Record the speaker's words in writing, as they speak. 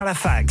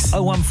Halifax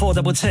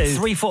 01422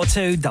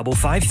 342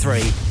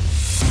 553.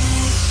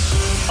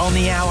 On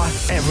the hour,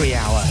 every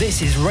hour.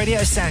 This is Radio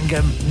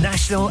Sangam,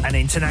 national and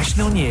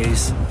international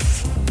news.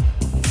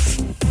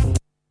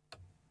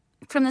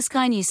 From the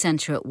Sky News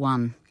Centre at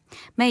 1.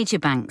 Major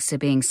banks are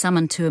being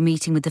summoned to a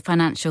meeting with the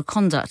Financial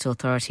Conduct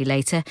Authority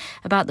later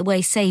about the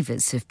way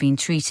savers have been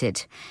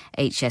treated.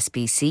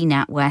 HSBC,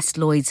 NatWest,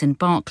 Lloyds and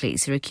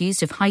Barclays are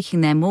accused of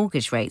hiking their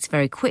mortgage rates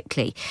very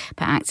quickly,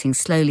 but acting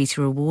slowly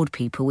to reward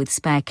people with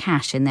spare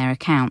cash in their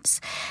accounts.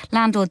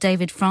 Landlord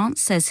David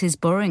France says his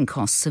borrowing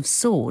costs have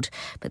soared,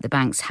 but the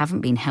banks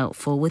haven't been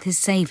helpful with his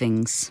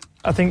savings.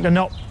 I think they're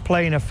not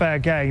playing a fair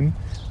game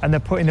and they're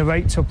putting the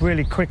rates up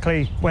really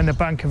quickly when the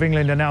Bank of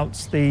England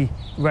announced the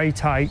rate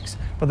hikes,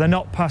 but they're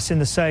not passing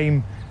the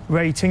same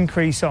rate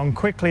increase on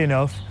quickly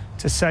enough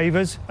to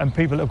savers and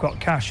people that have got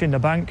cash in the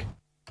bank.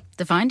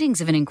 The findings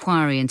of an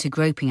inquiry into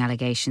groping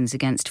allegations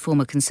against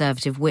former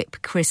Conservative whip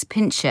Chris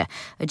Pincher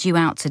are due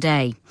out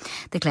today.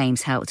 The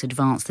claims helped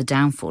advance the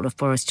downfall of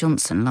Boris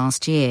Johnson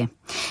last year.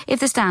 If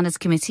the Standards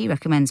Committee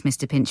recommends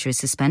Mr Pincher is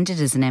suspended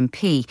as an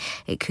MP,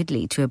 it could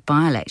lead to a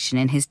by-election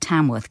in his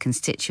Tamworth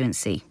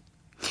constituency.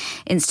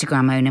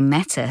 Instagram owner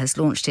Meta has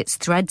launched its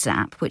Threads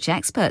app, which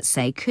experts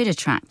say could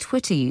attract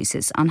Twitter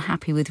users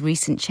unhappy with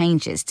recent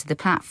changes to the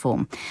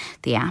platform.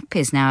 The app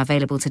is now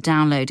available to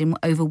download in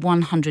over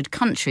 100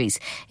 countries,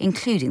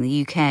 including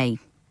the UK.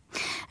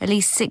 At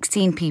least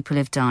 16 people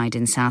have died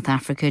in South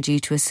Africa due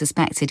to a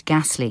suspected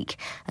gas leak.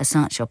 A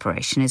search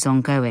operation is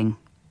ongoing.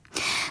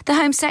 The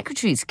Home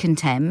Secretary's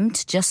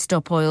condemned Just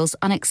Stop Oil's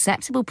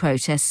unacceptable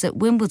protests at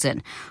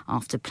Wimbledon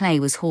after play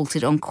was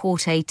halted on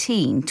Court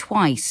 18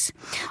 twice.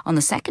 On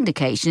the second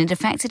occasion, it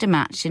affected a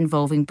match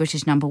involving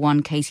British number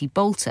 1 Katie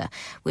Boulter,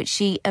 which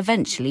she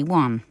eventually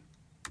won.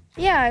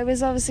 Yeah, it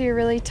was obviously a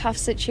really tough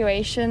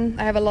situation.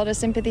 I have a lot of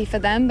sympathy for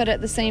them, but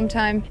at the same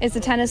time, it's a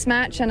tennis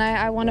match and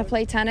I want to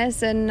play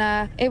tennis, and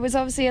it was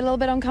obviously a little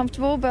bit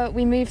uncomfortable, but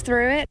we moved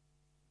through it.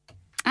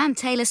 And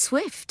Taylor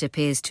Swift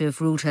appears to have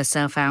ruled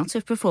herself out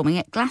of performing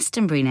at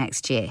Glastonbury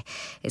next year.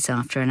 It's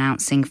after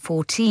announcing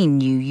 14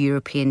 new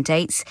European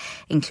dates,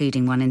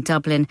 including one in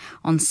Dublin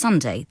on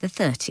Sunday, the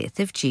 30th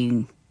of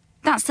June.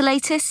 That's the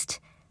latest.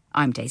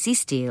 I'm Daisy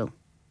Steele.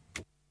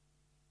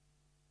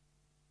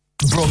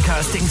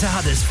 Broadcasting to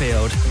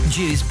Huddersfield,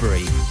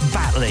 Dewsbury,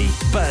 Batley,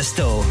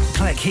 Birstall,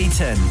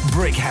 Cleckheaton,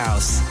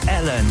 Brickhouse,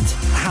 Elland,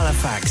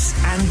 Halifax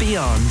and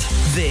beyond.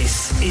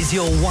 This is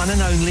your one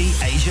and only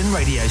Asian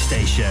radio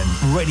station.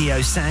 Radio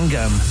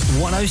Sangam,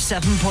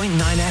 107.9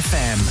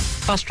 FM.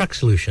 Fast Track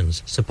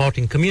Solutions,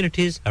 supporting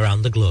communities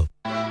around the globe.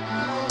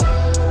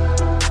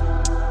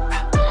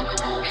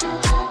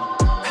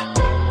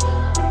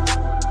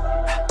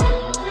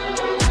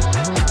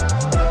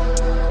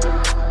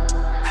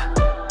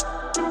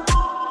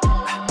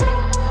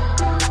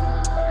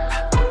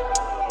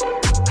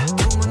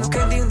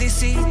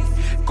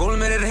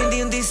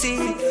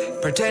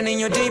 Pretending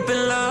you're deep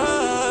in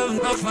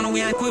love, not fun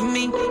we ain't with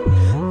me.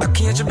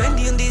 Akhiyan ch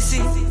bendi hundi si,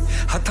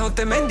 hathaon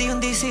te mehndi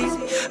hundi si.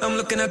 I'm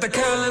looking at the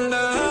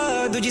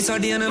calendar, duji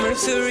saadi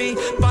anniversary.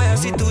 Paya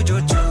si tu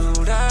jo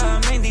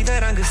chuda, mehndi da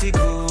rang si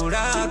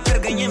gooda. Kar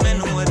gayi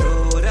mainu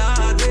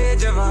adora, de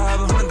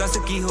jawab hun das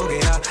ki ho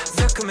gaya.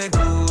 Zakh mein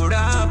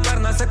gooda, par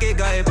na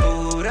sakega ye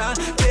pura.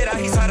 Tera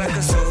hi sara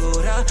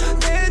kasoora,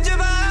 de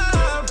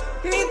jawab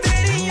ni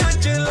teriyan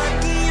ch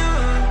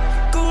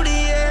lagiyan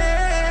kudiye.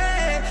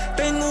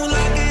 Tenu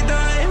lagda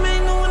hai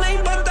mainu nahi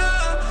pata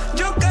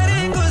jo kare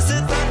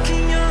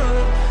gustakiyan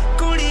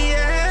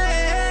kudiye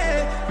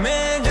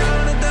main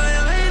janda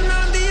hai na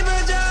di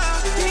wajah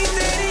ni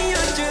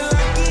teriyan ch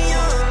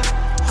lagiyan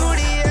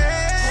kudiye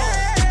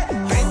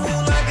tenu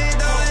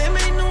lagda hai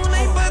mainu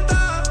nahi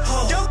pata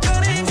jo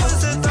kare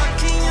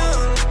gustakiyan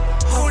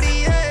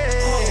kudiye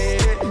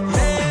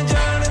main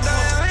janda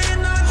hai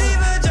na di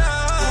wajah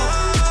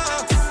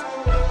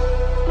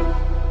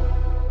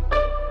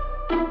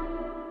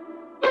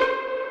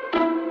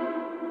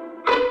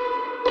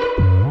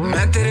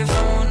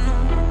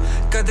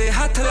Kade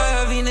hath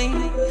laya bhi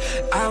nahi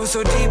I was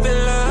so deep in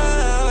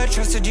love I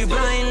trusted you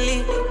blindly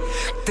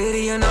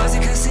Teri ye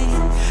nazik hasi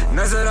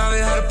nazar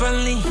aave har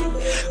palni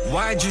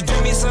Why'd you do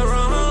me so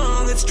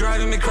wrong It's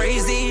driving me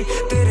crazy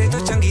Tere to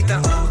changi ta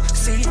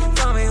see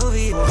pame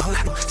hovi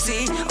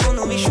see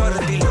onu mi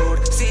shorat di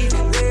lord see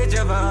de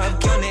jawab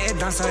kyon ne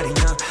edan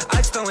sariyan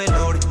aaj to mein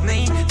lord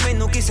nahi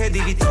mainu kise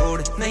di bhi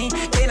thod nahi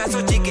tena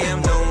sochi ke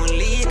I'm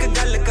lonely ek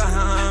gal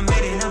kaha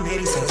mere na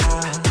meri saza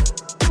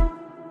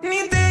ni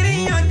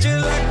teriyan ch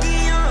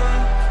lagiyan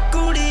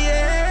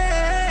kudiye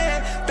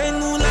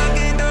tenu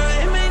lagda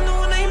hai mainu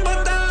nahi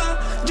pata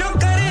jo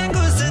kare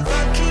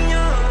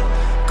gustakiyan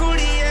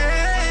kudiye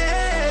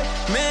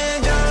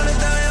main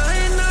janda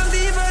hai na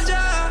di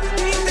wajah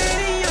ni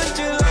teriyan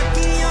ch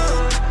lagiyan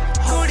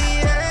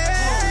kudiye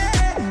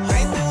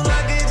tenu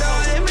lagda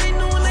hai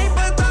mainu nahi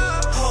pata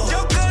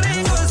jo kare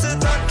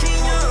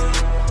gustakiyan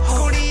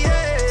kudiye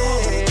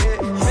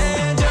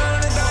main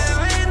janda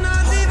hai na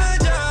di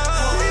wajah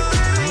ni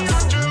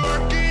teriyan ch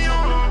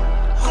lagiyan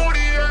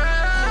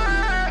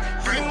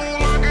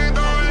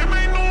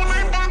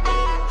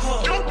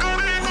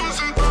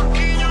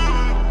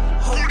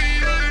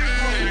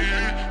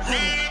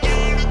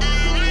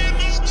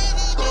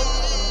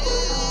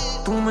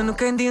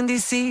ਕਹਿੰਦੀ ਹੁੰਦੀ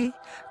ਸੀ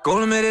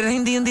ਕੋਲ ਮੇਰੇ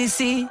ਰਹਿੰਦੀ ਹੁੰਦੀ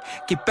ਸੀ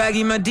ਕਿ ਪੈ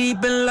ਗਈ ਮੈਂ deep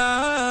in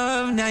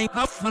love now you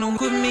up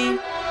with me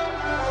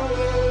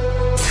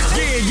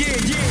Yeah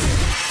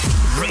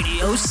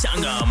Radio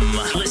Sangam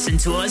listen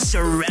to us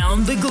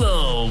around the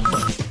globe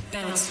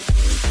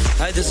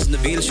Hi, this is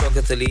Nabil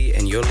Shaukat Ali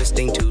and you're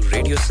listening to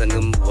Radio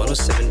Sangam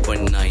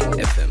 107.9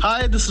 FM.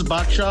 Hi, this is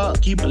Baksha.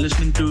 Keep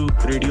listening to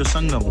Radio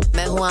Sangam.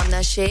 मैं हूँ आमना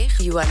Sheikh.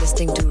 You are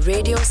listening to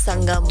Radio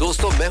Sangam.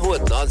 दोस्तों मैं हूँ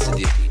अदनान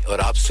सिद्दीकी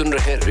और आप सुन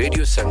रहे हैं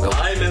Radio Sangam.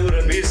 Hi, मैं हूँ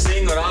रणवीर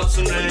सिंह और आप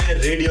सुन रहे हैं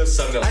Radio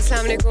Sangam.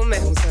 Assalamu alaikum.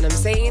 मैं हूँ सनम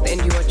Saeed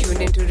and you are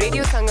tuned into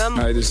Radio Sangam.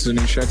 Hi, this is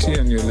Zunin Shakti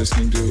and you're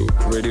listening to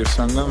Radio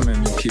Sangam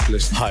and keep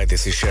listening. Hi,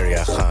 this is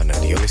Sharia Khan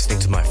and you're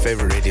listening to my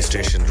favorite radio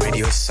station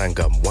Radio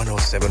Sangam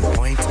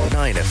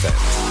 107.9 FM.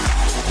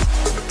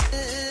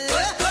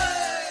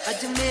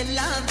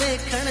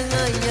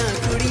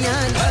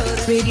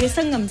 Radio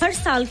संगम हर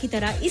साल की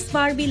तरह इस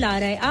बार भी ला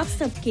रहा है आप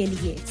सब के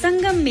लिए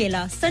संगम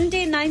मेला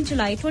Sunday 9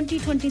 July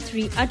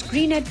 2023 at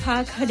Greenhead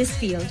Park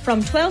Huddersfield from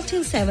 12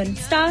 till 7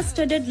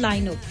 star-studded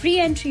lineup free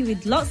entry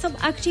with lots of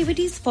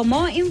activities for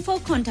more info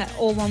contact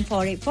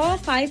 01484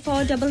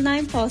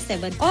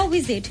 549947 or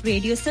visit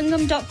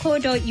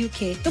radiosangam.co.uk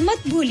तो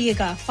मत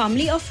भूलिएगा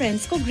family और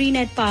friends को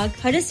Greenhead Park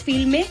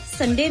Huddersfield में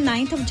Sunday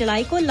 9th of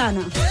July को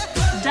लाना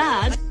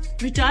Dad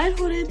retire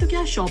हो रहे हैं तो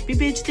क्या शॉप भी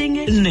बेच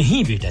देंगे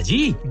नहीं बेटा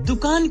जी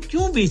दुकान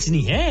क्यों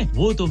बेचनी है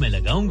वो तो मैं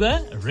लगाऊंगा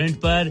रेंट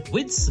पर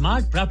with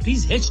smart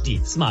properties HD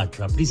smart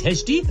properties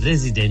HD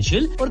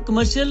residential और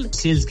कमर्शियल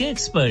सेल्स के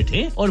एक्सपर्ट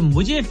हैं और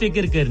मुझे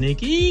फिक्र करने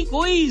की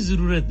कोई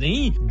जरूरत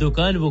नहीं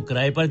दुकान वो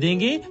किराए पर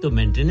देंगे तो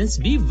मेंटेनेंस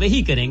भी वही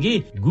करेंगे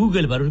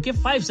गूगल पर उनके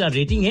 5 स्टार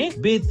रेटिंग है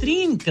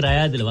बेहतरीन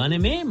किराया दिलवाने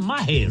में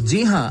माहिर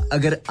जी हां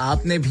अगर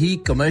आपने भी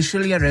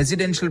कमर्शियल या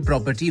रेजिडेंशियल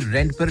प्रॉपर्टी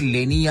रेंट पर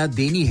लेनी या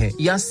देनी है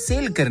या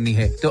सेल करनी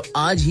है तो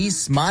आज ही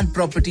स्मार्ट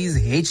प्रॉपर्टीज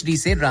एचडी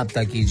से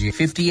राब्ता कीजिए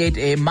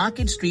 58A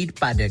market street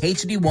Paddock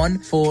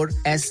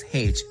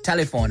HD14SH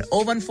telephone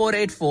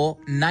 01484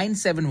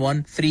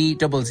 971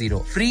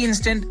 300 free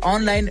instant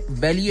online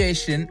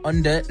valuation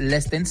under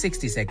less than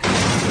 60 seconds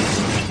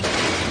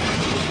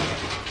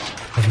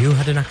Have you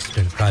had an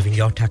accident driving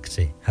your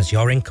taxi? Has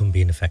your income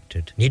been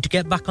affected? Need to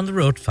get back on the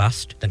road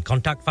fast? Then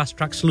contact Fast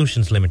Track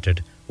Solutions Limited,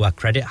 who are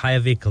credit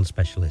hire vehicle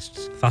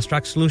specialists. Fast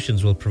Track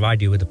Solutions will provide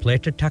you with a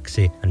plated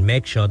taxi and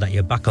make sure that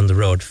you're back on the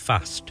road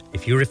fast.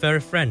 If you refer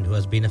a friend who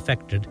has been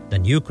affected,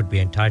 then you could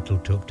be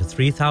entitled to up to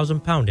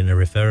 £3,000 in a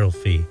referral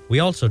fee.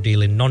 We also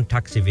deal in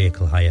non-taxi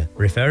vehicle hire.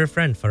 Refer a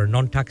friend for a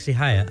non-taxi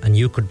hire and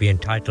you could be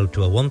entitled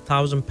to a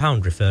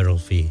 £1,000 referral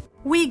fee.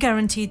 We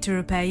guarantee to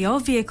repair your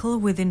vehicle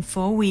within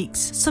 4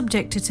 weeks,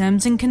 subject to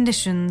terms and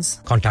conditions.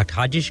 Contact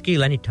Haji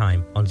Shakil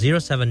anytime on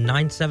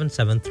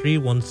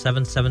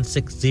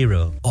 07977317760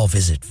 or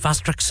visit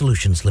Fast Track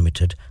Solutions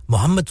Limited,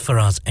 Mohammed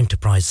Faraz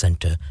Enterprise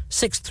Centre,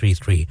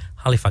 633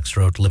 Halifax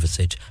Road,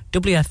 Liversedge,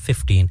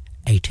 WF15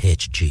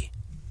 8HG.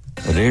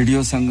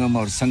 Radio Sangam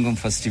और Sangam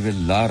festival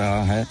ला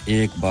रहा है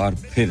एक बार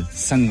फिर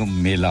संगम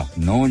मेला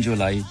 9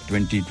 जुलाई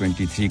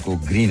 2023 को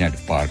Greenhead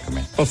park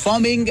में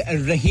performing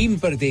रहीम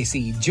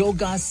परदेसी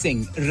जोगा सिंह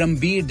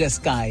रणबीर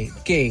डस्काई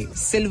के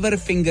silver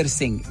finger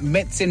Singh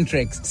mates and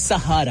tricks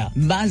Sahara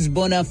मैज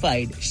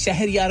bonafide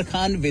Shahryar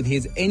Khan with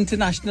his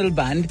international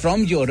band from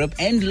Europe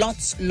and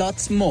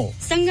lots more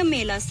Sangam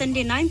Mela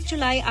Sunday 9th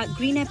July at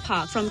Greenhead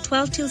Park from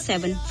 12 till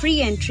 7 free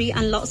entry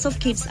and lots of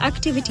kids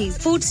activities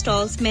food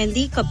stalls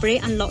mehndi kapde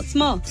and lots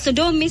more. So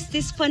don't miss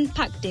this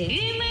fun-packed day.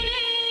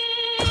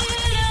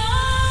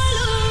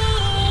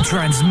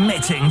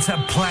 Transmitting to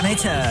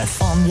planet Earth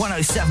on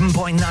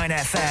 107.9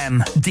 FM,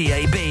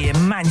 DAB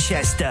in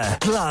Manchester,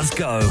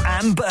 Glasgow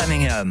and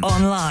Birmingham.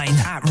 Online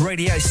at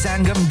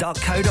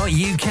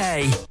radiosangam.co.uk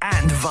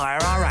and via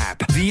our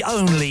app. The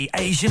only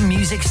Asian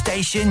music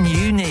station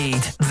you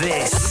need.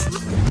 This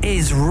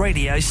is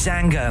Radio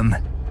Sangam.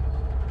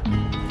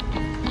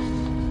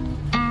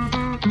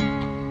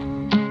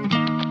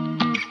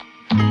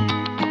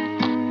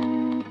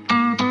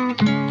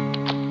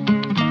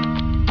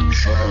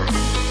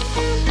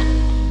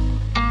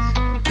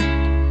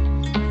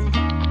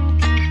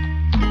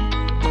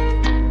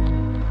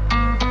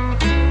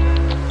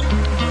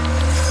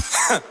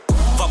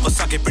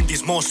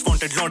 Pindi's most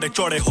wanted londe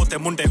chode hote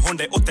munde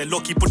honde utte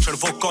loki puchhad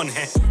wo kaun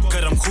hai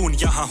garam khoon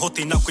yahan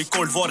hoti na koi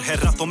cold war hai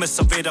raaton mein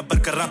savera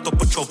barkar raaton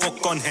pucho wo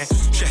kaun hai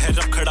शहर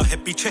अब खड़ा है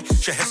पीछे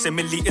शहर से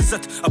मिली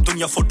इज्जत अब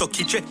दुनिया फोटो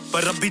खींचे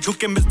पर अब भी झुक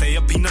के मिलते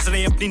अब भी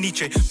नजरें अपनी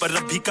नीचे पर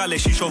अब भी काले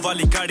शीशों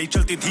वाली गाड़ी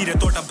चलती धीरे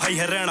तोटा भाई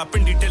है रहना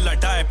पिंडी टिल्ला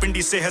डाए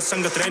पिंडी से है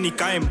संगत रहनी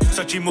कायम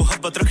सच्ची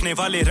मोहब्बत रखने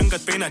वाले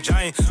रंगत पे ना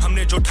जाएं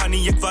हमने जो ठानी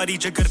एक बारी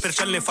जगर फिर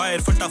चलने फायर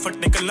फटाफट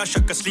निकलना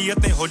शक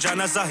असलियतें हो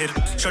जाना जाहिर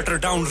शटर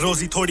डाउन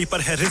रोजी थोड़ी पर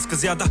है रिस्क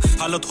ज्यादा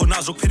हालत हो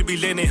नाजुक फिर भी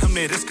लेने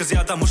हमने रिस्क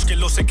ज्यादा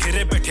मुश्किलों से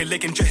घिरे बैठे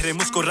लेकिन चेहरे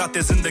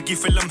मुस्कुराते जिंदगी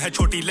फिल्म है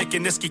छोटी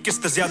लेकिन इसकी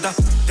किस्त ज्यादा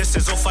दिस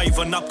इज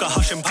 051 आपका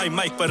हाशिम भाई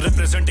माइक पर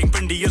रिप्रेजेंटिंग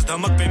पिंडी इस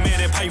धमक पे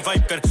मेरे भाई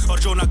वाइप कर और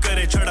जो ना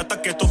करे छड़ा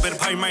तक के तो फिर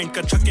भाई माइंड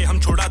कर छक्के हम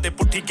छोड़ा दे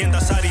पुट्ठी गेंदा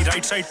सारी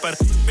राइट साइड पर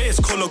बेस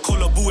खोलो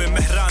खोलो बुए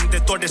मेहरान दे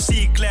तोड़े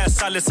सी क्लास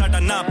साले साडा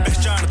ना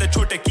पहचान दे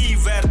छोटे की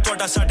वैर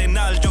तोड़ा साडे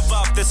नाल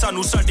जवाब दे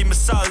सानू साडी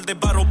मिसाल दे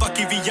बारो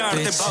बाकी भी यार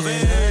दे भावे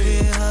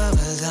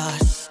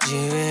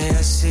जीवे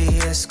अस्सी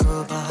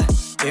Escobar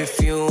if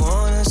you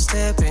wanna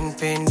step in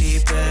Pindi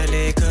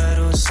pehle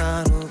karo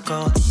sanu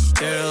call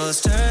girls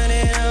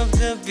turning up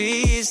the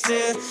beat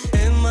still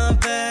in my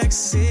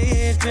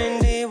backseat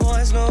Pindi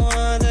boys no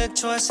other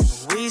choice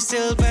we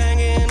still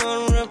banging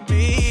on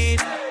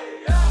repeat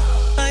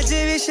ajhe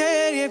bhi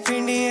sheher ye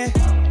Pindi hai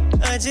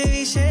ajhe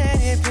bhi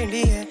sheher ye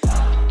Pindi hai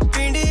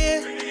Pindi hai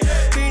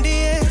Pindi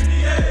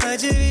hai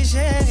ajhe bhi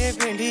sheher ye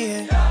Pindi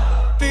hai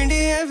Pindi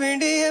hai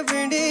Pindi hai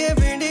Pindi hai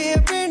Pindi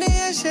hai Pindi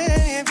hai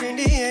sheher ye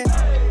Pindi hai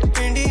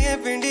Pindi hai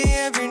Pindi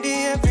hai Pindi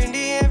hai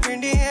Pindi hai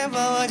Pindi hai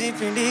Baba ji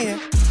Pindi hai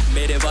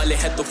मेरे वाले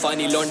है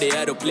तूफानी लौंडे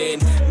aeroplane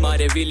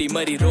मारे Willie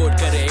मरी road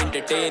करे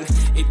entertain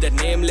इधर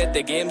name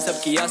लेते गेम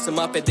सबकी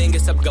आसमां पे देंगे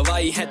सब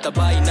गवाही है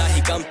तबाही ना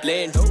ही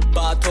कंप्लेंट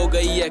बात हो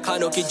गई है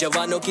खानों की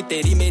जवानों की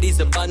तेरी मेरी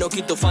जबानों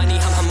की तूफानी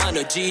हम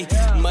मानो जी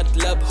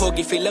मतलब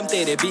होगी फिल्म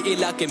तेरे भी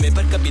इलाके में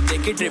पर कभी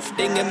देखी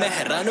ड्रिफ्टिंग मैं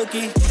हैरानों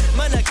की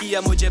मना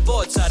किया मुझे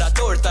बहुत सारा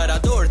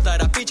दौड़ता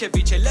रहा पीछे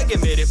पीछे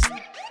लगे मेरे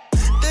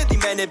दी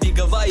मैंने भी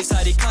गवाही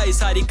सारी खाई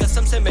सारी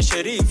कसम से मैं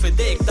शरीफ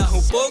देखता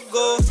हूँ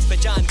पोगो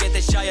पहचान गए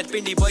थे शायद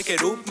पिंडी बॉय के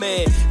रूप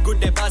में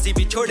गुड्डेबाजी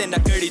भी छोड़े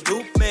न कड़ी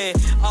धूप में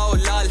आओ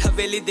लाल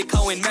हवेली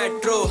दिखाऊं इन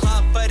मेट्रो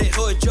हाँ परे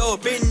हो जो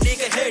पिंडी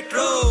के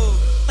हेट्रो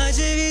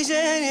अजय भी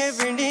शहर ये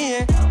पिंडी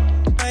है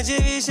अजय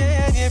भी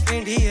शहर ये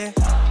पिंडी है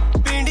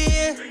पिंडी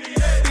है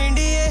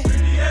पिंडी है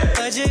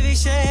अजय भी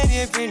शहर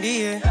ये पिंडी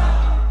है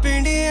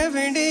पिंडी है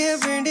पिंडी है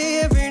पिंडी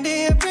है पिंडी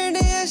है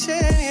पिंडी है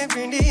शहर ये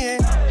पिंडी है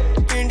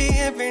पिंडी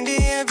है पिंडी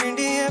है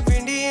पिंडी है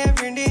पिंडी है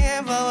पिंडी है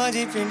बाबा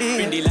जी पिंडी है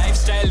पिंडी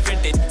लाइफस्टाइल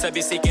विंटेज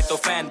सभी सी के तो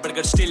fan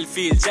burger still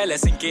feel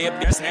jealous इनके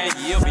अपने स्नैक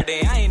ये वीडे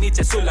आए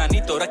नीचे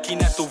सुलानी तो रखी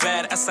ना तू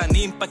वैर ऐसा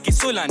नींद पक्की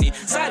सुलानी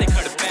सारे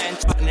खड़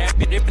पैंच नेट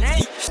पे रिप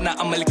नहीं ना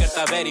अमल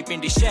करता वेरी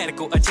पिंडी शहर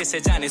को अच्छे से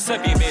जाने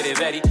सभी मेरे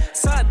वेरी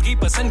सादगी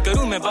पसंद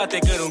करूं मैं बातें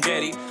करूं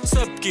गहरी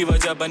सबकी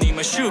वजह बनी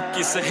मशूक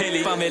की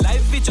सहेली पावे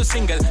लाइफ भी जो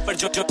सिंगल पर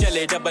जो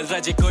चले डबल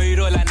राजे कोई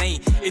रोला नहीं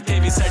इथे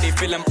भी सड़ी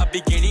फिल्म अभी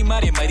गेड़ी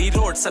मारे मरी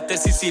रोड 70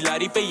 सीसी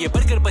लारी पे ये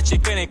बर्गर बच्चे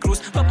करें क्रूज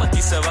पापा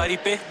की सवारी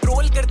पे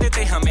ट्रोल करते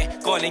थे हमें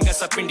कॉलिंग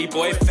अस अ पिंडी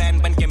बॉय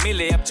फैन बन के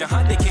मिले अब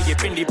जहां देखे ये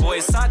पिंडी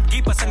बॉय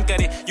सादगी पसंद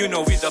करे you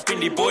know with the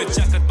Pindi boy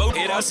जाकत बहुत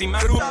रासी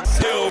मारू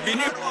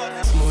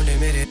मुंडे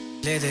मेरे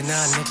ले दे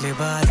नाल निकले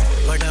बाल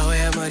बड़ा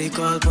होया हमारी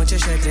कॉल पहुंचे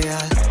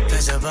शक्रियाल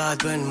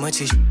फैजाबाद बन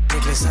मची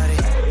निकले सारे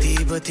दी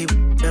बती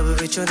डब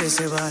विचों दे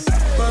से बार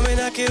मामे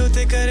ना के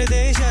उते कर दे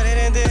इशारे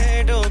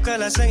रहंदे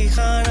ढोकला संगी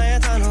खान आया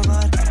थानो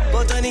बार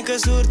पता नहीं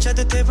कसूर छत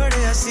ते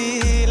पड़े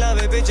हसी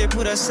लावे बेचे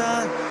पूरा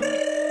साल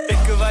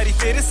एक बारी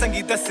फिर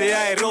संगी दसे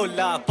आए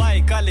रोला पाए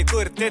काले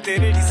कुर्ते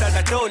तेरे डी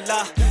साडा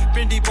टोला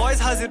पिंडी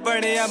बॉयज हाजिर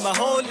बने हैं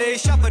माहौले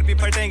शापर भी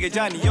फटेंगे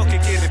जानियों की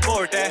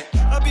रिपोर्ट है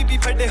अभी भी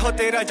फटे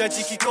होते राजा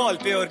जी की कॉल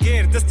पे और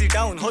गेर दस्ती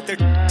डाउन होते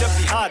जब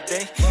भी हाथ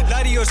दें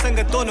लारी और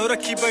संगत दोनों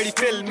रखी बड़ी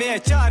फिल्म में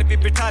चार भी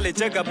बिठा ले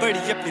जगह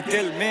बड़ी अपनी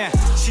दिल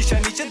में शीशा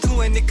नीचे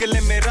धुएं निकले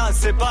मेरा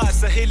से बाहर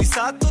सहेली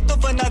साथ तो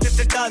बना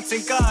देते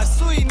डांसिंग कार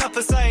सुई न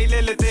फसाई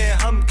ले लेते हैं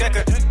हम क्या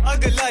कर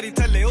अगर लारी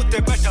थले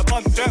उते बैठा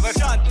बम ड्राइवर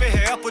चांद पे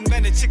है अपन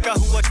मैंने छिका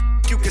हुआ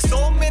क्योंकि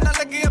सो में ना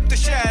लगे अब तो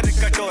शहर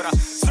कटोरा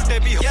सुटे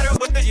भी यार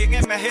बंदे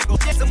ये मैं है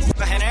ये समूह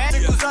बहने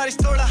गुजारिश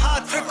थोड़ा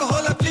हाथ रखो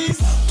होला प्लीज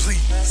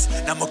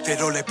ना मुक्ते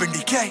रोले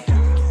पिंडी के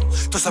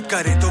तो सब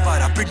करे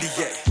दोबारा पिंडी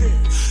ये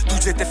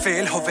तुझे ते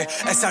फेल होवे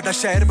ऐसा डा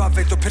शहर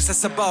बावे तो फिर से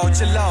सबाओ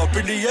चिल्लाओ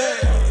पिंडी ये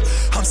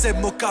हमसे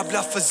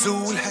मुकाबला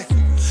फजूल है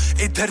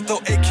इधर तो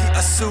एक ही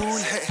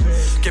असूल है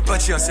कि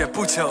बच्चियों से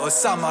पूछो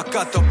ओसामा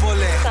का तो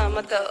बोले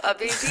ओसामा तो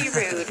अभी भी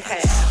रूड है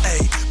ए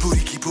पूरी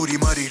की पूरी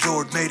मरी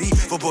रोड मेरी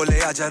वो बोले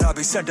आजा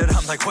राबी सेंटर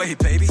हम लाइक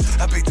wait baby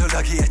अभी तो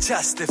लगी है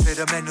चस्ट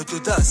फिर मैनू तू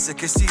दस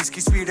किस चीज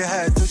की स्पीड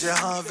है तुझे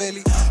हाँ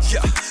वेली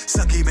या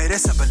संगी मेरे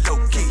सब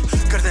लोग की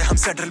कर दे हम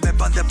सेंट्रल में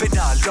बंद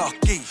बिना लॉक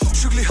की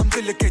शुगली हम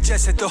दिल के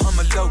जैसे तो हम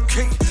लोग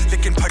की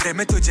लेकिन फटे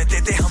में तुझे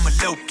देते हम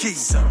लोग की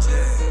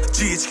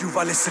GHQ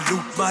वाले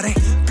सलूट मारे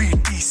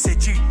BT से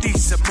GT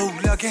से मूव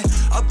लगे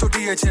अब तो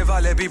DHA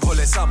वाले भी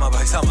बोले सामा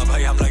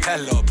भाई हम like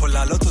hello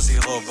फुला लो तुसी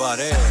हो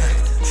बारे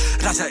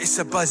राजा इस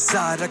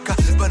बाजार का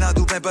बना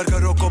दूं मैं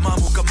बर्गरों को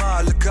मामू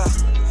कमाल का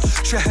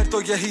शहर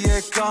तो यही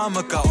एक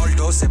काम का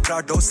ऑल्टो से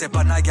प्राडो से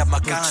बनाया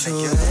मकान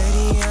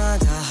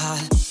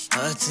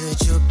हाथ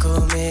चुको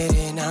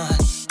मेरे नाल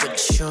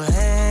put your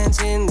hands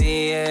in the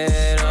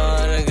air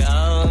और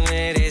गाओ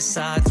मेरे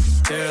साथ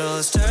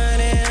girls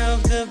turning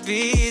up the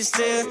beat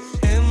still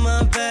in my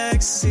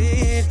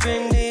backseat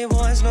Pindi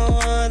boys no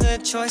other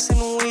choice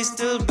and we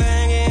still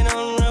banging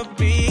on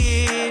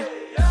repeat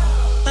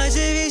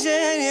Ajay भी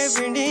शहर ये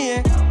पिंडी है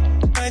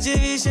अजय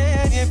भी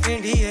शहर ये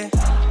पिंडी है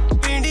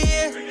पिंडी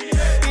है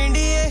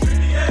पिंडी है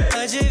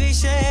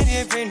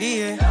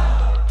पिंडिए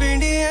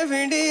पिंडिए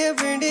पिंडिए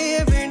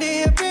पिंडिए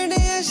पिंडिए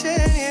पिंडिए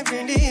शहरिए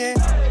पिंडिए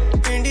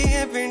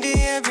पिंडिए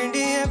पिंडिए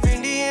पिंडिए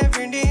पिंडिए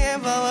पिंडिए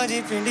बाबा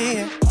जी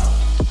पिंडिए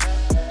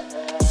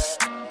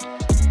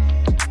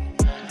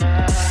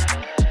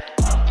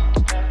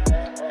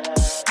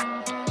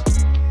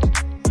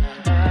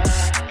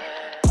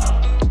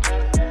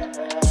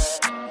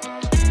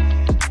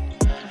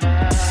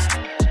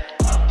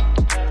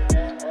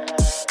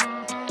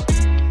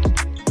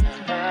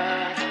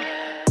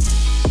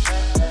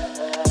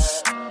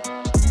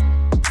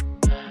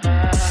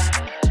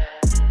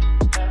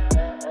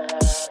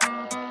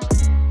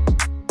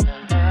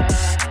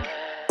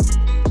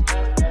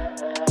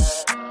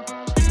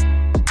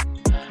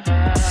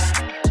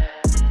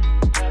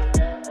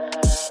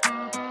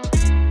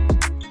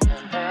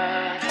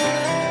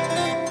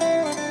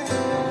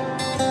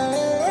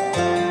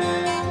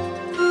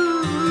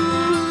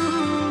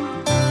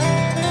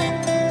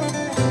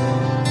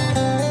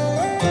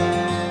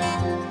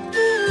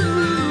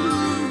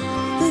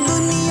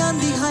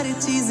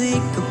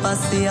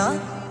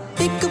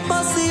ਇੱਕ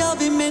ਪਾਸੇ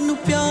ਆਵੇ ਮੈਨੂੰ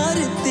ਪਿਆਰ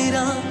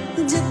ਤੇਰਾ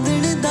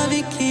ਜਿੱਦਣ ਦਾ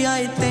ਵੇਖਿਆ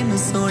ਏ ਤੈਨੂੰ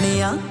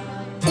ਸੋਹਣਿਆ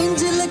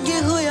ਇੰਜ ਲੱਗੇ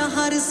ਹੋਇਆ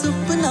ਹਰ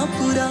ਸੁਪਨਾ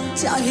ਪੂਰਾ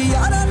ਚਾਹੇ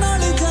ਯਾਰਾਂ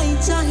ਨਾਲ ਜਾਈ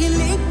ਚਾਹੇ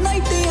ਲੇਟ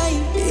ਨਾਈਟ ਆਈ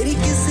ਤੇਰੀ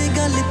ਕਿਸੇ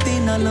ਗੱਲ ਤੇ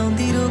ਨਾ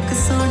ਲਾਉਂਦੀ ਰੋਕ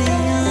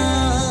ਸੋਹਣਿਆ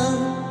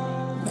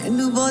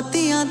ਮੈਨੂੰ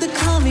ਬਹੁਤੀਆਂ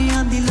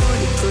ਦਿਖਾਵਿਆਂ ਦੀ ਲੋੜ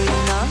ਕੋਈ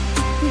ਨਾ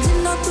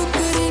ਜਿੰਨਾ ਤੂੰ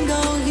ਕਰੇਂਗਾ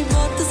ਉਹੀ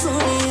ਬਹੁਤ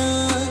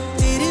ਸੋਹਣਿਆ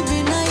ਤੇਰੇ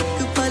ਬਿਨਾ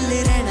ਇੱਕ ਪਲ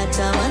ਰਹਿਣਾ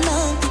ਚਾਹਾਂ ਨਾ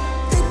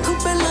ਦੇਖੋ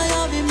ਪਹਿਲਾਂ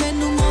ਆਵੇ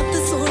ਮੈਨੂੰ ਮੌਤ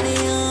ਸੋਹਣਿਆ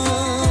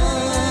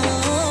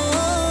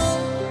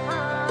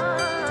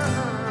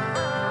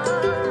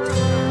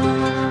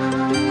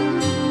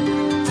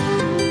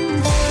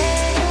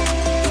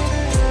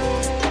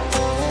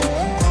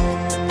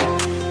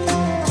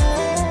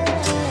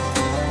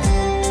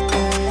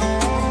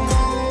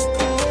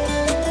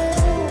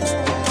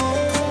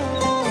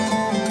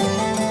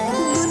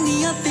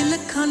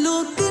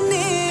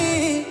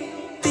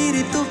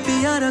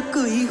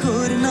ਕੋਈ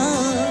ਹੋਰ ਨਾ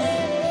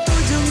ਤੂੰ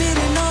ਜੋ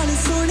ਮੇਰੇ ਨਾਲ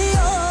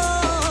ਸੋਹਣਿਆ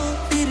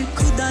ਫਿਰ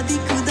ਖੁਦਾ ਦੀ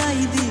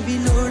ਖੁਦਾਈ ਦੀ ਵੀ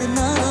ਲੋੜ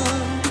ਨਾ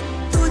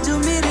ਤੂੰ ਜੋ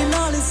ਮੇਰੇ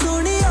ਨਾਲ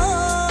ਸੋਹਣਿਆ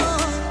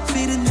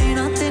ਫਿਰ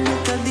ਨੈਣਾ ਤੈਨੂੰ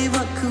ਕਦੇ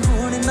ਵੱਖ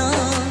ਹੋਣ ਨਾ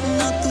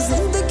ਨਾ ਤੂੰ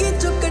ਜ਼ਿੰਦਗੀ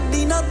ਚੋਂ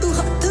ਕੱਢੀ ਨਾ ਤੂੰ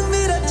ਹੱਥ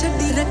ਮੇਰਾ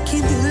ਛੱਡੀ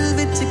ਰੱਖੀ ਦਿਲ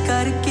ਵਿੱਚ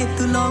ਕਰਕੇ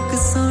ਤੂੰ ਲੋਕ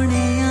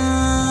ਸੋਹਣਿਆ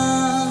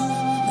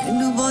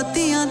ਮੈਨੂੰ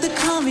ਬਹੁਤੀਆਂ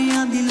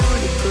ਦਿਖਾਵਿਆਂ ਦੀ ਲੋੜ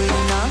ਕੋਈ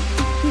ਨਾ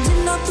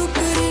ਜਿੰਨਾ ਤੂੰ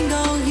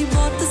ਕਰੇਂਗਾ ਉਹੀ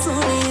ਬਹੁਤ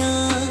ਸੋਹਣਿਆ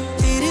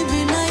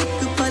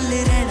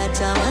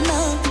ਚਾਹਨਾ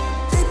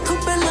ਦੇਖੋ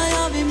ਪਹਿਲਾਂ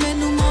ਆਵੇ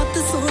ਮੈਨੂੰ ਮੌਤ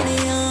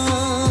ਸੋਹਣਿਆ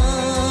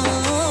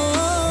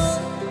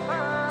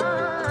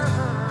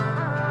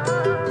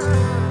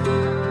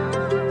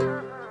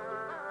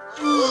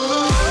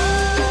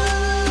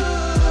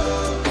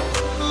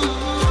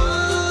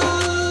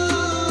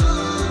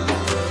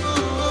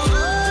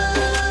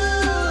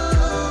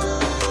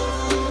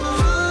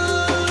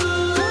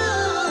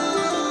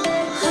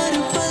ਹਰ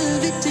ਪਲ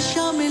ਵਿੱਚ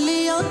ਸ਼ਾਮਿਲ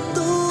ਆ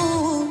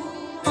ਤੂੰ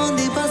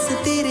ਆਉਂਦੇ ਬਸ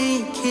ਤੇਰੇ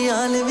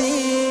ਖਿਆਲ ਵੇ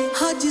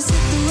ਅੱਜ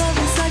ਸਿੱਧੂ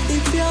ਆਵੇ ਸਾਡੇ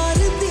ਪਿਆਰ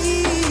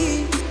ਦੀ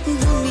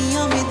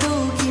ਦੁਨੀਆ ਮੇ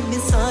ਦੋਗੀ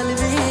ਮਿਸਾਲ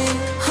ਵੇ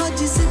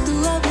ਅੱਜ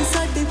ਸਿੱਧੂ ਆਵੇ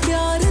ਸਾਡੇ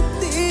ਪਿਆਰ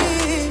ਦੀ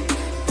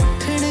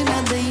ਉੱਠਣ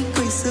ਨਾ ਦਈ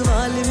ਕੋਈ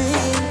ਸਵਾਲ ਵੇ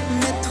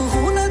ਮੈਥੋਂ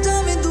ਹੋ ਨਾ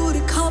ਜਾਵੇ ਦੂਰ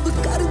ਖਾਬ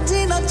ਕਰ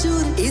ਜੇ ਨਾ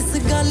ਚੂਰ ਇਸ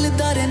ਗੱਲ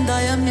ਦਾ ਰਹਿੰਦਾ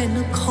ਆ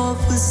ਮੈਨੂੰ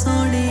ਖੌਫ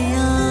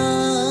ਸੋਹਣਿਆ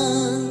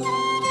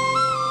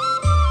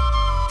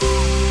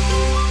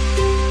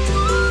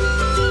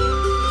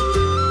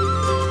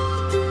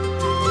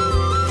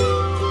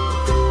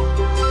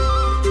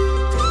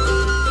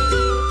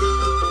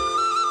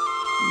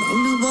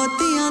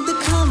ਬਹੁਤੀਆਂ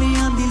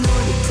ਦਿਖਾਵਿਆਂ ਦੀ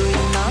ਲੋੜ ਕੋਈ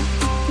ਨਾ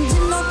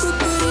ਜਿੰਨਾ ਤੂੰ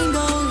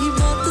ਕਰੇਂਗਾ ਉਹੀ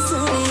ਬਹੁਤ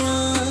ਸੋਹਣਿਆ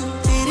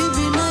ਤੇਰੇ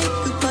ਬਿਨਾ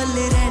ਇੱਕ ਪਲ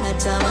ਰਹਿਣਾ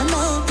ਚਾਹਾਂ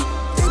ਨਾ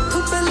ਦੇਖੋ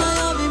ਪਹਿਲਾਂ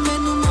ਆਵੇ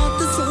ਮੈਨੂੰ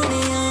ਮੌਤ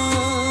ਸੋਹਣਿਆ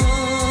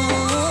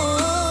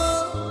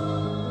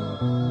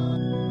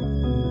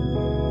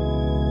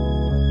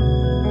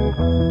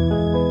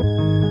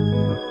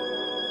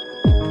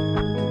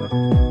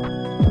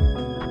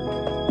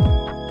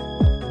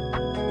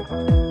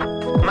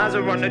Mazza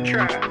on the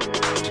track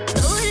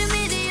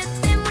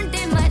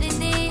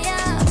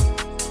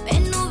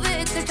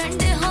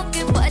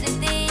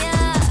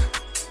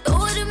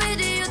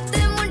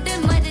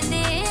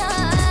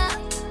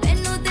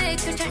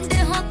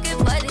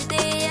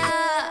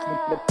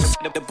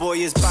The boy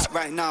is back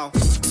right now,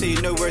 so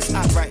you know where it's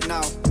at right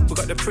now. We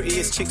got the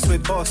prettiest chicks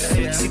with boss.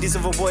 See these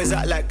other boys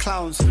act like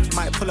clowns.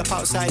 Might pull up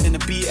outside in a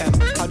BM.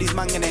 How these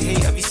man gonna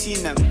hate? Have you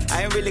seen them?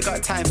 I ain't really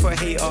got time for a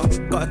hater.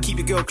 Gotta keep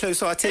your girl close,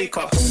 so I take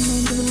her.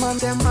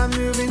 Them man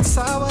moving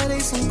sour, they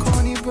some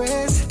corny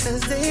braids.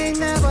 Cause they ain't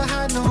never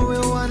had no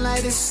real one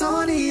like this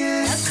Sony,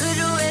 yeah.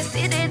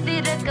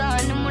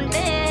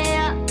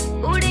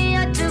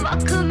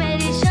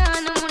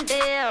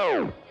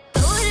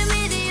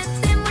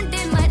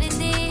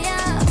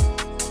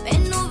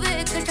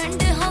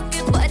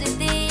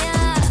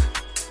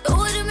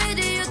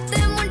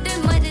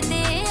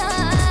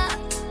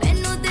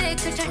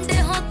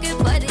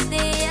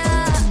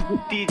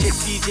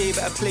 DJ,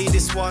 better play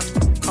this one.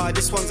 Car,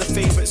 this one's a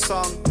favourite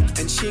song.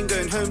 and she ain't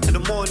going home till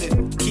the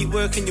morning. Keep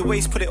working your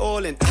waist, put it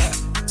all in.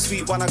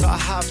 Sweet one, I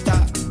gotta have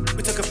that.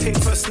 We took a pic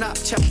for a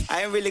Snapchat.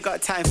 I ain't really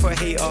got time for a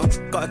hater.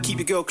 Gotta keep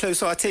your girl close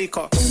so I take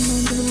her.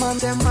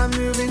 Them man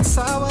moving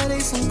sour, they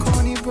some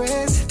corny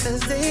braids.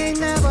 Cause they ain't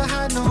never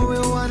had no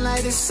real one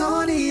like this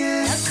Sony,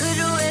 yeah.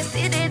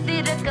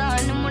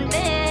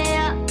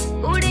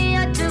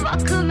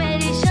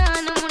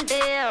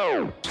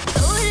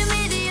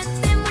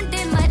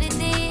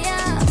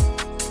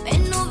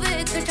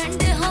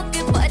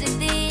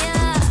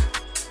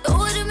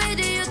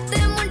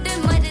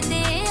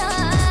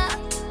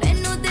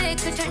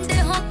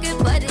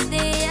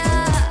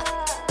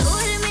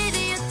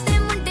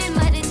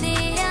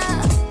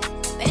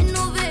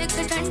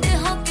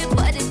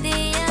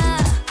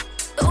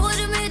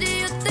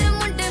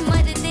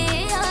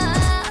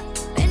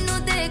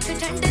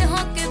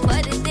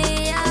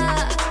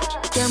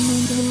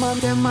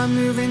 Them man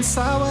moving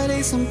sour,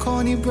 they some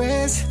corny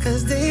braids.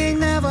 Cause they ain't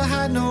never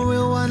had no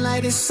real one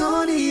like this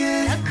Sony,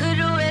 yeah.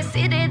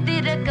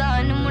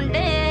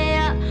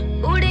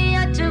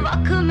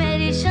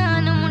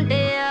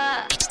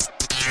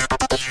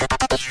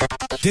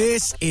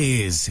 This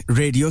is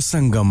Radio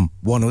Sangam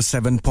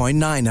 107.9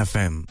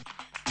 FM.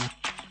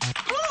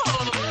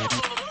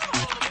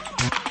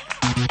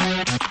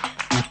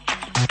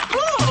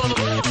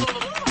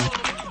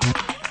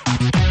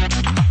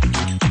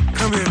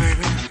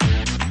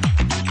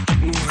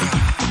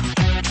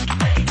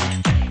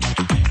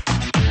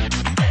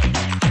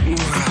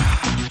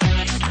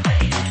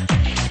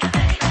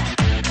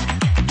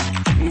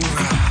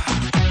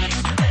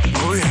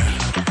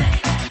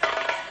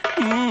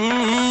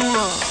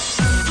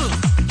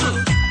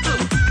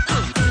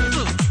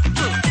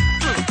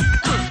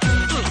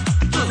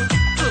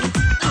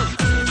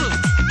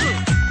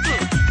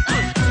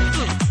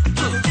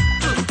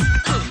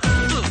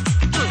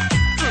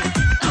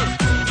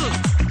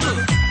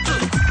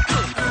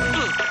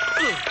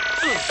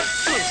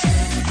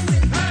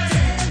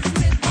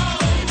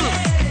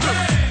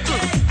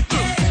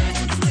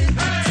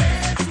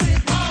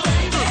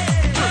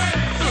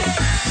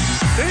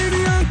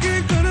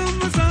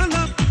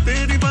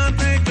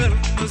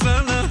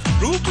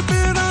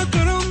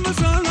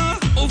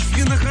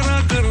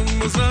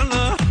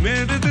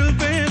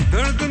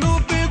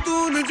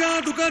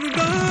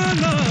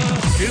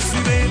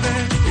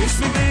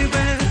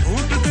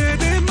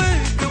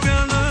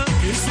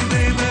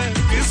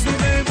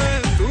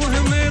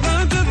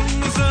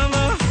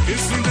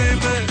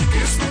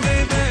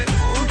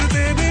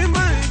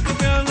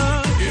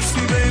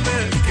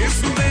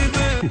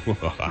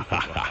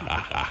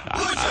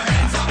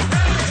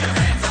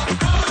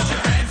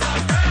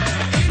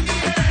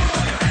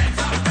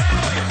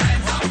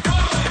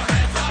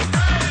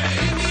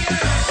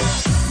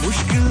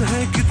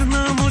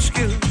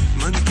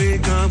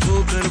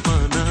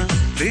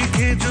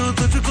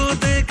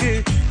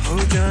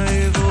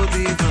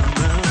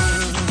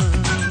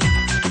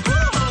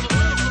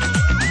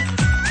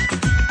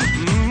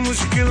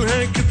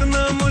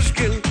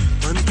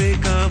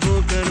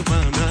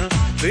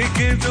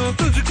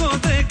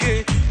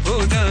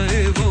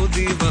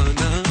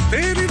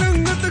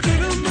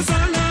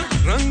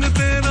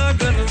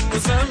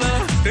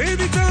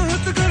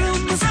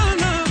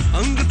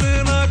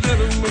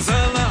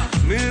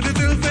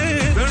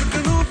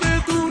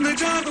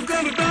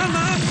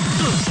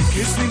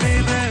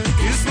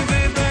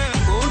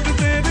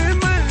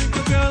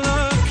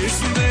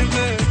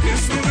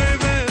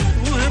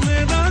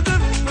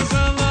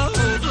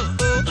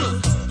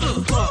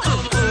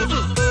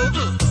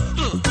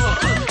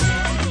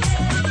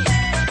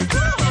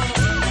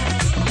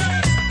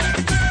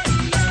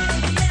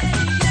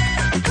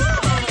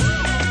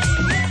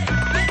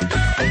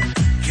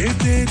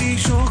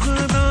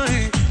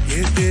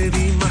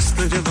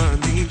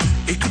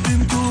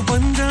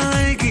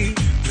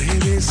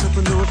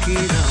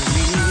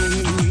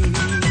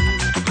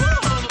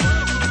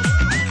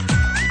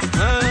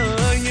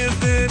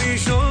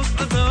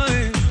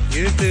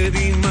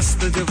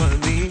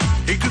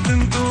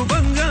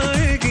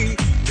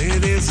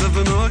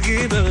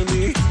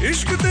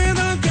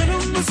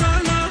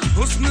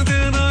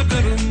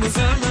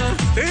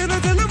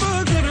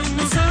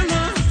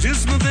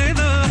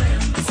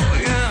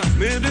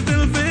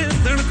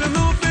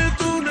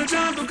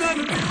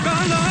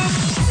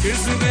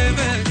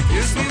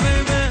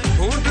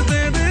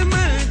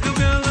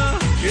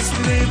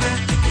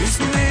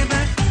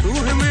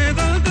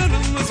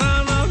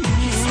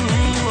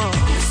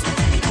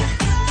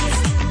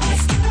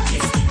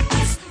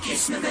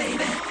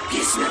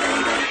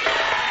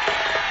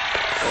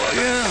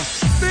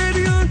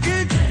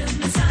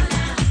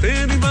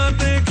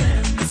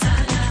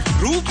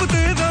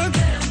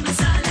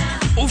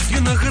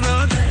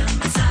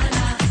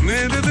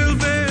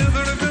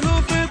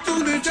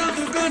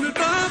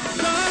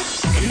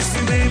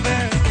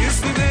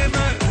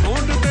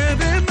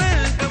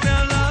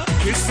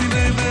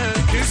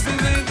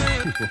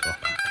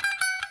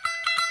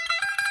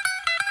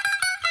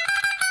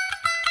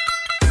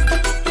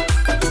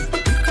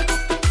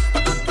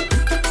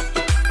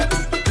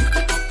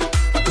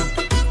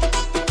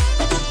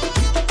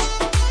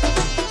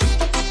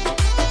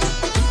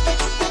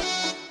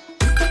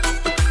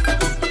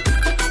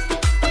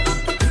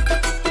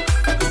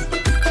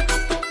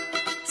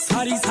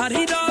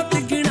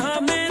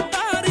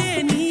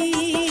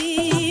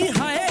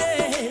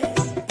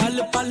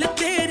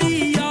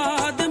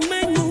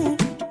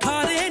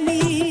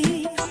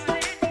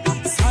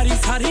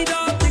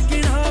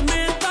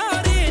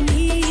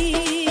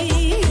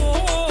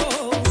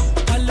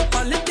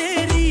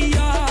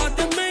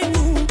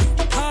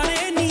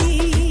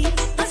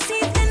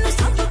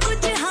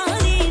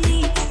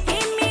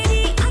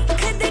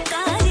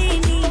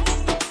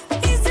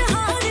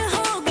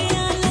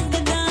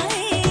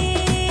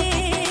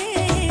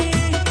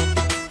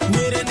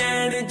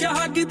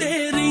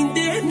 जागदे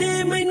रहिंदे ने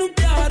मैनू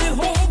प्यार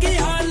हो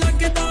गया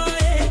लगदा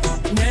ए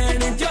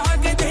नैन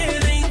जागदे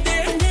रहिंदे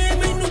ने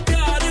मैनू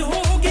प्यार हो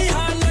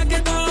गया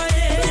लगदा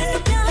ए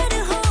प्यार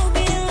हो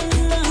गया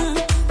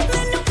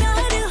मैनू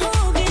प्यार हो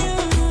गया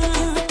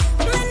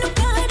मैनू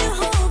प्यार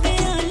हो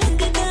गया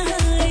लगदा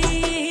ए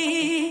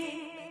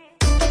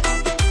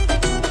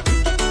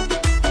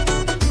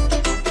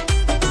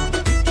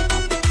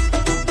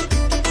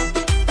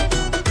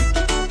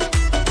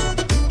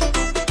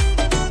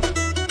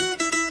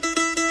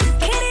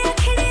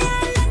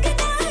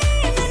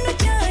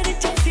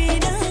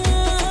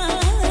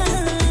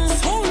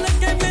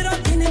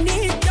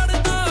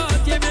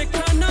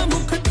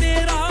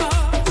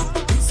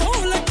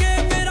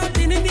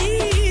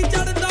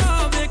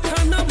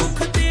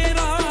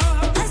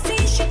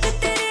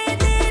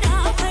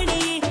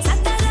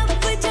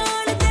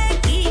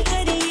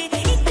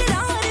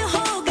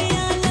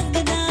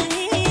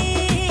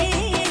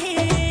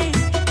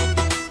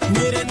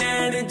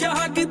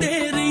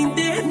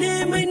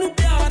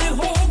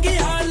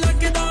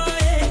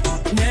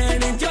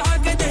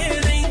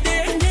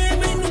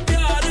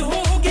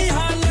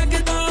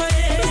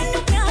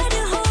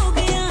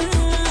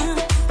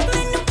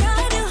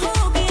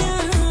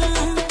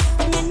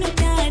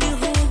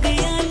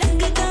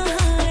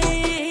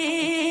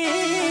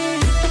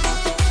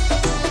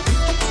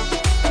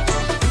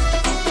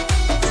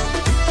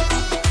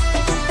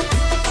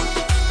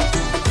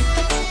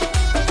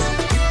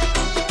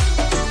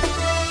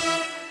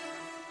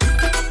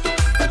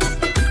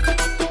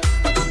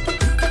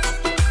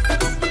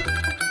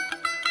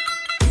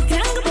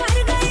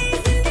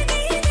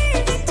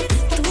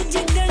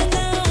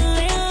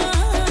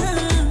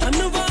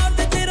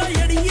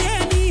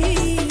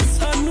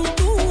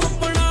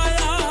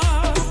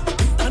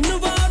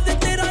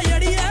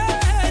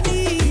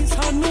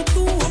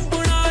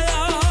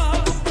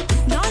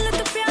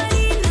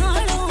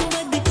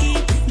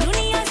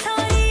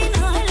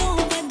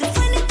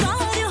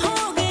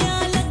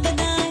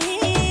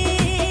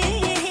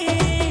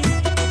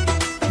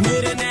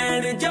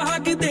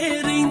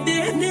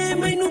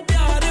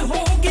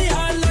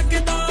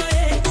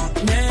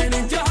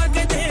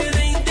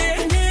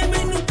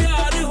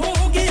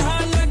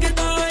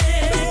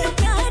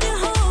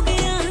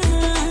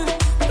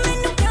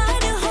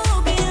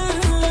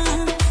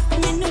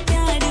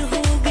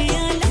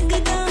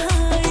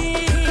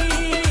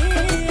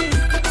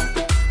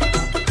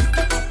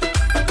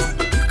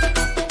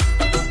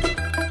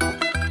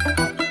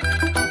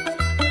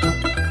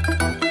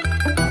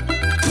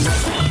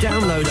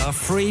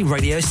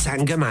Radio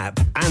Sangam app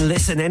and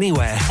listen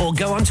anywhere or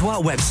go onto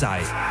our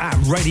website at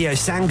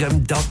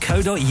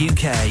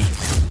radiosangam.co.uk.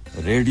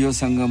 Radio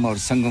Sangam और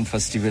संगम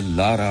फेस्टिवल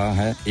ला रहा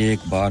है एक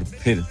बार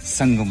फिर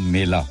संगम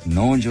मेला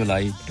 9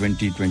 जुलाई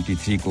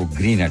 2023 को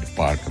ग्रीनहेड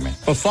पार्क में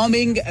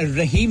परफॉर्मिंग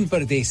रहीम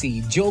परदेसी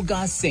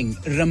जोगा सिंह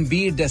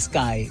रणबीर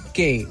डस्काई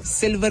के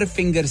silver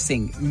finger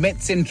Singh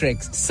mates and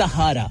tricks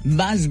Sahara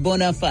मैज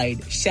bonafide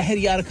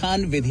Shahryar Khan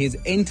with his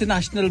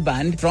international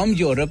band from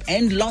Europe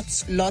and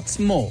lots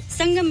more.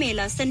 Sangam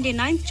Mela Sunday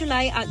 9th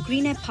July at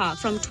Greenhead Park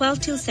from 12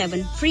 till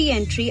 7. Free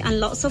entry and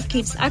lots of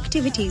kids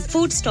activities,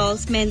 food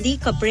stalls, mehndi,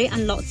 kapre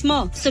and lots more.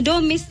 So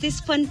don't miss this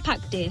fun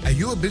packed day. Are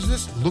you a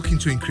business looking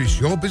to increase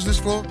your business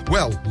flow?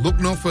 Well,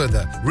 look no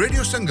further.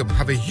 Radio Sangam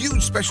have a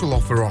huge special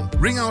offer on.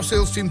 Ring our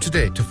sales team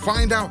today to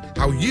find out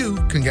how you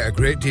can get a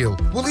great deal.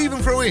 We'll even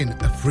throw in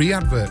a free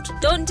advert.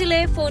 Don't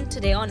delay, phone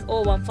today on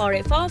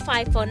 01484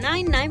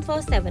 549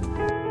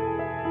 947.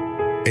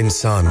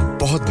 इंसान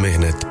बहुत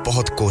मेहनत,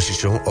 बहुत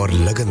कोशिशों और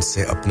लगन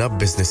से अपना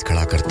business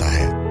खड़ा करता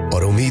है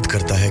और उम्मीद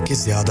करता है कि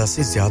ज्यादा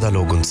से ज्यादा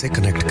लोग उनसे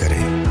कनेक्ट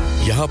करें।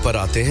 यहाँ पर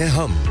आते हैं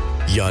हम,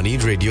 यानी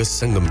रेडियो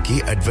संगम की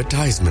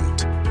एडवर्टाइजमेंट।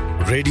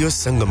 रेडियो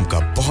संगम का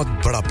बहुत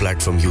बड़ा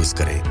प्लेटफॉर्म यूज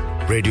करें।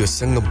 रेडियो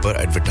संगम पर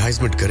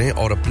एडवर्टाइजमेंट करें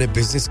और अपने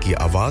बिजनेस की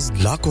आवाज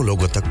लाखों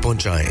लोगों तक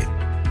पहुंचाएं।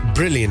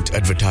 Brilliant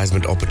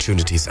advertisement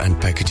opportunities and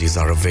packages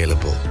are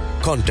available.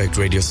 Contact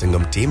Radio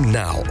Sangam team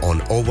now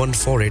on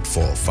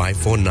 01484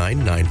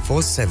 549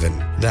 947.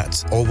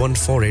 That's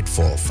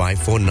 01484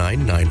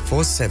 549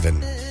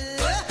 947.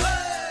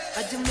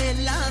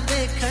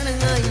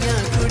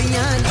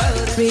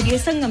 Radio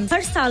संगम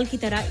हर साल की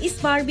तरह इस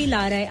बार भी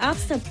ला रहा है आप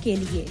सब के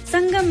लिए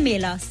संगम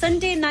मेला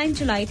Sunday 9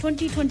 July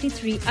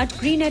 2023 at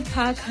Greenhead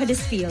Park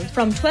Huddersfield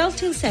from 12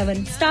 till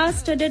 7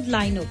 star-studded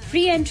lineup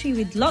free entry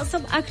with lots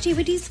of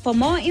activities for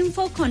more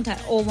info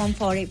contact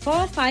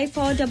 01484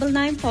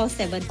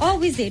 549947 or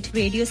visit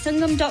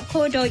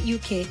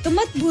radiosangam.co.uk तो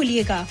मत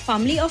भूलिएगा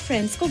family और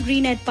friends को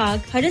Greenhead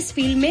Park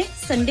Huddersfield में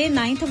Sunday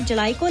 9th of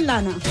July को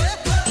लाना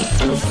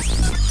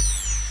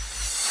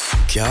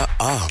क्या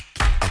आप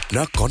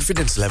अपना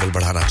कॉन्फिडेंस लेवल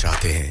बढ़ाना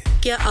चाहते हैं?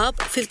 क्या आप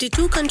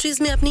 52 कंट्रीज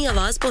में अपनी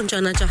आवाज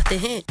पहुंचाना चाहते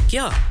हैं?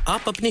 क्या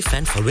आप अपनी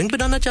फैन फॉलोइंग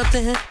बनाना चाहते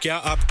हैं? क्या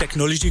आप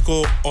टेक्नोलॉजी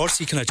को और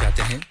सीखना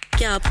चाहते हैं?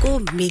 क्या आपको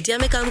मीडिया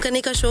में काम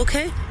करने का शौक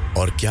है?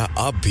 और क्या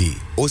आप भी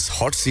उस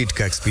हॉट सीट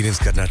का एक्सपीरियंस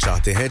करना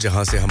चाहते हैं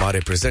जहां से हमारे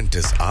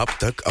प्रेजेंटर्स आप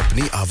तक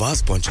अपनी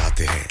आवाज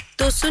पहुंचाते हैं?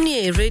 तो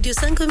सुनिए, Radio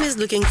Sangam is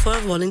looking for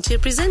volunteer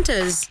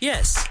presenters.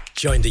 Yes,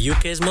 Join the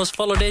UK's most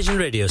followed Asian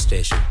radio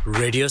station,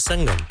 Radio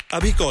Sangam.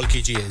 Abhi call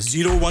kijiye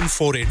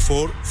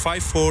 01484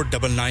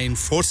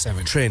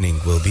 549947. Training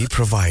will be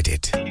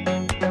provided.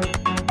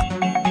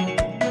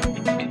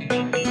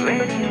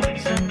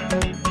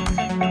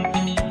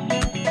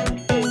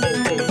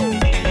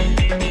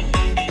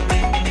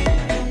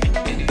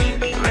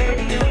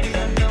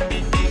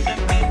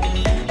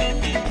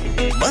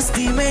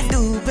 मस्ती में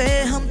डूबे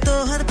हम तो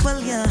हर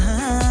पल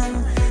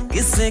यहाँ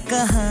किस्से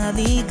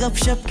कहानी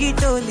गपशप की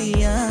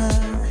टोलियां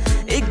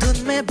एक धुन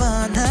में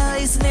बांधा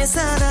इसने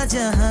सारा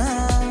जहां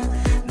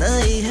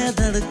नई है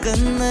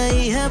धड़कन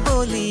नई है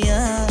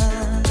बोलियां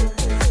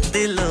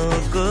दिलों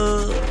को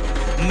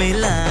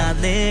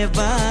मिलाने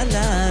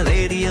वाला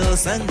रेडियो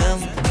संगम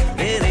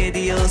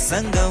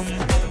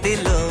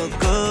दिलों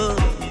को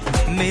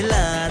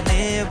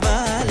मिलाने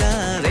वाला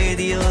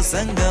रेडियो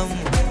संगम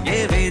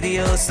ये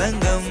रेडियो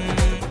संगम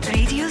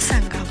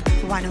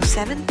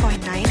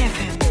 107.9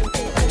 FM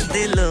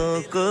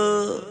दिलों को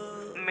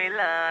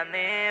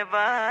मिलाने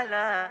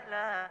वाला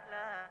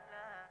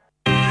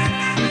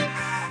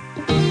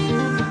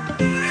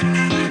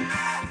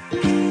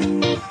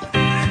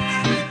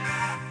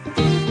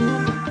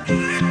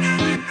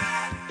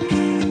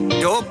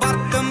जो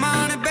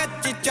वर्तमान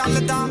ਵਿੱਚ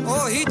ਚੱਲਦਾ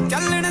ਉਹੀ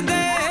ਚੱਲਣ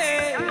ਦੇ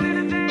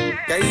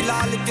ਕਈ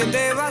ਲਾਲਚ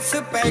ਦੇ ਵਸ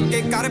ਪੈ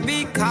ਕੇ ਕਰ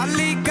ਵੀ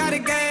ਖਾਲੀ ਕਰ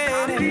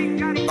ਗਏ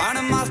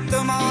ਬਣ ਮਸਤ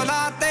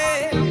ਮੌਲਾ ਤੇ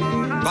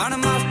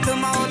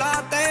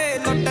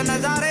ਲੁੱਟ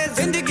ਨਜ਼ਾਰੇ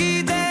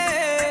ਜ਼ਿੰਦਗੀ ਦੇ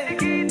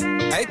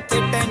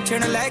ਇੱਥੇ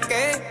ਟੈਨਸ਼ਨ ਲੈ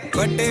ਕੇ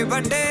ਵੱਡੇ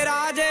ਵੱਡੇ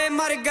ਰਾਜੇ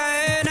ਮਰ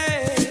ਗਏ ਨੇ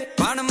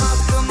ਬਣ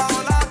ਮਸਤ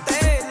ਮੌਲਾ ਤੇ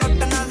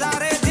ਲੁੱਟ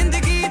ਨਜ਼ਾਰੇ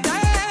ਜ਼ਿੰਦਗੀ ਦੇ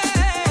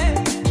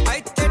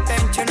ਇੱਥੇ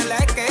ਟੈਨਸ਼ਨ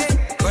ਲੈ ਕੇ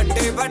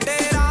ਵੱਡੇ ਵੱਡੇ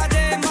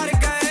ਰਾਜੇ ਮਰ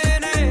ਗਏ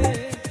ਨੇ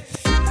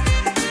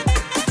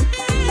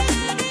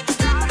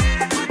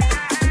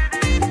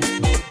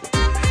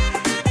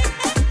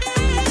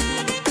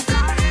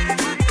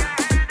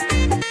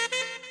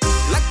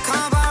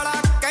ਲੱਖਾਂ ਵਾਲਾ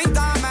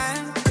ਕਹਿੰਦਾ ਮੈਂ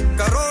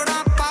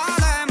ਕਰੋੜਾਂ ਪਾ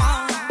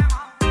ਲੈਵਾਂ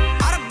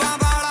ਅਰਬਾਂ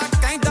ਵਾਲਾ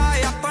ਕਹਿੰਦਾ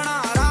ਆਪਣਾ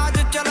ਰਾਜ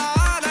ਚਲਾ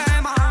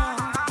ਲੈਵਾਂ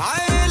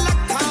ਹਾਏ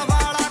ਲੱਖਾਂ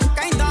ਵਾਲਾ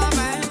ਕਹਿੰਦਾ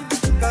ਮੈਂ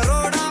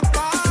ਕਰੋੜਾਂ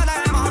ਪਾ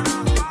ਲੈਵਾਂ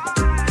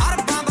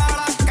ਅਰਬਾਂ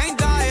ਵਾਲਾ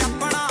ਕਹਿੰਦਾ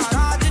ਆਪਣਾ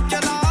ਰਾਜ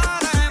ਚਲਾ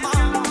ਲੈਵਾਂ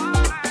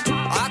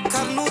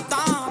ਆਖਰ ਨੂੰ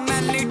ਤਾਂ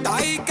ਮੈਂ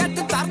ਲਿਟਾਈ ਕੱਟ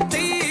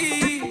ਧਰਤੀ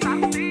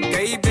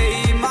ਕਈ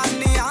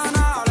ਬੇਈਮਾਨੀਆਂ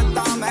ਨਾਲ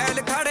ਤਾਂ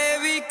ਮਹਿਲ ਖੜੇ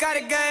ਵੀ ਕਰ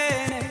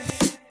ਗਏ ਨੇ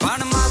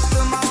ਬਣ ਮਸਤ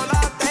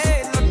ਮੌਲਾ ਤੇ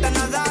ਲੁੱਟ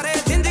ਨਜ਼ਾਰੇ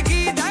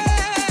ਜ਼ਿੰਦਗੀ ਦੇ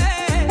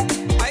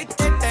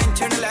ਇੱਥੇ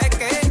ਟੈਨਸ਼ਨ ਲੈ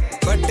ਕੇ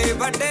ਵੱਡੇ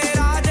ਵੱਡੇ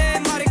ਰਾਜੇ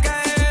ਮਰ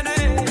ਗਏ ਨੇ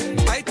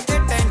ਇੱਥੇ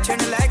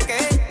ਟੈਨਸ਼ਨ ਲੈ ਕੇ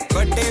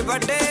ਵੱਡੇ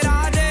ਵੱਡੇ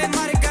ਰਾਜੇ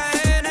ਮਰ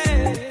ਗਏ ਨੇ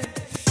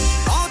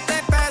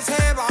ਬਹੁਤੇ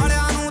ਪੈਸੇ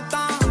ਵਾਲਿਆਂ ਨੂੰ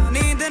ਤਾਂ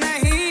ਨੀਂਦ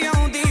ਨਹੀਂ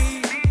ਆਉਂਦੀ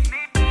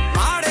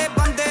ਮਾੜੇ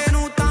ਬੰਦੇ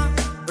ਨੂੰ ਤਾਂ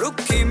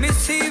ਰੁੱਖੀ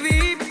ਮਿੱਸੀ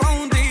ਵੀ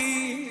ਪਾਉਂਦੀ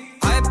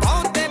ਹਾਏ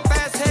ਬਹੁਤੇ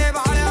ਪੈਸੇ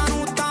ਵਾਲਿਆਂ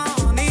ਨੂੰ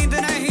ਤਾਂ ਨੀਂਦ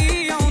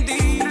ਨਹੀਂ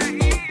ਆਉਂਦੀ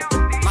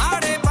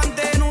ਮਾੜੇ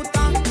ਬੰਦੇ ਨੂੰ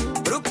ਤਾਂ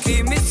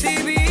ਰੁੱਖੀ ਮਿੱਸੀ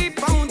ਵੀ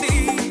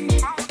ਪਾਉਂਦੀ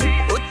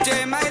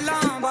ਉੱਚੇ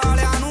ਮਹਿਲਾਂ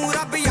ਵਾਲਿਆਂ ਨੂੰ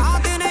ਰੱਬ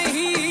ਯਾਦ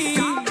ਨਹੀਂ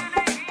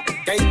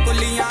ਕਈ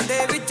ਕੁੱਲੀਆਂ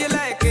ਦੇ ਵਿੱਚ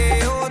ਲੈ ਕੇ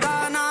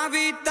ਉਹਦਾ ਨਾਂ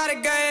ਵੀ ਤਰ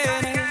ਗਏ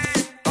ਨੇ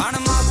ਬਣ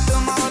ਮਸਤ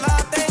ਮੌਲਾ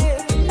ਤੇ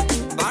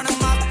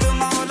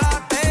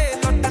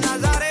ਲੁੱਟ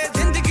ਨਜ਼ਾਰੇ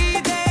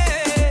ਜ਼ਿੰਦਗੀ ਦੇ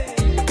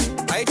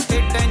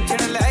ਇੱਥੇ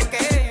ਟੈਨਸ਼ਨ ਲੈ ਕੇ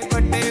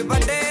ਵੱਡੇ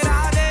ਵੱਡੇ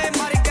ਰਾਜੇ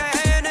ਮਰ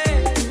ਗਏ ਨੇ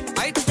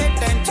ਇੱਥੇ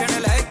ਟੈਨਸ਼ਨ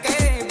ਲੈ ਕੇ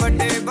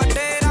ਵੱਡੇ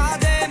ਵੱਡੇ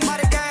ਰਾਜੇ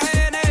ਮਰ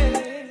ਗਏ ਨੇ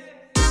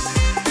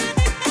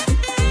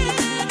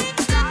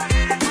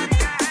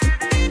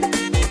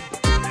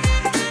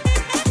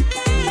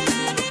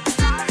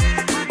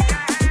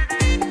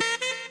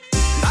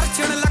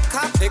ਦਰਸ਼ਨ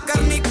ਲੱਖਾਂ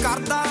ਫਿਕਰ ਨਹੀਂ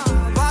ਕਰਦਾ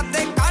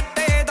ਵਾਦੇ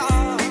ਕਾਟੇ ਦਾ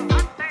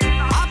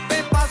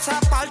ਆਪੇ ਪਾਸਾ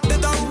ਪਲਟ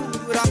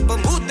ਦਊ ਰੱਬ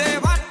ਮੂਦੇ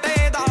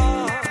ਵਾਟੇ ਦਾ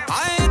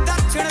ਆਏ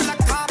ਦਰਸ਼ਨ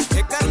ਲੱਖਾਂ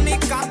ਫਿਕਰ ਨਹੀਂ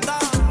ਕਰਦਾ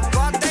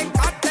ਵਾਦੇ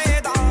ਕਾਟੇ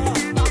ਦਾ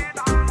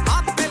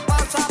ਆਪੇ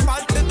ਪਾਸਾ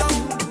ਪਲਟ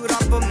ਦਊ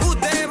ਰੱਬ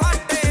ਮੂਦੇ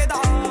ਵਾਟੇ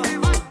ਦਾ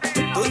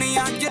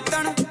ਦੁਨੀਆ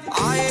ਜਿੱਤਣ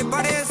ਆਏ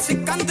ਬੜੇ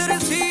ਸਿਕੰਦਰ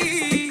ਸੀ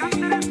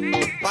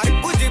ਪਰ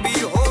ਕੁਝ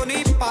ਵੀ ਹੋ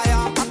ਨਹੀਂ ਪਾਇਆ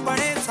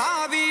ਆਪਣੇ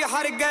ਸਾਹ ਵੀ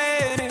ਹਰ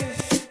ਗਏ ਨੇ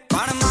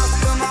ਬਣ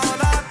ਮਸਤ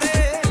ਮੌਲਾ ਤੇ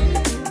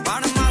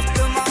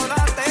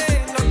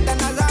ਲੁੱਟ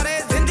ਨਜ਼ਾਰੇ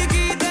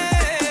ਜ਼ਿੰਦਗੀ ਦੇ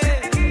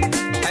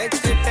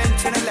ਇੱਥੇ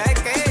ਟੈਨਸ਼ਨ ਲੈ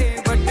ਕੇ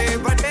ਵੱਡੇ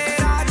ਵੱਡੇ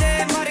ਰਾਜੇ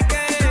ਮਰ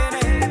ਗਏ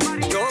ਨੇ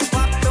ਜੋ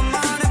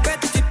ਵਰਤਮਾਨ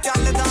ਵਿੱਚ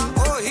ਚੱਲਦਾ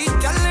ਉਹੀ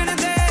ਚੱਲਣ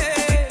ਦੇ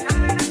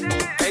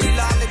ਕਈ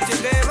ਲਾਲਚ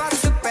ਦੇ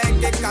ਵਸ ਪੈ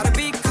ਕੇ ਕਰ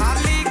ਵੀ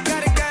ਖਾਲੀ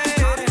ਕਰ ਗਏ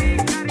ਨੇ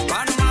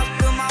ਬਣ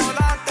ਮਸਤ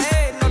ਮੌਲਾ ਤੇ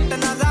ਲੁੱਟ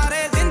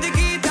ਨਜ਼ਾਰੇ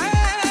ਜ਼ਿੰਦਗੀ ਦੇ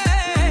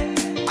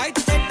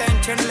ਇੱਥੇ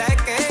ਟੈਨਸ਼ਨ ਲੈ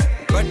ਕੇ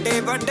ਵੱਡੇ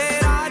ਵੱਡੇ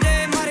ਰਾਜੇ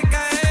ਮਰ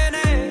ਗਏ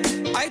ਨੇ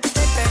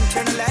ਇੱਥੇ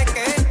ਟੈਨਸ਼ਨ ਲੈ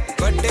ਕੇ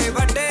ਵੱਡੇ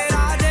ਵੱਡੇ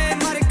ਰਾਜੇ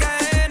ਮਰ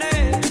ਗਏ ਨੇ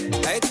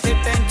ਇੱਥੇ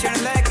ਟੈਨਸ਼ਨ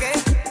ਲੈ ਕੇ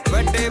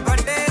ਵੱਡੇ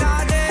ਵੱਡੇ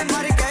ਰਾਜੇ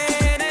ਮਰ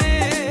ਗਏ ਨੇ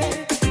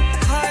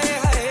ਹਾਏ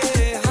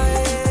ਹਾਏ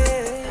ਹਾਏ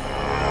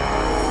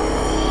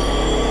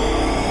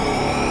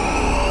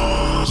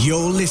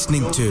You're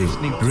listening to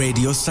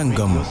Radio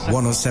Sangam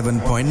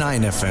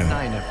 107.9 FM.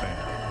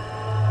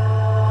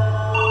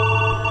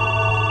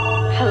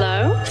 Hello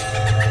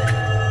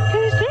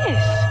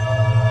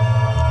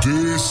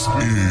This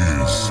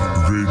is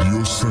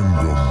Radio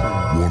Sangam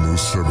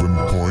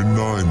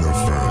 107.9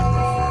 FM.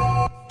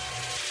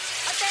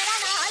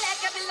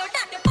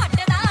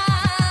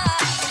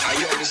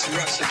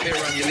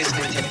 You're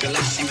listening to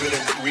Galassi with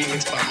a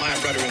remix by my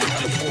brother in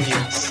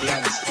California,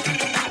 Slams.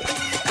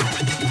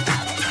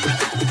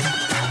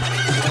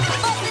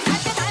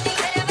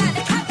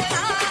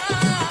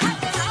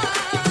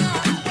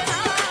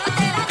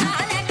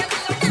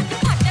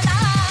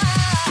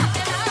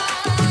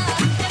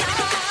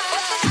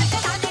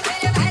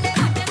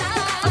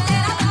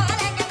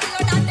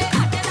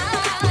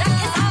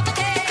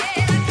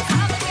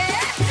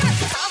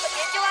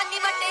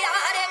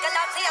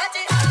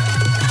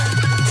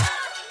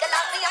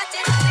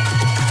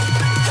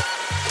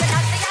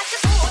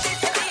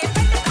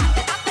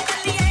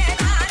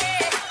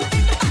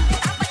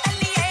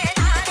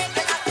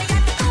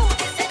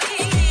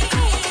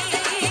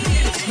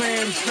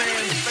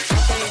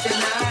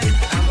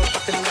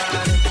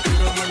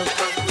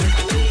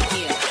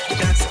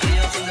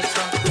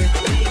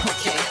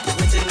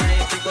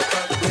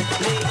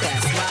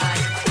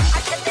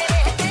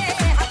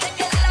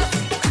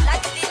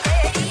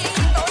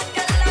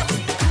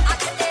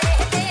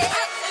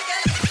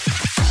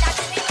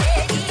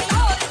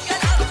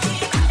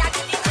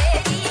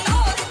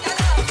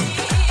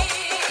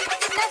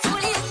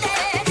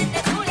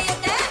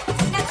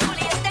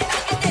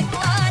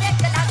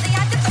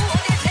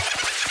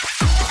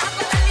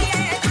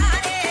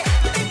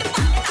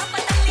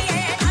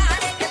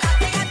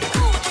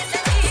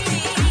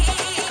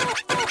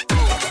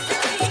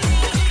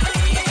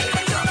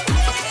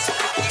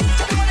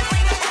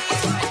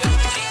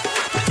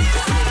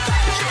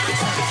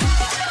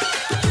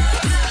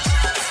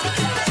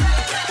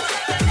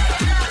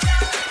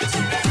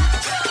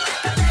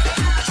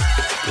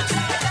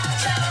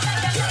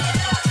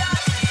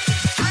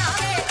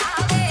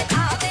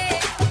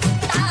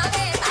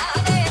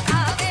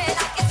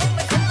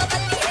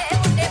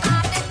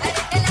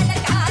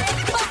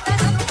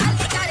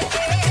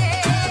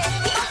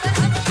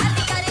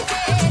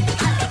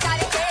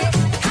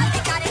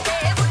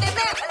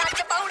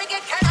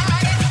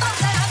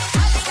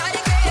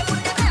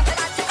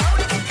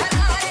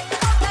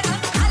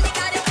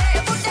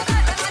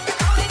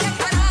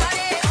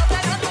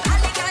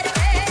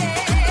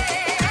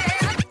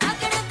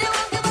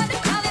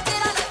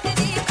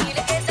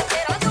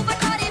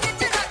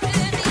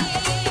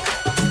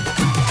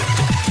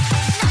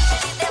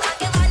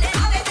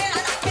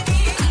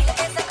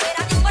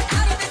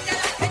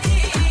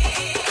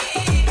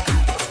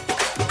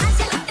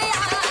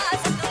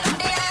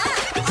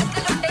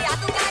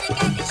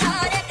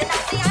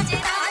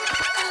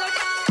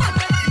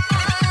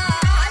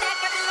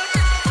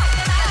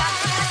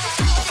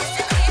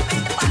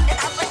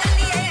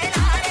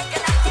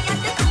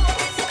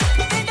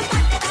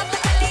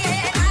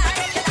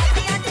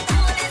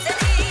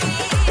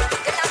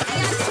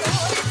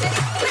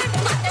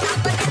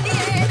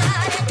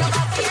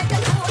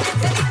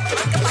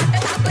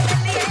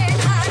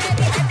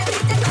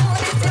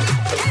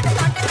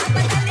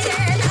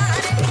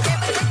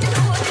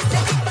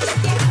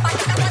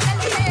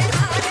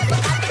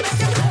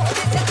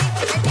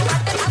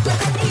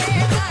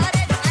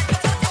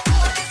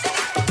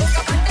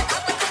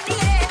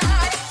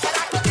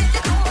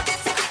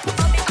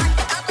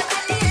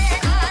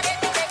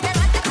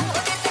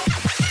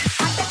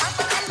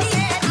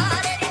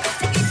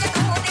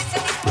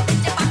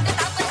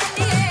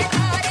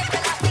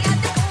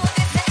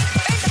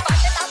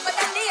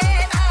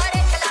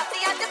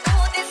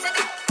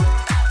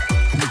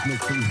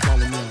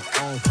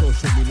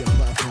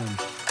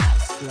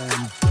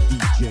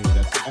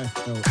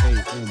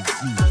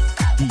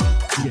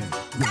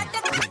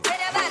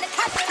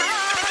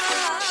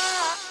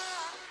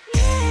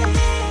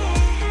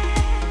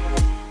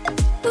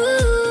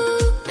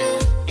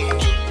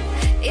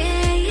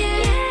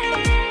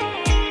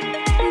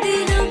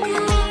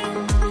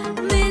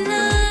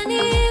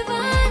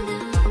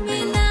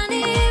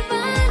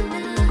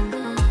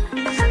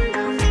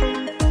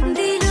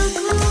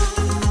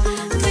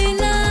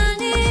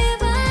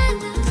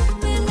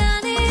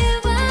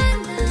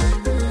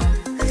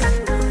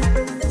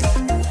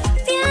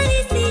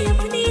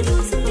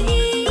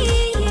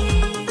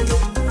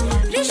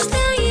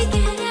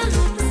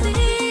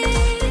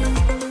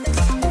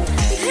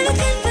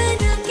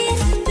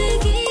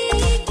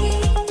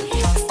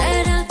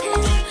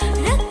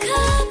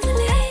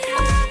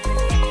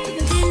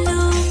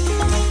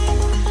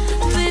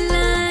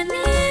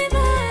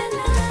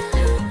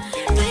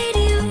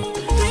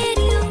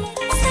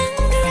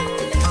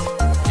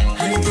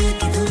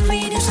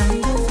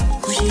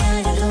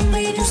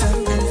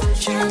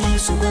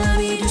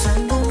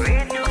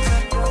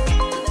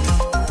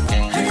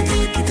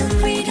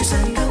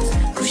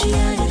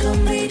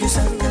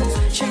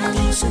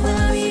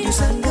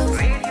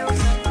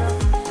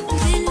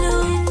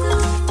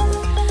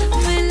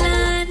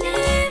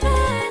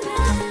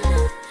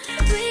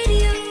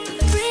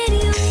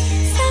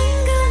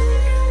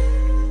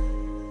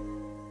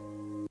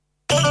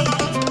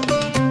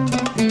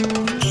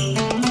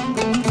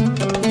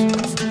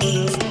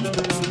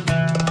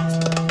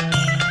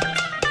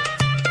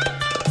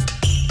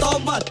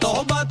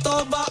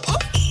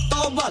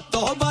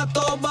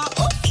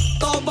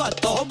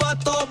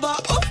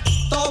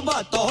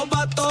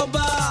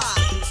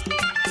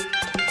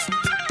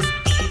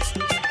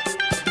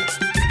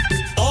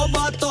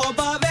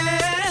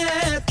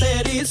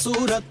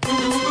 सूरत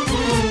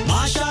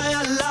माशा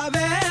अल्लाह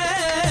वे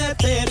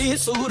तेरी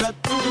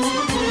सूरत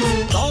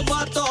तौबा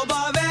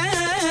तौबा वे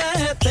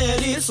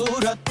तेरी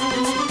सूरत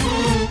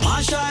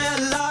माशा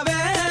अल्लाह वे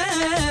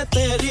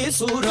तेरी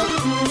सूरत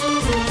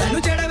तैनू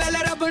जेड़े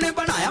वेले रब ने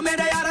बनाया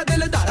मेरे यारा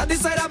दिल दारा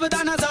दिसे रब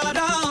दा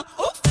नजारा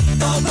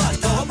तौबा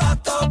तौबा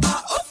तौबा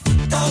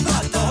तौबा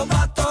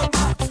तौबा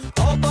तौबा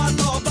तौबा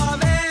तौबा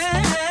वे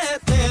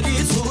तेरी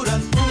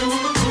सूरत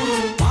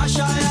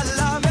माशा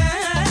अल्लाह वे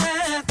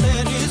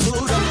तेरी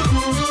सूरत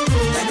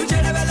तैनू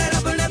जेड़े वेले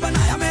रब ने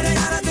बनाया मेरे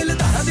यारा दिल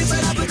दारा दिसे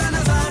रब दा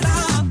नजारा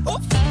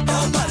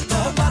तौबा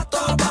तौबा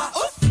तौबा तौबा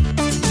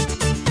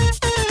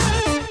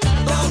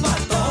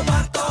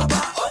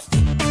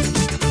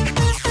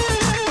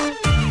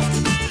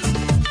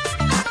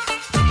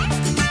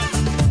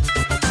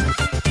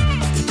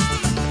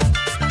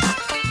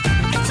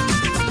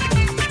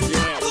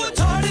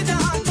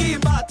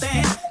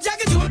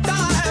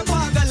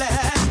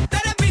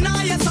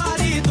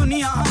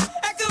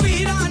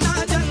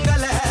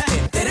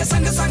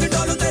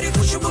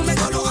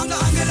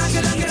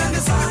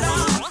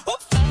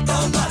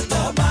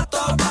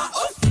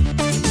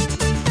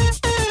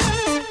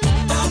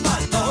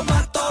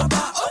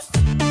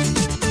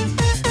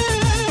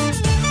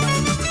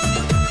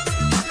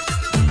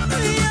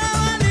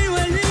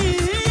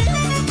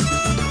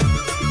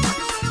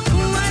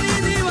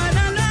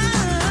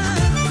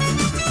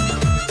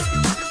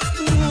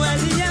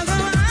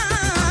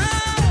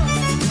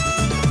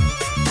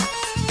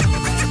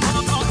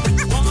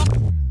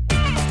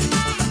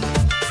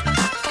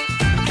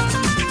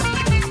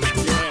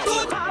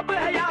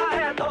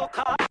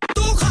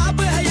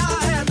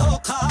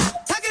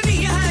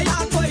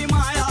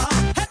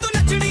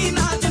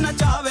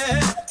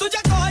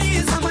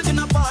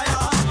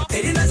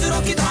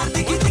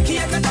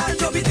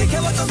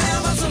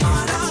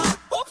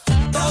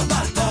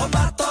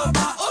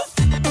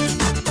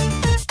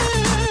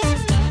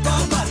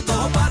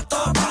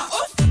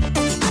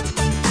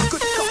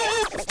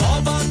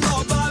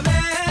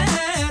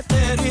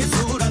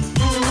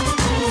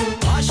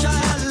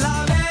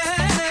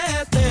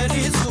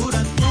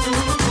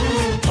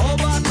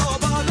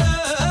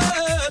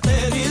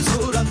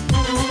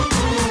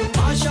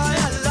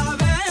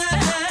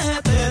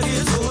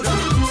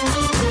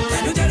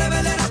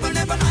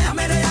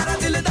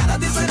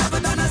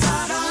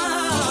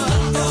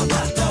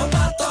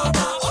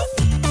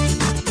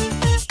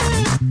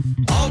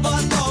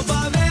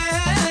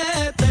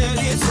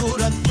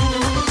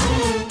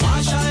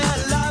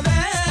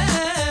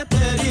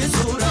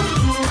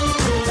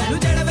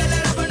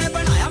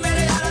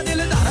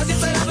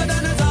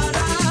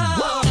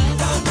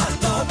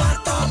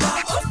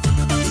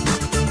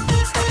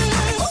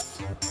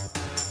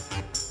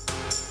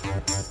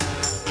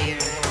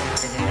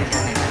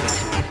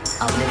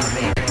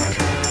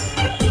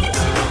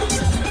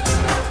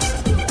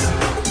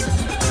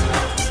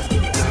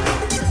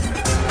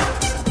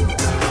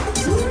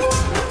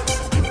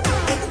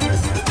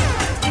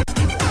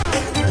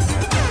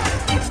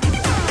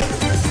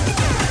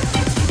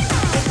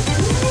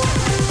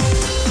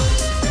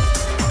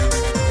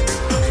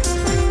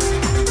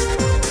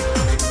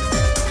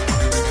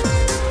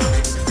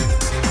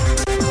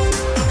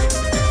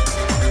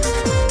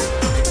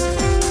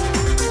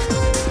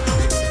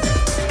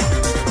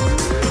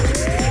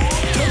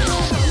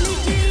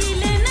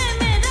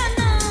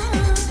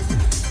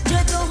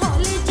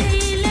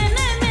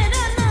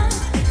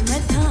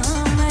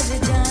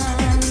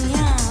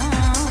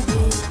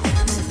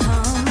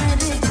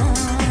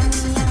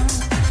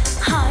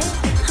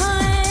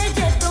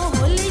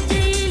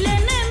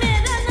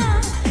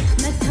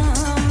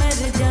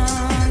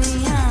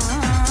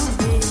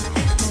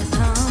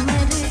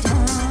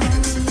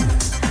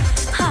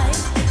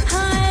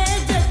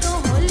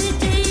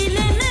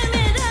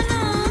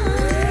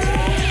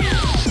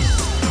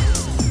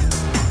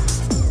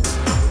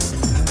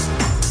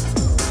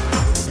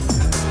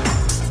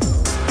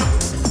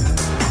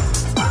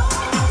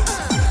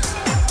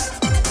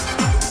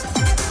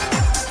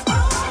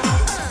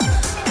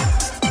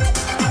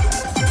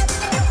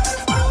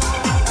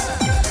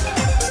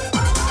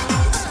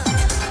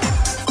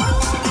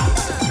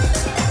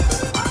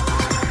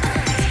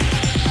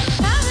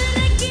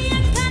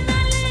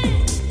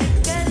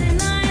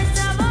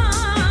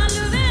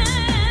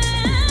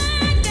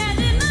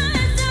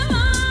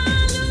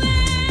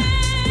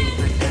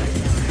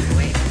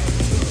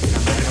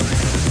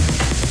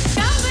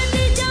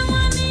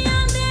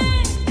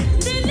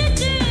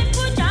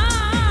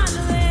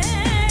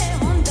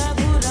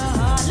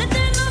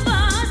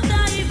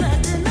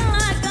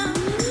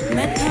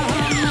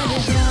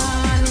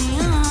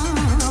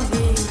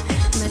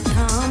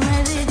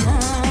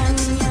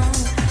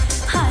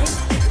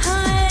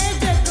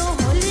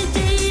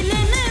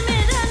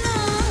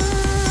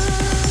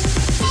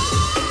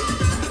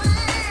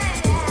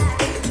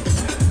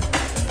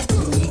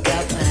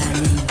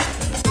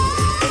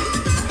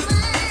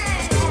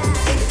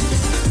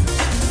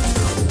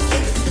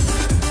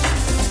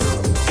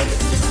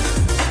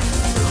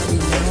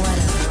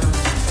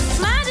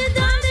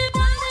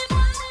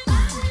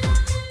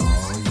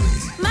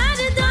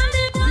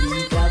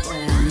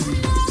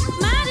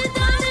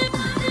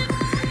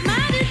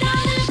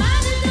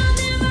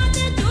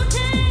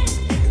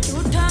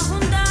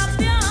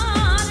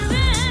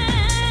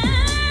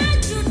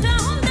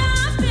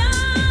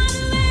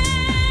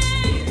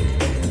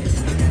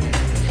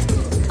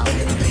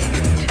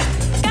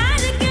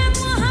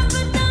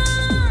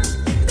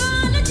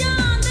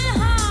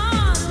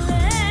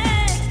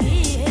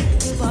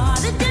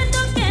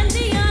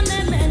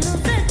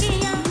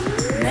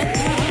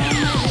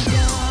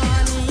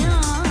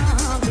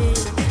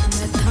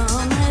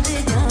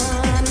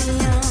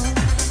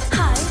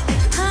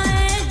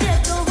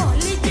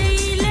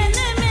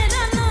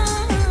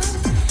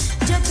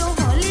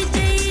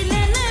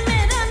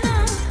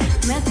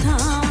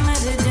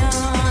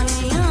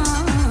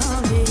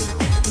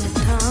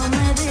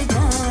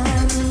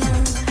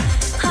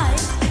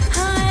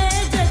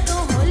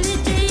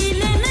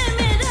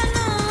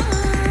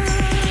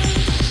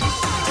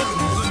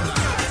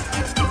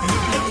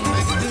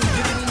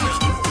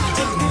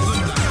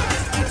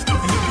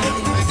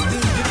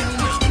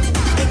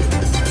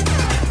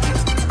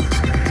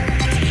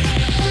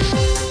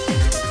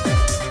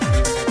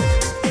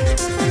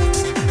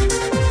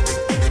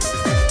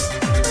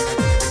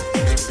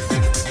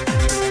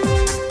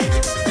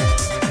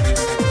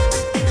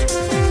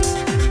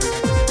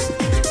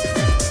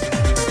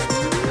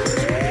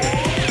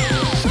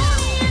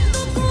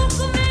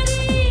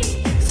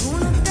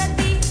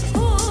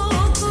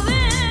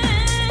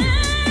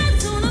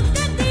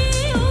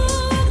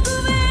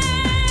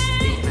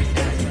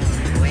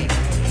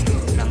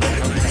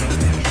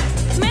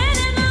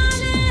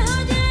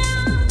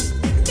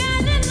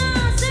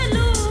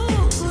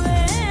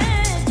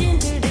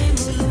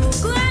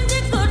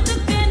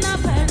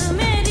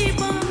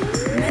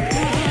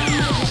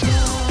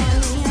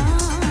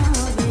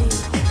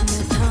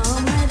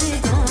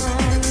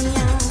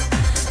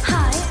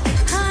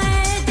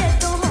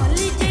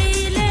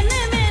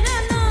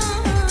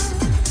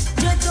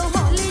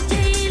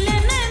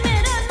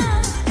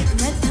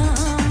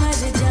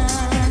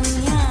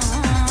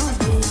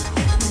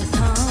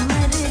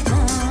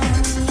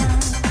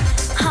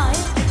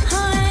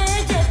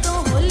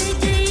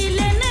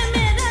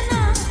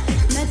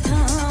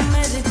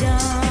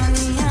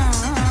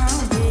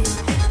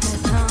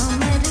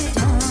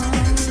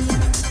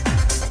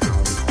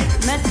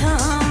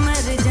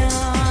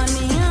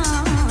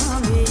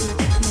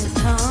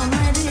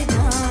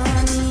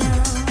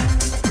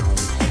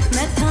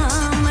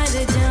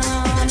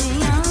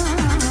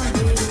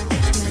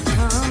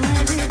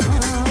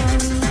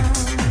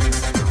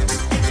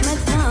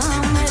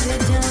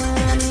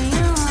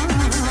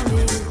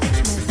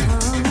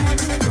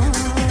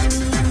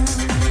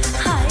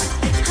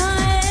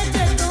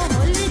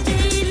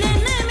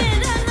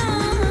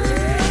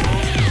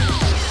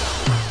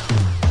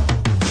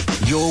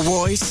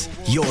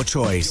your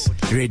choice.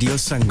 Radio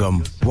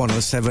Sangam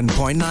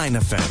 107.9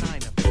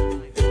 FM.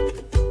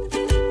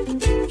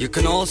 You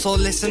can also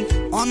listen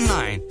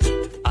online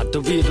at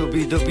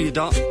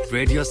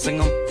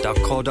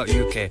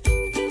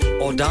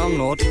www.radiosangam.co.uk or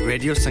download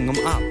Radio Sangam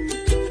app.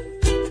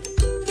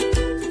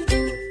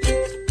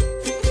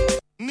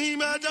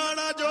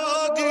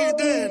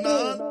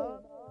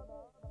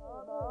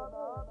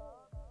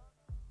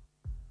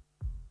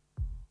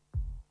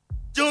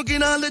 Jogi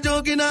nal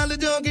jogi nal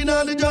jogi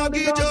nal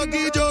jogi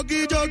jogi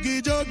jogi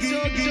jogi jogi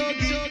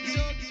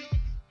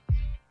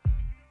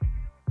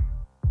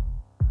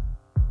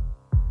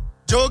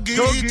jogi jogi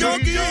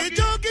jogi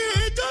jogi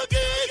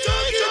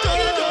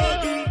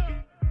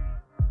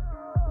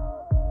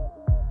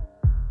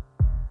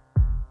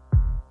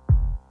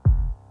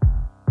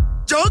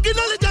jogi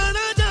nal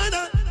jana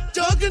jana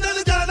jogi nal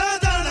jana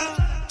jana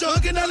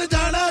jogi nal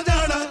jana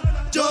jana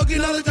jogi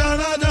nal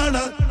jana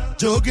jana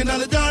jogi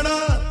nal jana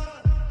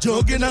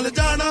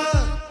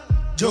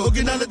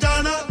जोगी नल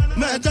जाना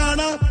मैं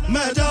जाना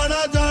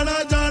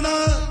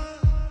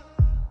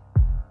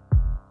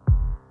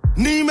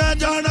नी मैं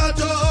जाना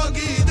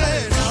जोगी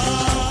देना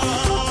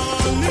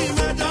नी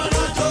मैं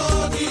जाना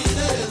जोगी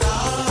देना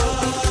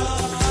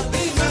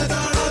नी मैं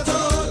जाना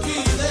जोगी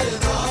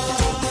देना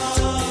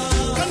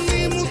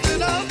कन्नी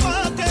मुतना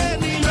पाके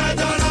नी मैं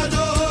जाना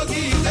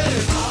जोगी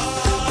देना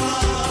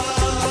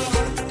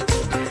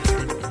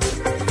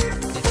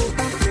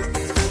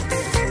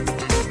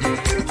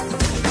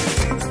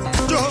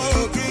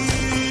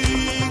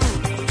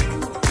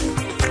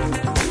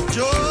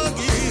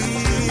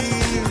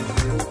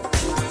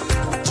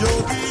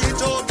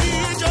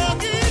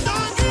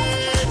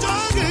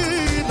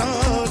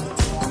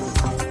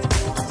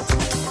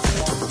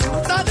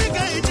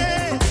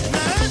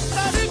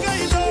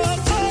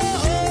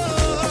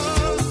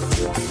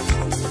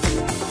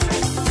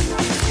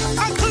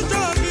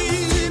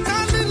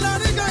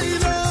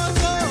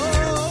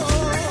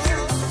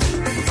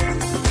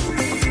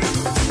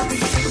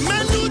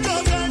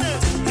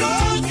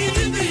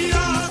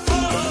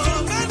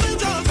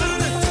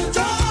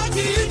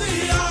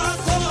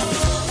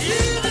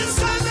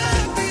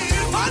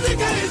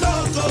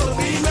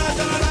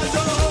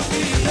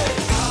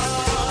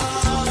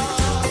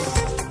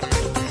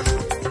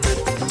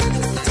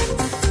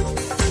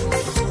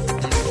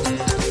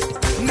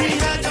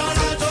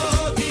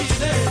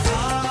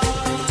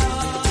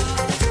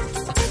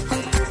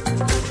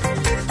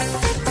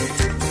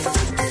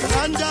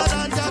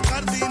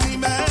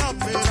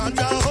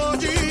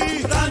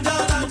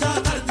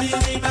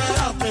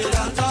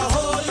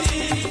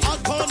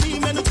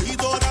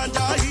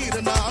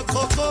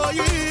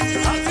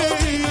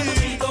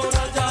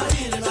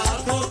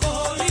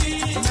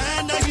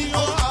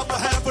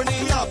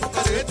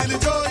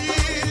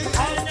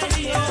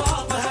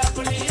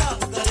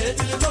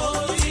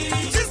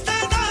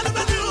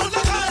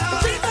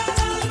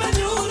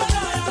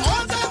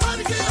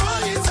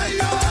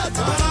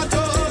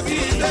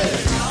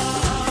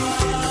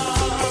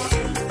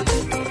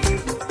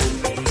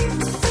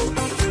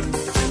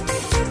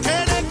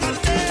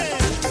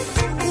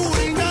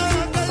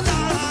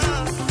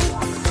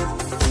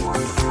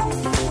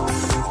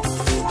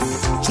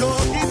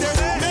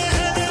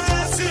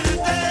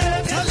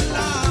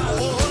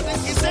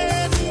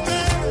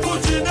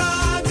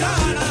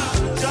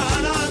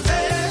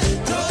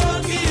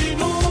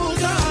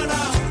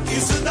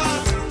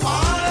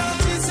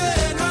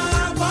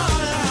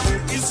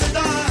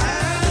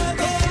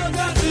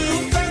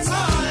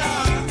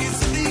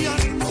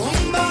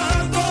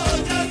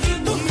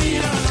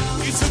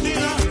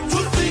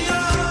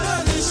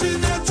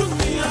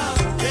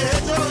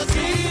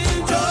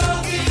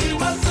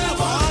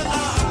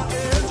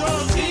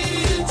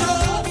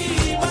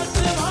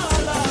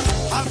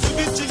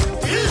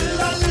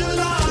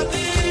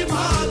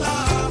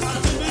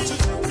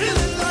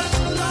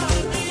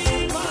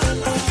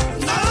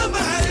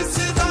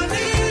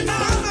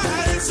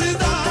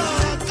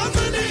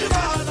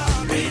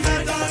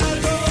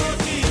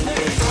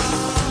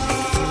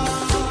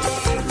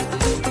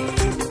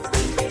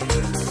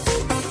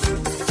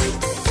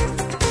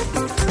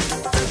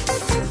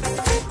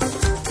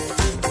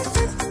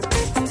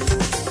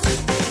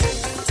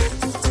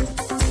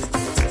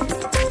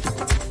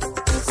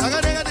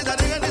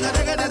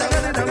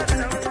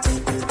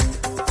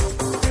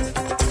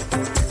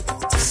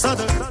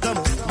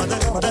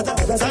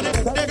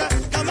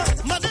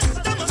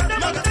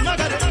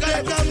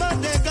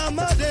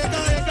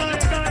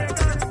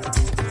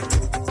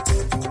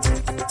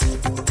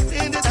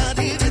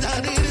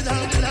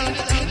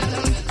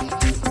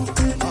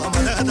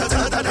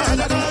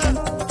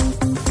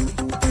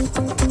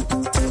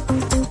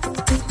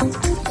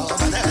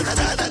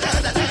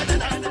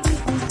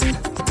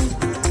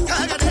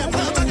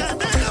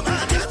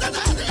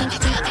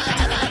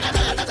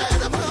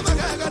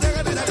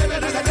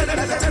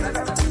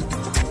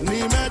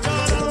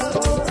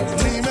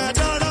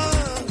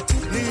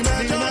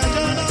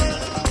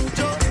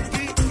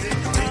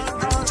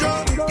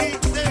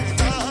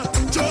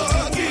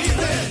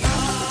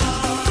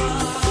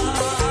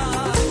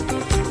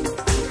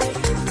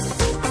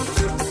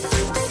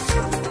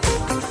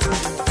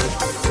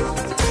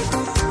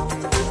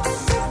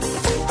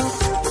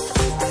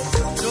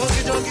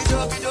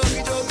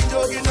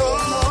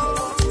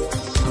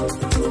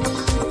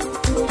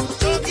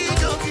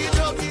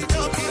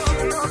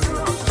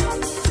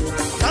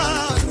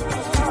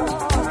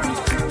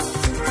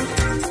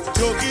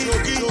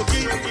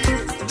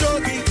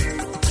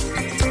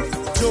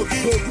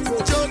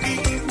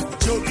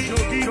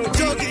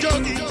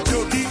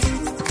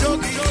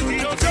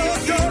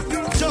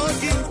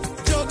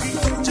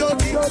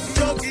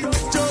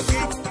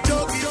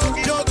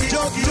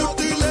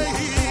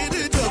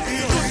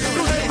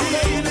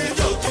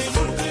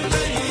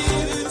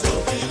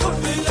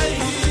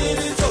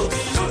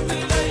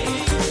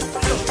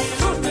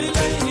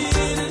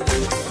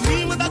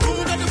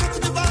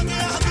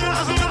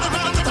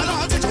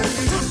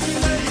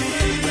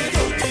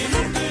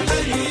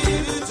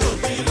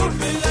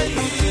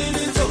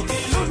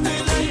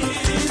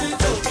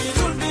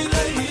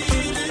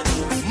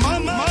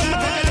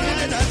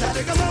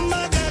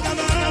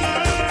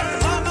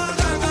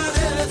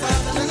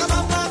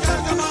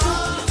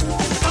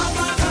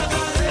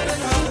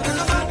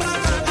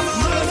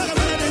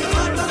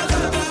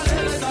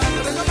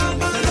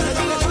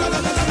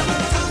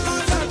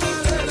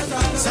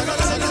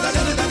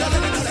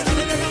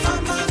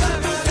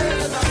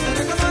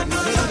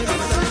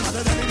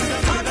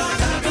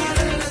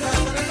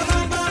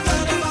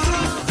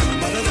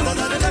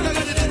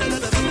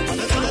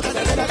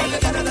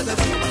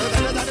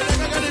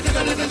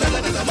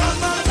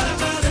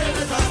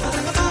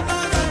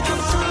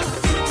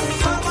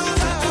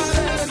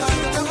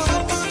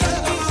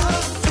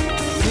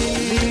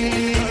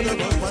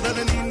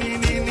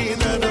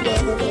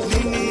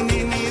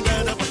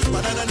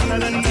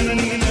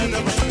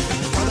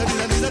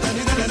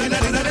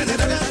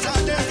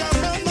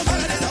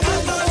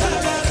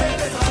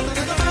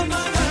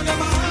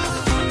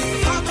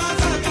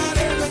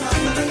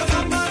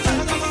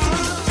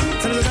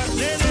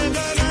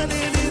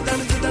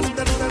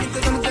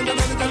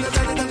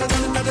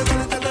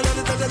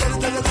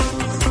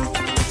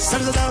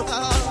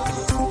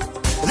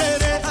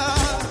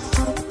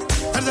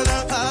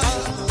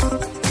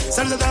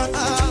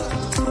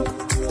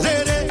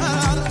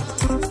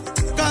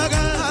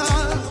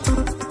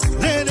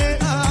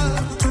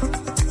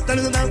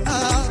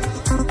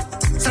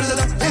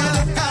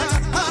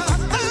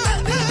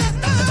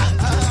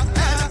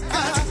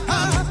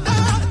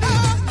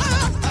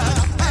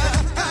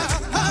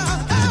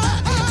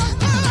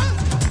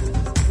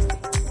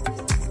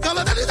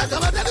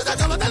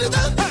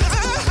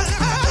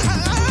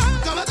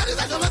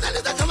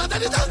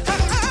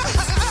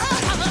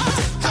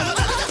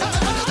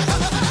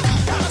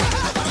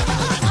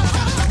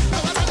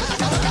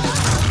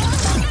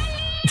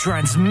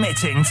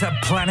Transmitting to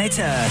planet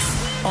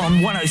Earth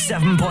on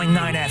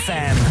 107.9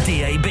 FM,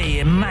 DAB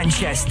in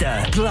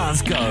Manchester,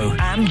 Glasgow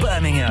and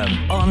Birmingham.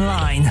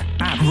 Online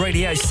at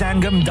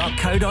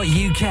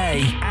radiosangam.co.uk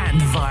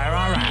and via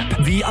our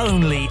app, the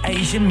only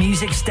Asian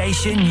music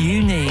station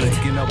you need.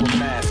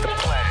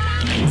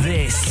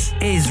 This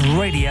is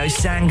Radio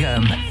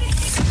Sangam.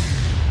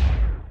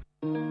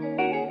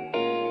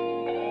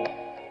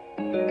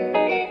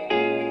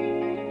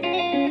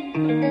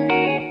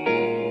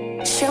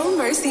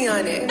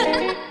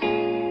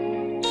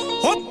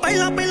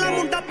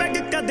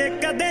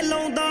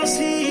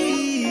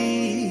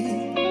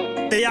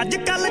 ਅੱਜ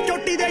ਕੱਲ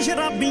ਚੋਟੀ ਦੇ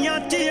ਸ਼ਰਾਬੀਆਂ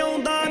ਚ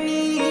ਆਉਂਦਾ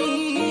ਨੀ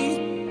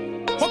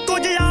ਹੋ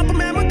ਕੁਝ ਆਪ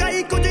ਮੈਂ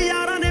ਮੰਗਾਈ ਕੁਝ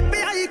ਯਾਰਾਂ ਨੇ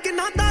ਪਿਆਈ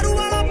ਕਿੰਨਾ ਦਾਰੂ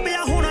ਵਾਲਾ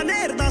ਪਿਆ ਹੋਣਾ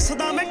ਨੇਰ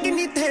ਦੱਸਦਾ ਮੈਂ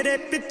ਕਿੰਨੀ ਤੇਰੇ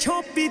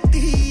ਪਿੱਛੋਂ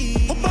ਪੀਤੀ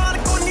ਹੋ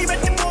ਬਾਲਕੋਨੀ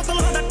ਵਿੱਚ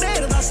ਬੋਤਲਾਂ ਦਾ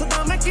ਢੇਰ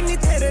ਦੱਸਦਾ ਮੈਂ ਕਿੰਨੀ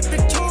ਤੇਰੇ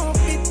ਪਿੱਛੋਂ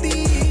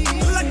ਪੀਤੀ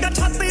ਲੱਗਾ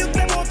ਛੱਤ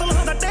ਉੱਤੇ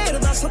ਬੋਤਲਾਂ ਦਾ ਢੇਰ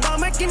ਦੱਸਦਾ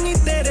ਮੈਂ ਕਿੰਨੀ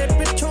ਤੇਰੇ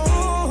ਪਿੱਛੋਂ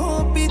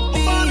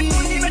ਪੀਤੀ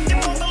ਬਾਲਕੋਨੀ ਵਿੱਚ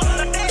ਬੋਤਲਾਂ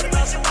ਦਾ ਢੇਰ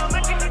ਦੱਸਦਾ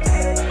ਮੈਂ ਕਿੰਨੀ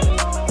ਤੇਰੇ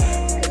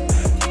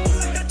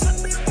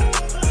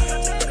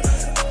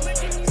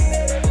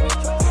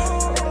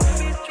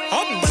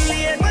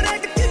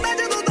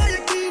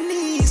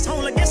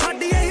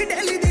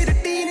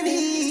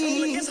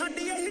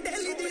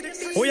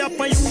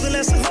ਆਪਾਂ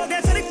ਯੂਜ਼ਲੈਸ ਹੋ ਗਏ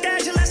ਫਿਰ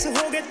ਕੈਸ਼ਲੈਸ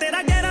ਹੋ ਗਏ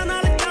ਤੇਰਾ ਗੈਰਾਂ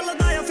ਨਾਲ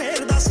ਚੱਲਦਾ ਆ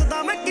ਫੇਰ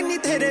ਦੱਸਦਾ ਮੈਂ ਕਿੰਨੀ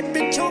ਤੇਰੇ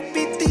ਪਿੱਛੋਂ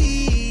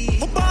ਪੀਤੀ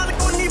ਉਹ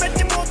ਬਾਲਕੋਨੀ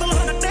ਵਿੱਚ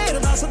ਬੋਤਲਾਂ ਦਾ ਢੇਰ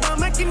ਦੱਸਦਾ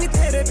ਮੈਂ ਕਿੰਨੀ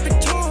ਤੇਰੇ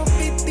ਪਿੱਛੋਂ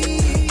ਪੀਤੀ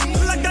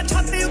ਲੱਗਾ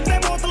ਛਾਤੀ ਉੱਤੇ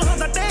ਬੋਤਲਾਂ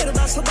ਦਾ ਢੇਰ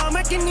ਦੱਸਦਾ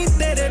ਮੈਂ ਕਿੰਨੀ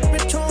ਤੇਰੇ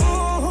ਪਿੱਛੋਂ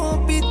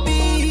ਪੀਤੀ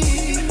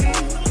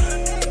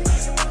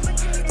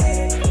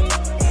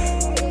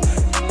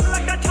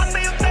ਲੱਗਾ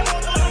ਛਾਤੀ ਉੱਤੇ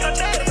ਬੋਤਲਾਂ ਦਾ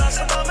ਢੇਰ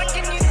ਦੱਸਦਾ ਮੈਂ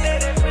ਕਿੰਨੀ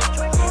ਤੇਰੇ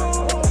ਪਿੱਛੋਂ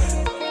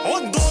ਉਹ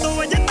 2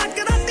 ਵਜੇ ਤੱਕ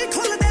ਰਾਤੀ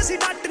ਖੁੱਲਦੇ ਸੀ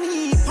ਡੱਟ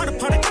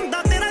ਫੜ ਕੰਦਾ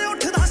ਤੇਰਾ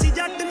ਉੱਠਦਾ ਸੀ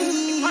ਜੱਟ ਨੀ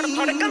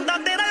ਫੜ ਕੰਦਾ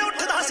ਤੇਰਾ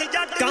ਉੱਠਦਾ ਸੀ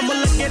ਜੱਟ ਕੰਮ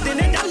ਲੱਗੇ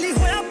ਦਿਨੇ ਡਾਲੀ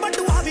ਹੋਇਆ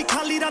ਬਟੂਆ ਵੀ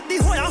ਖਾਲੀ ਰਾਤੀ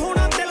ਹੋਇਆ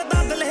ਹੋਣਾ ਦਿਲ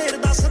ਦਾ ਦਲੇਰ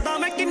ਦੱਸਦਾ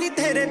ਮੈਂ ਕਿੰਨੀ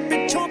ਤੇਰੇ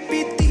ਪਿੱਛੋਂ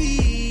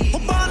ਪੀਤੀ ਉਹ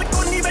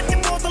ਬਾਲਕੋਨੀ ਵਿੱਚ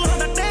ਬੋਤਲਾਂ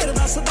ਦਾ ਢੇਰ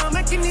ਦੱਸਦਾ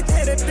ਮੈਂ ਕਿੰਨੀ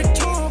ਤੇਰੇ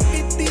ਪਿੱਛੋਂ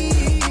ਪੀਤੀ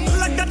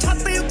ਲੱਗਾ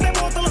ਛਾਤੀ ਉੱਤੇ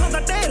ਬੋਤਲਾਂ ਦਾ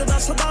ਢੇਰ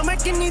ਦੱਸਦਾ ਮੈਂ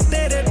ਕਿੰਨੀ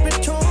ਤੇਰੇ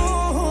ਪਿੱਛੋਂ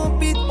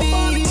ਪੀਤੀ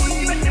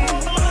ਵਿੱਚ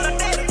ਬੋਤਲਾਂ ਦਾ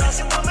ਢੇਰ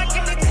ਦੱਸਦਾ ਮੈਂ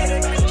ਕਿੰਨੀ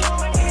ਤੇਰੇ ਪਿੱਛੋਂ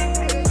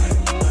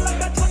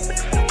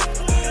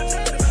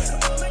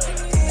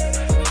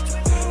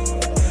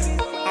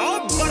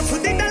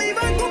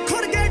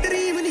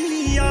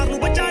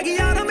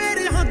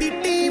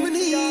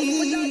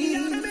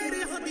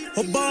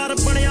ਉਹ ਬਾਰ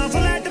ਬਣਿਆ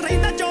ਫਲੈਟ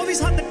ਰਹਿੰਦਾ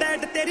 24/7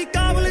 ਡੈਡ ਤੇਰੀ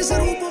ਕਾਬਲ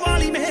ਸਰੂਪ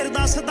ਵਾਲੀ ਮਿਹਰ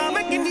ਦੱਸਦਾ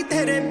ਮੈਂ ਕਿੰਨੀ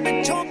ਤੇਰੇ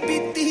ਪਿੱਛੋਂ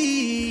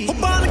ਪੀਤੀ ਉਹ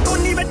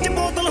ਬਾਲਕੋਨੀ ਵਿੱਚ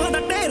ਬੋਤਲਾਂ ਦਾ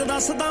ਢੇਰ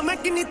ਦੱਸਦਾ ਮੈਂ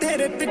ਕਿੰਨੀ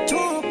ਤੇਰੇ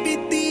ਪਿੱਛੋਂ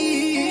ਪੀਤੀ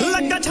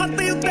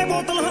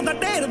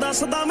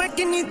ਦੱਸਦਾ ਮੈਂ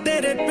ਕਿੰਨੀ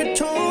ਤੇਰੇ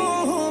ਪਿੱਛੋਂ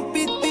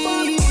ਪੀਤੀ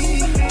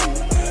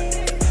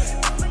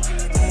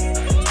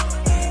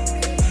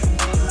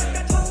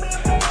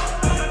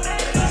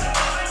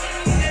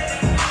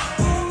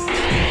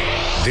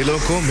दिलों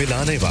को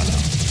मिलाने वाला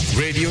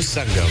रेडियो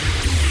संगम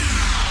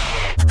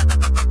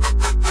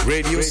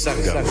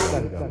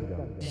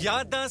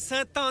यादां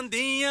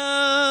सतांदियां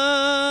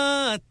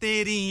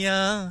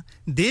तेरियां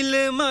दिल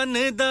मन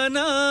दा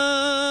ना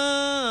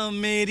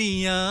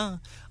मेरियां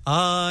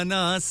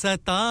आना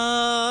सता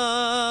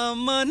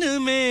मन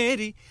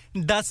मेरी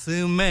दस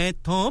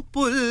मैथों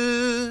पुल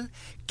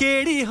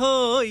केड़ी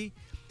होई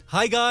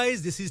Hi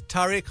guys, this is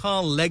Tariq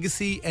Khan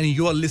Legacy and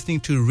you are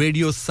listening to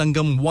Radio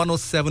Sangam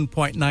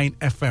 107.9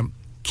 FM.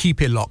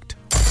 Keep it locked.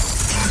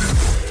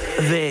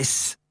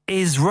 This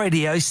is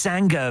Radio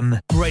Sangam.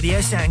 Radio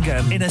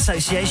Sangam in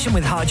association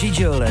with Haji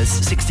Jewellers,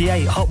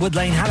 68 Hotwood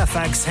Lane,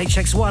 Halifax,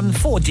 HX1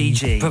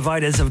 4DG.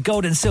 Providers of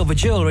gold and silver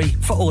jewellery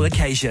for all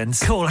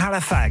occasions. Call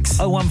Halifax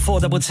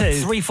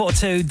 01422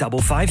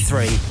 342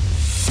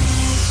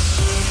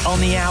 553. On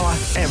the hour,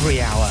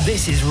 every hour.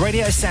 This is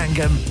Radio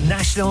Sangam,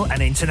 national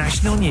and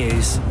international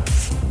news.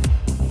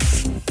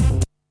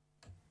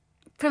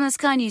 From the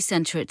Sky News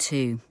Centre at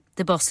 2.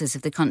 The bosses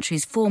of the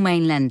country's four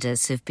main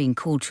lenders have been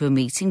called to a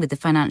meeting with the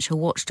financial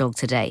watchdog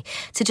today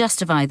to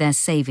justify their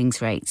savings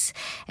rates.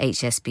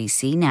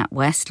 HSBC,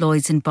 NatWest,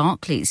 Lloyds and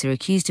Barclays are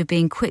accused of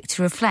being quick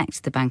to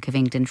reflect the Bank of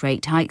England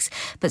rate hikes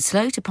but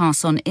slow to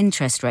pass on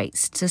interest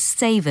rates to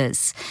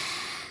savers.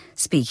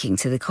 Speaking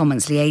to the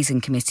Commons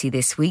Liaison Committee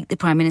this week, the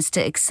Prime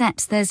Minister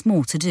accepts there's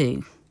more to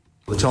do.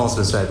 The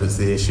Chancellor said that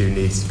the issue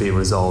needs to be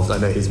resolved. I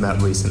know he's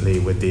met recently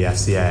with the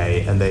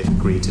FCA and they've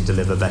agreed to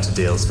deliver better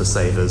deals for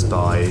savers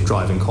by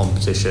driving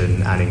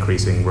competition and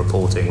increasing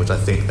reporting, which I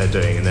think they're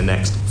doing in the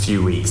next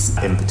few weeks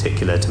in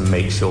particular to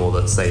make sure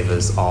that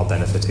savers are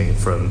benefiting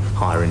from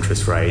higher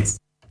interest rates.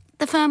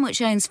 The firm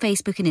which owns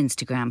Facebook and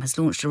Instagram has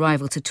launched a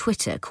rival to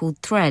Twitter called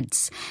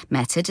Threads.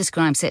 Meta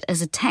describes it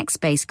as a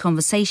text-based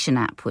conversation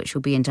app which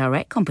will be in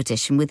direct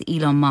competition with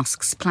Elon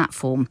Musk's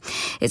platform.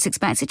 It's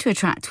expected to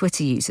attract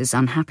Twitter users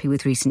unhappy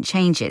with recent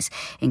changes,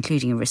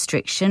 including a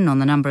restriction on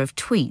the number of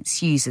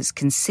tweets users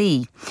can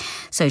see.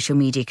 Social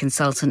media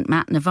consultant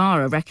Matt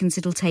Navarra reckons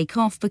it'll take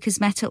off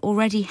because Meta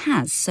already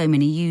has so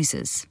many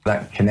users.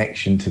 That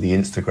connection to the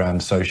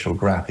Instagram social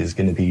graph is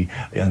going to be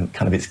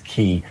kind of its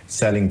key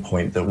selling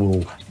point that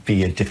will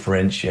be a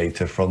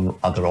differentiator from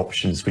other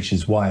options, which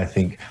is why I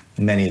think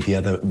many of the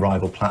other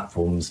rival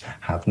platforms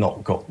have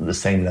not got the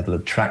same level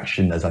of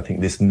traction as I think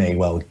this may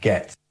well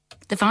get.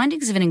 The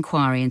findings of an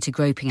inquiry into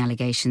groping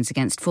allegations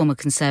against former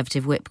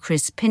Conservative whip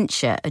Chris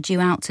Pincher are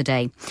due out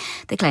today.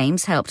 The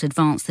claims helped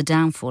advance the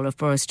downfall of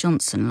Boris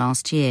Johnson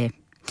last year.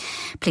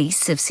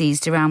 Police have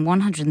seized around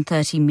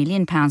 £130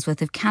 million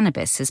worth of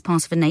cannabis as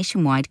part of a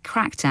nationwide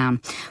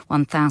crackdown.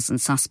 1,000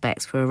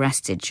 suspects were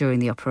arrested during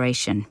the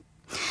operation.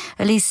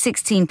 At least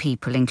 16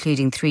 people,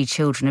 including 3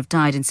 children, have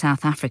died in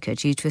South Africa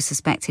due to a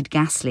suspected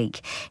gas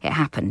leak. It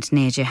happened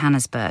near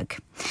Johannesburg.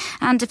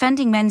 And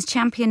defending men's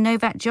champion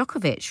Novak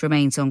Djokovic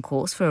remains on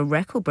course for a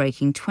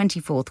record-breaking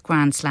 24th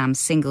Grand Slam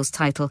singles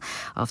title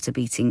after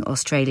beating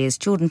Australia's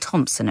Jordan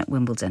Thompson at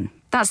Wimbledon.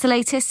 That's the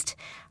latest.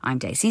 I'm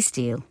Daisy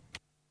Steele.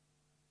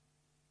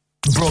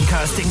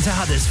 Broadcasting to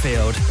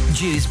Huddersfield,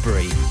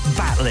 Dewsbury,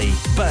 Batley,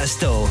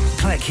 Birstall,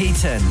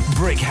 Cleckheaton,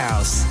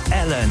 Brickhouse,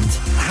 Elland,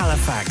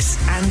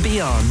 Halifax and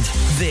beyond.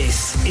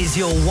 This is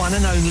your one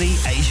and only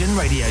Asian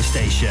radio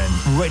station.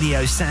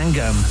 Radio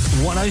Sangam,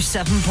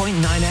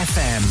 107.9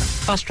 FM.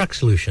 Fast Track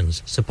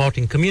Solutions,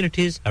 supporting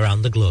communities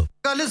around the globe.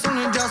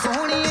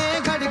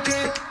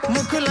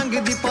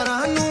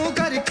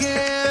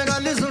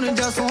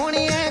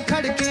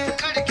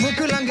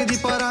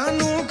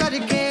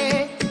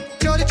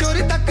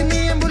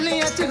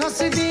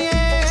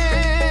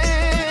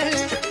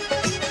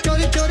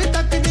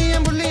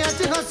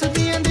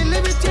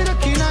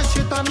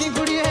 ਸ਼ੈਤਾਨੀ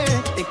ਕੁੜੀਏ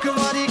ਇੱਕ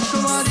ਵਾਰੀ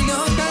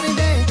ਹਾਂ ਕਰ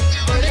ਦੇ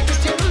ਬੜੇ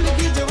ਪਿੱਛੇ ਰੁੱਲ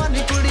ਗਈ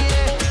ਜਵਾਨੀ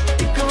ਕੁੜੀਏ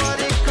ਇੱਕ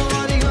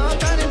ਵਾਰੀ ਹਾਂ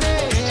ਕਰ ਦੇ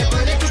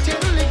ਬੜੇ ਪਿੱਛੇ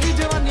ਰੁੱਲ ਗਈ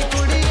ਜਵਾਨੀ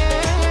ਕੁੜੀਏ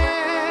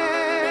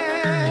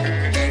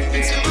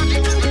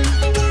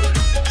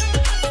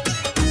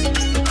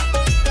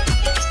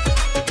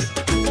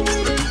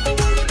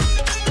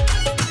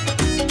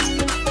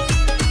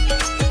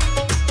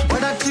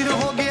ਬੜਾ ਚਿਰ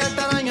ਹੋ ਗਿਆ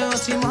ਟਰਾਈਆਂ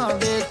ਅਸੀਂ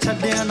ਮਾਰਦੇ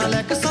ਛੱਡਿਆ ਨਾ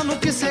ਲੈ ਕੇ ਸਾਨੂੰ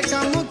ਕਿਸੇ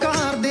ਕੰਮ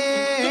ਕਰਦੇ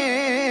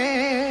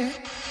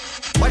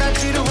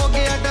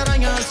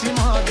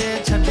ਸਿਮਹਾਦੇ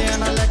ਛੱਡਿਆ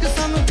ਨਾ ਲੱਗ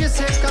ਸਾਨੂੰ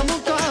ਕਿਸੇ ਕੰਮ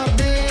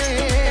ਕਰਦੇ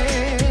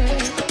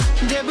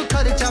ਜੇਬ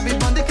ਖਰਚਾ ਵੀ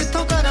ਬੰਦ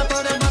ਕਿੱਥੋਂ ਕਰਾਂ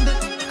ਪ੍ਰਬੰਧ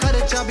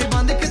ਖਰਚਾ ਵੀ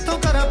ਬੰਦ ਕਿੱਥੋਂ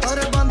ਕਰਾਂ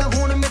ਪ੍ਰਬੰਧ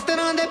ਹੁਣ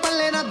ਮਿੱਤਰਾਂ ਦੇ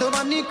ਪੱਲੇ ਨਾ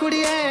ਦਵਾਨੀ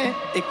ਕੁੜੀਏ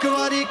ਇੱਕ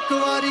ਵਾਰੀ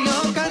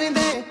ਹਾਂ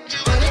ਕਰਦੇ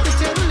ਤੇਰੇ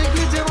ਪਿੱਛੇ ਰੁੱਲ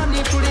ਗਈ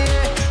ਜਵਾਨੀ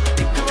ਕੁੜੀਏ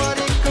ਇੱਕ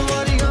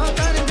ਵਾਰੀ ਹਾਂ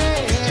ਕਰਦੇ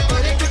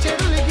ਤੇਰੇ ਪਿੱਛੇ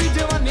ਰੁੱਲ ਗਈ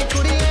ਜਵਾਨੀ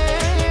ਕੁੜੀਏ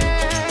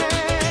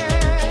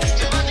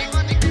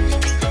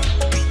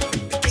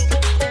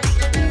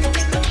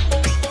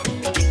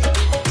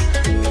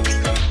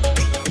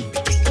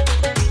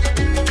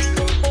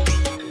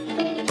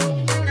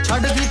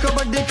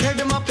ਕਬੱਡੀ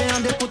ਖੇਡ ਮਾਪਿਆਂ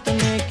ਦੇ ਪੁੱਤ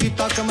ਨੇ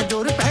ਕੀਤਾ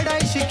ਕਮਜ਼ੋਰ ਪਹਿੜਾ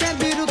ਇਸ਼ਕੇ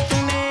ਦੀ ਰੁੱਤ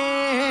ਨੇ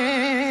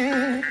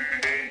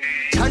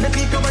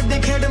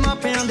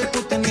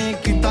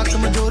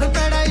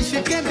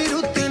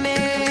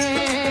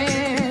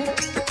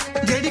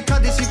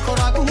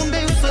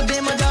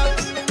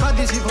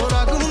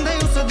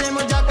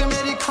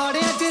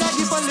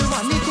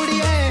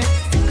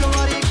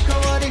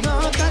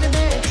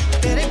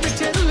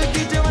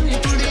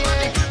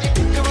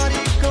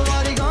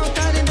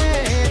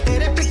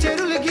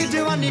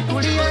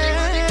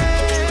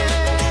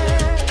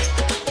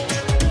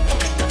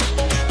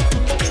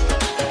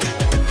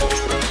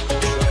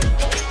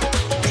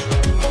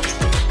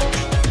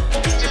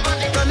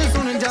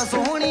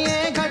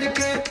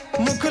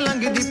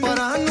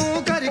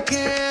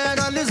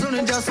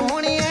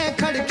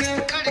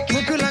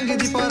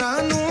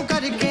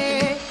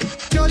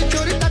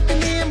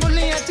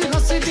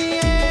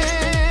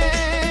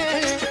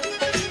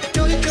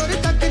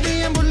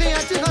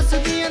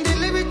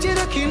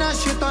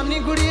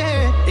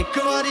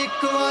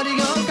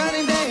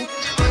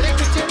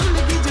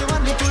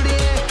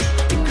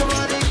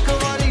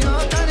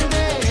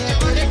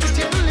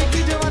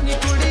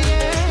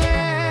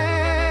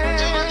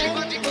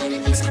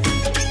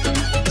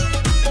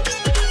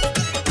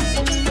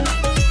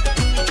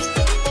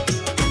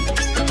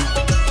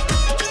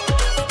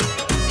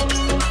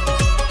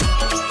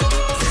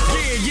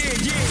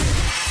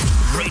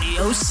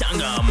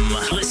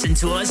Listen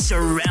to us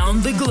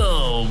around the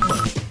globe.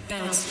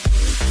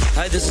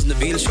 Hi, this is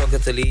Nabil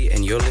Shaukat Ali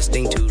and you're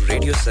listening to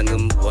Radio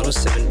Sangam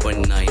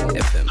 107.9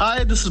 FM.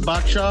 Hi, this is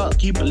Baksha.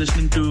 Keep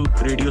listening to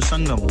Radio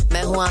Sangam.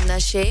 मैं हूँ आमना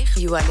Sheikh.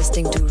 You are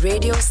listening to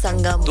Radio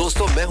Sangam.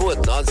 दोस्तों, मैं हूँ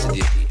अदनान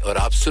सिद्दीकी और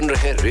आप सुन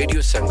रहे हैं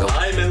Radio Sangam.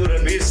 Hi, मैं हूँ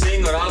रणवीर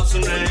सिंह और आप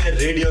सुन रहे हैं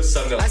Radio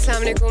Sangam. अस्सलाम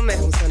वालेकुम, मैं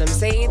हूँ सनम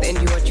Saeed and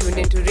you are tuned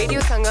into Radio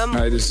Sangam.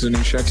 Hi, this is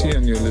Zunin Shakti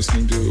and you're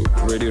listening to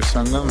Radio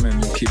Sangam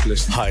and keep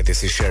listening. Hi,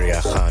 this is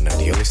Sharia Khan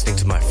and you're listening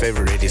to my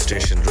favorite radio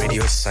station,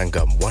 Radio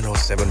Sangam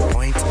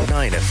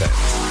 107.9 FM.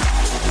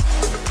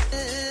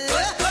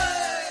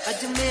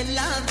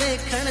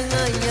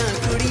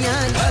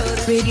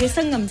 Radio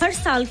संगम हर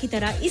साल की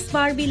तरह इस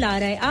बार भी ला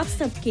रहा है आप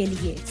सब के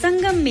लिए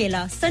संगम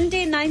मेला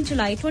Sunday 9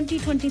 July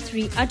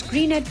 2023 at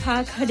Greenhead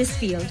Park,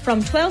 Huddersfield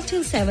from 12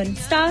 till 7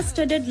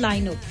 star-studded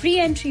lineup free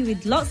entry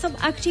with lots of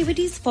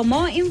activities. For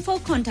more info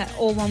contact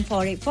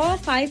 01484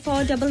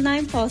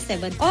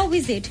 549947 or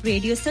visit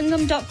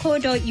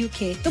radiosangam.co.uk.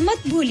 तो मत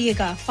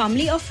भूलिएगा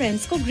फैमिली और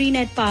फ्रेंड्स को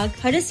Greenhead Park,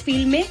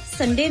 Huddersfield में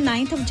Sunday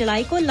 9th of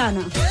July को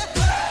लाना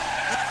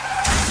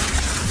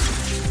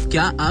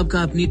क्या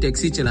आपका अपनी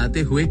टैक्सी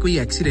चलाते हुए कोई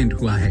एक्सीडेंट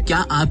हुआ है क्या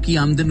आपकी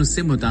आमदन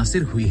उससे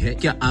मुतासिर हुई है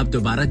क्या आप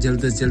दोबारा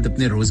जल्द से जल्द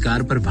अपने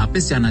रोजगार पर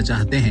वापस जाना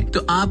चाहते हैं तो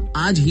आप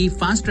आज ही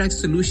फास्ट ट्रैक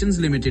सॉल्यूशंस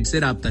लिमिटेड से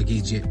राब्ता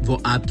कीजिए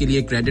वो आपके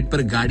लिए क्रेडिट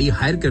पर गाड़ी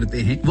हायर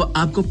करते हैं वो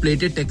आपको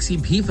प्लेटेड टैक्सी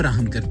भी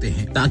फराहम करते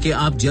हैं ताकि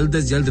आप जल्द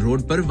से जल्द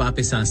रोड पर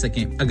वापस आ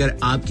सकें अगर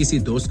आप किसी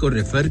दोस्त को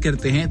रेफर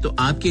करते हैं तो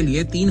आपके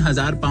लिए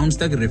 3000 पाउंड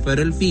तक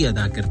रेफरल फी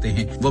अदा करते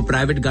हैं वो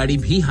प्राइवेट गाड़ी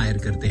भी हायर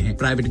करते हैं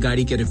प्राइवेट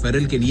गाड़ी के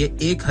रेफरल के लिए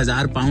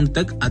 1000 पाउंड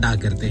तक अदा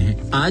करते हैं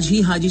आज ही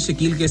हाजी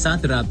शकील के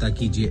साथ राब्ता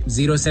कीजिए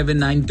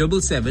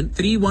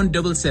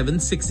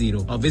 07977317760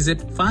 और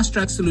visit fast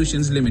track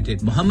solutions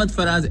limited Mohammad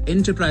Faraz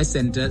enterprise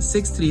centre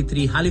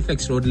 633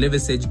 Halifax road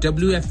Liversedge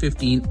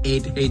WF15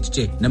 8HJ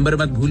number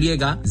मत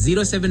भूलिएगा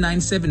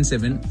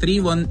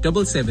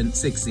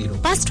 07977317760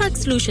 Fast Track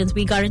Solutions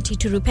we guarantee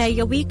to repair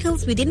your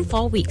vehicles within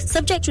 4 weeks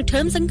subject to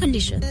terms and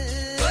conditions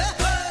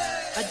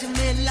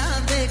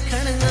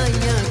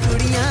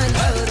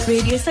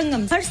radio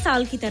संगम हर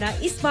साल की तरह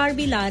इस बार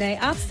भी ला रहा है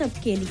आप सब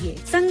के लिए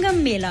संगम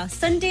मेला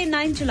Sunday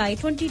 9 July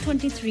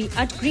 2023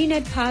 at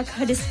Greenhead Park,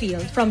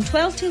 Huddersfield from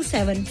 12 till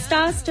 7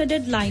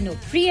 star-studded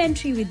lineup free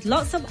entry with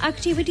lots of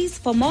activities.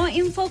 For more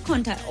info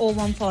contact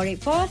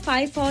 01484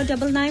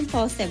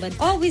 549947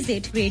 or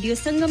visit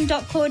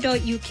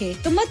radiosangam.co.uk.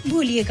 तो मत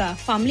भूलिएगा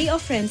फैमिली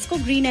और फ्रेंड्स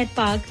को Greenhead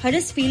Park,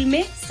 Huddersfield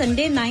में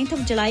Sunday 9th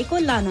of July को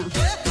लाना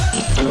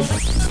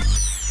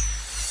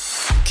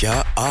क्या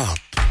आप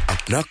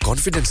अपना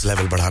कॉन्फिडेंस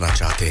लेवल बढ़ाना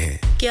चाहते हैं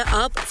क्या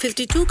आप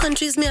 52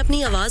 कंट्रीज में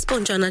अपनी आवाज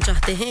पहुंचाना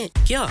चाहते हैं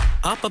क्या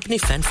आप अपनी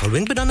फैन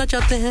फॉलोइंग बनाना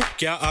चाहते हैं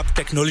क्या आप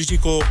टेक्नोलॉजी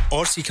को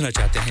और सीखना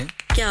चाहते हैं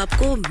क्या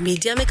आपको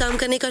मीडिया में काम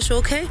करने का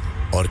शौक है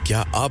और क्या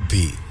आप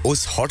भी उस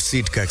हॉट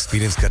सीट का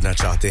एक्सपीरियंस करना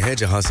चाहते हैं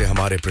जहां से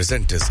हमारे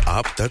प्रेजेंटर्स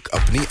आप तक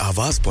अपनी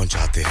आवाज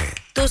पहुंचाते हैं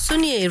तो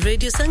सुनिए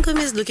Radio Sangam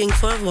is looking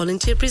for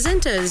volunteer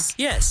presenters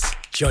yes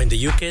join the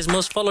UK's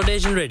most followed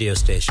Asian radio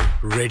station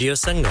Radio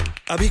Sangam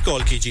अभी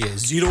कॉल कीजिए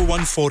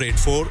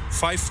 01484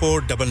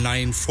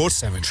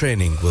 549947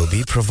 training will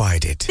be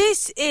provided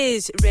This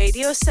is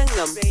Radio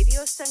Sangam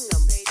Radio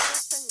Sangam Radio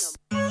Sangam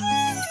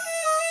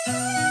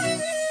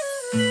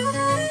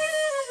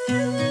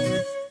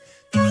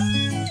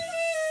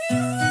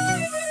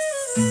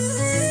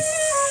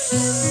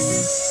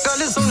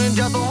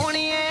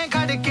सोनिए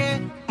खड़के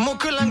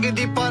मुख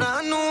लंगदी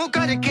परानू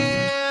करके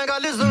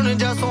गल सुन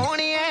जा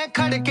सोनिए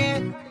खड़के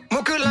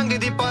मुख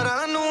लंगदी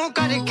परानू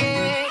करके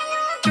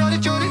चोरी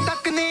चोरी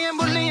तकनी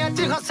बुल्लियां च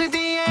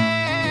हसदी ऐ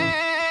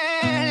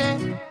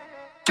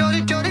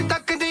चोरी चोरी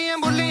तकदी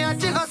बुल्लियां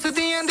च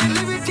हसदी ऐ दिल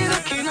विच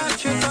रखी ना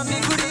शैतानी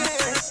कुड़िए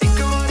एक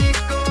वारी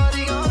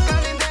ओ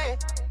कर दे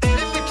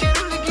तेरे पीछे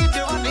रुल गई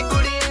जवानी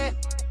कुड़िए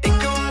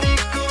एक वारी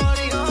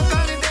ओ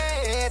कर दे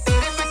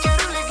तेरे पीछे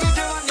रुल गई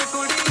जवानी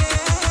कुड़िए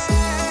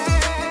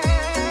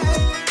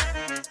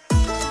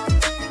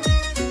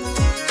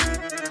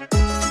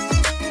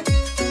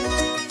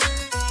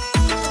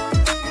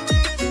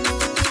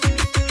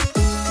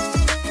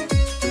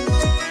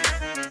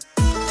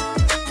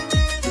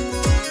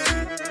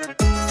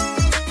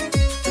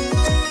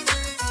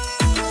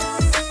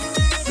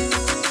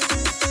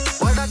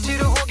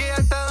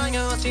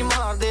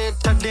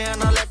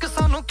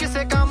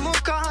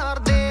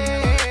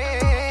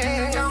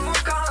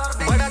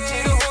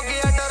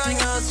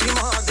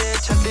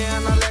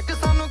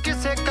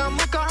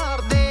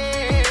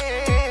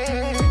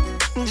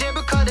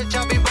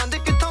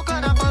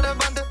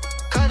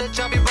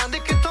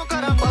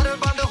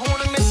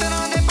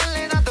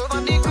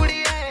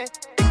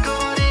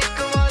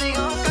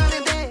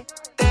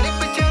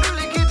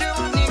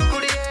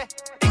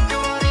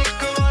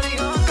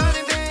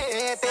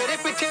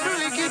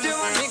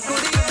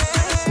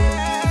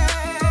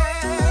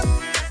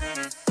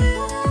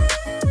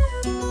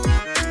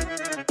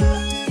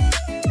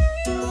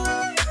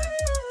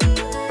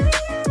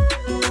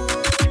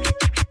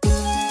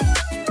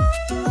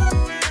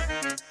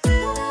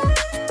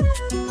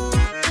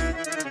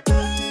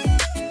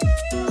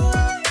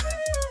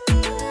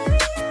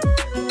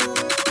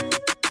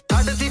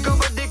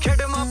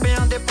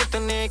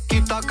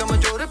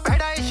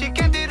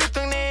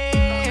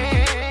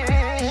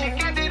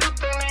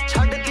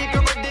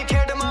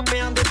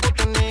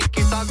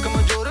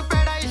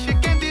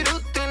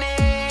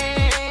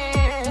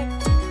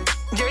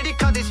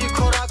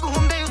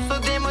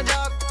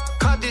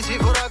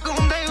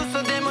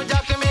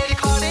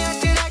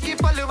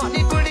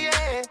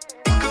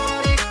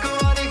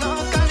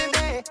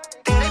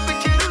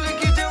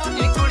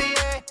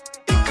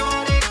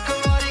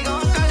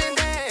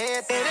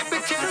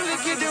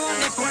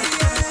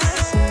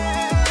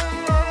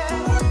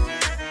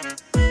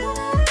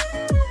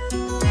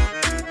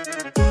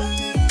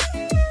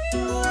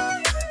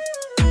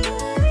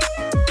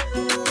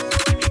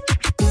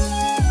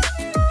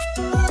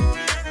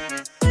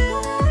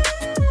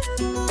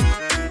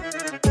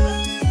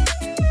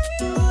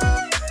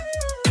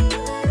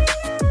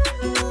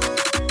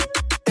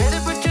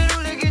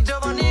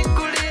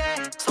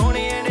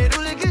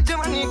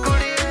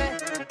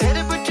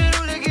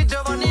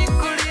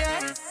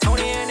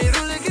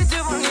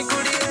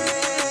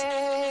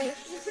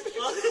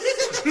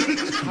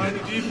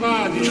ਹਾਂਜੀ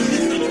ਭਾਜੀ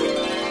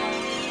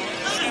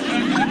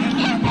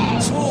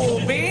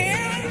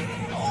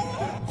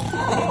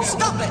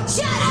Stop it!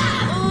 Shut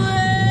up!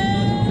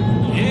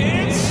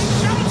 It's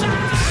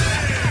showtime!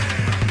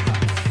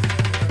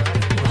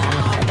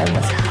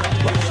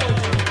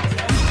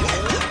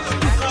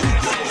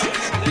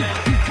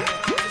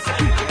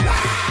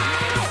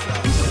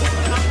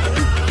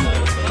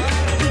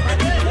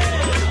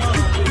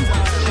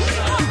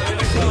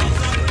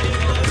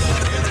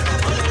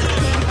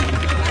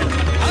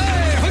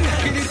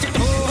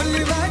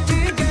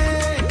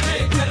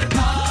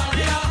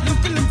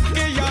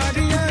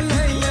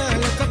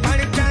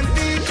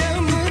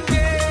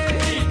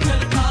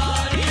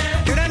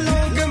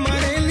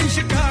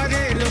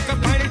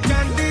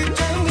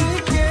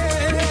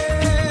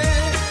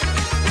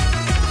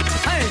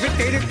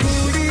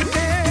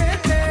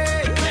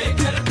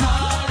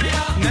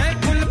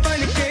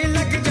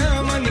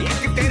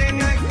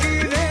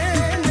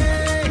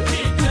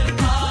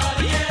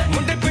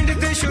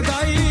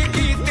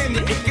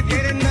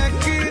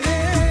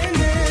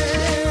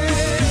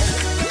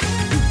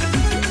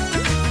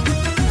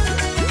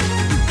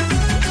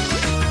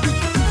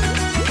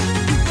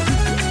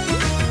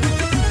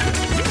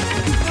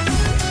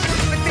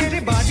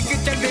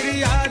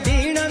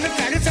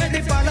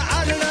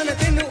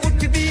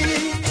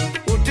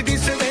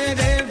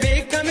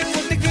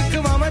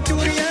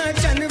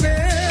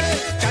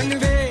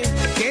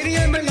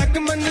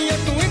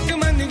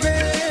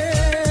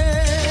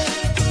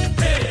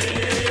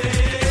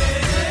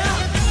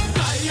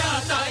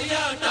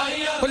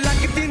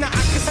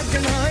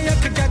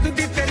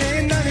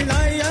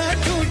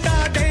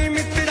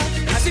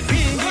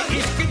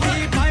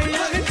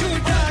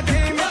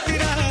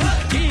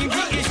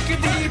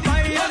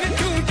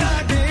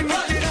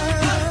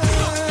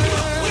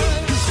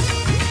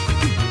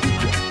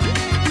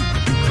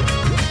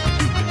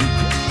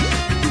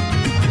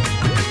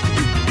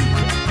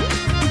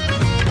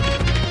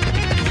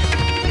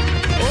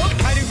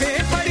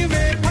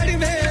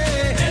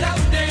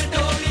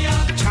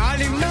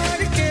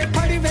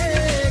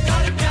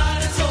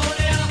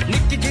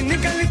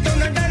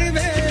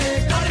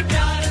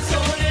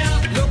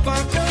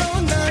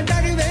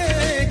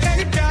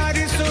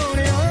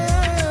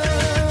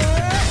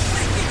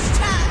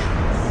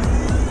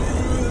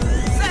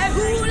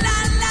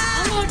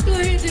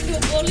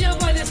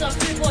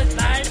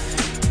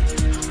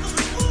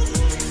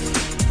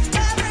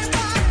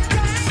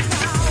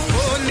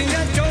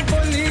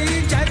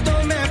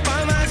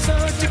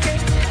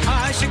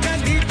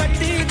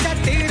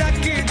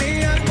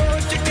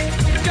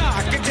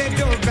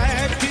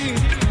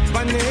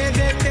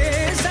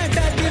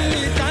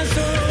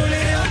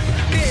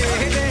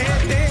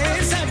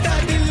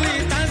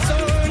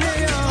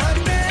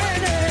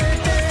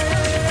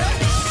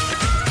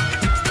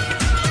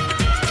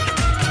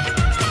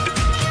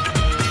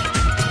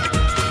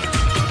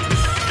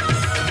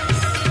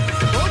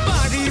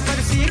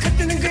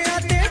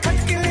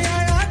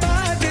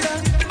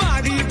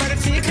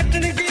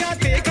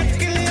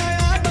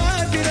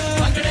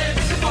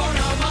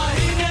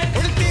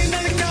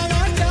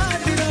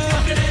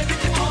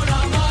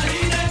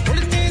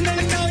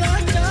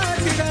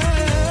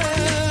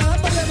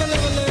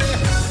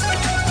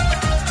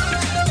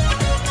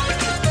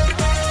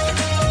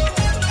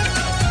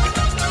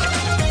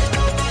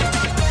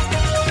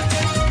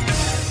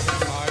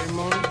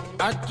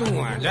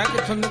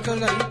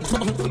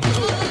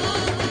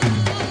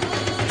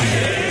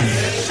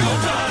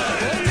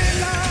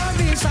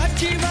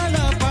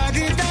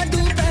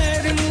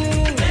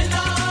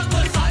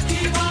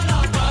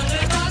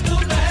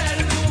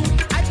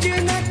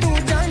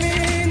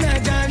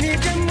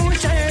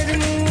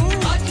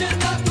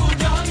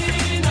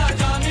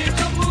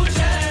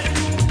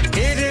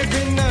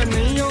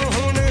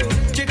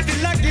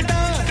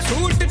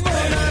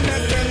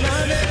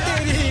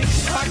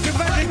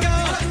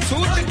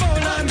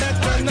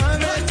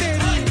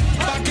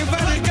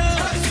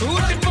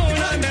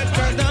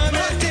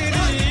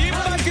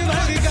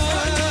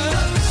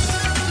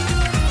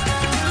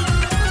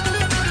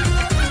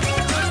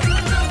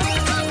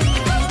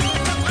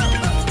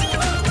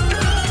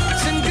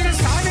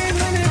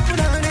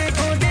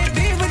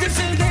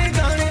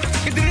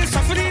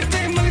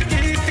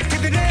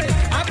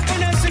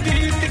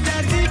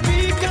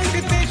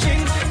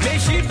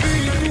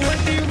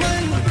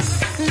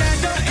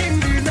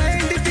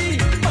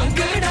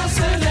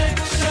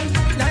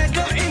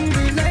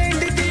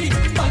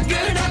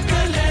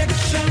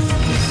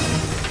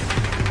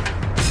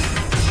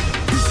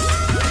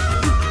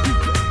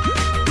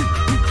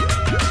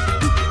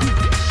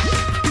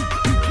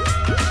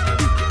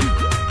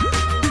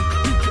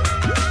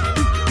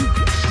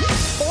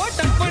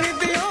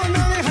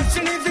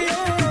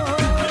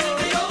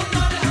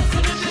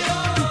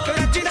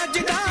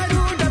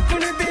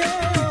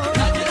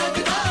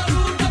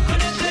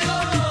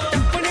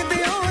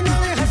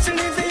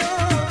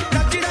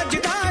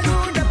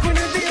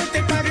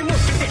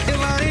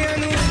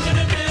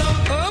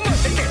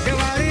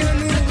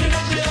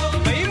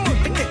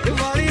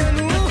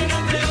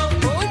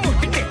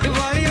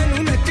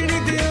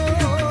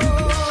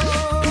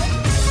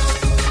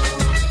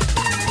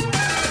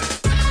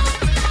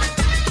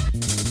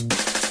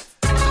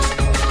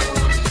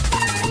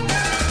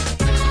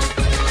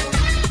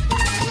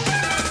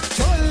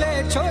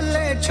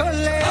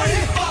 Chole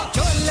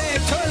chole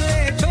chole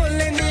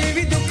chole नी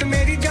भी दुख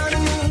मेरी जान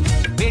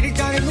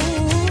नू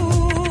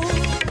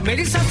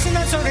मेरी सस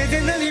ना सोरे दे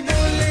नाल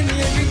बोले नी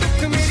भी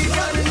दुख मेरी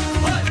जान नू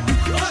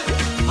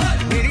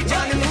मेरी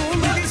जान नू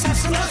मेरी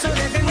सस ना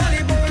सोरे दे नाल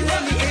बोले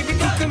नी भी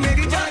दुख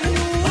मेरी जान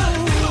नू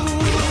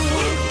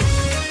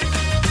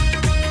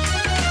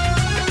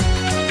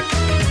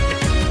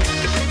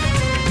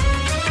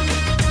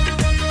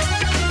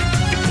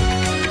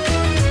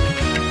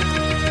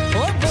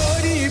ओ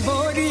बोरी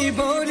बोरी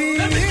बोरी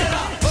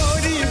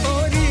बोरी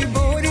बोरी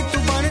बोरी तू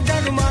बन जा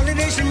रुमाल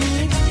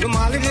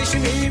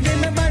रेशमी वे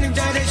मैं बन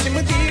जा रेशम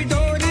दी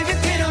डोरी वे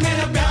तेरा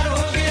मेरा प्यार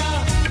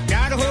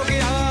हो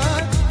गया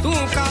तू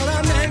काला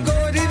मैं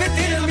गोरी वे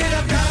तेरा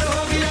मेरा प्यार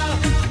हो गया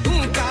तू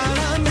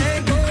काला मैं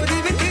गोरी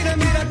वे तेरा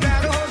मेरा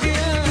प्यार हो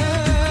गया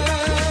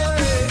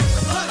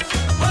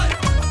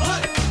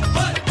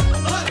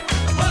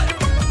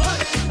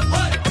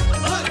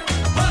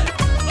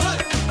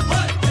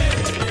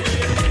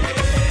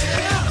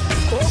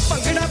ओ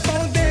पंगड़ा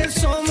पाਉਂਦੇ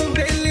ਸੋਮ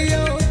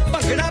ਬੇਲੀਓ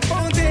पंगड़ा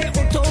ਪਾਉਂਦੇ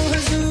ਉਠੋ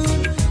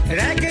ਹਜ਼ੂਰ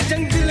ਰਹਿ ਕੇ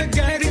ਜੰਗਲ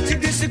ਗਹਿਰ ਚ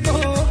ਡਿਸਕੋ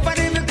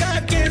ਪਰੇ ਲਗਾ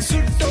ਕੇ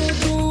ਸੁੱਟੋ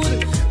ਦੂਰ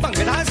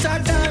ਭੰਗੜਾ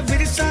ਸਾਡਾ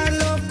ਵਿਰਸਾ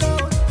ਲੋਕੋ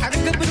ਹਰ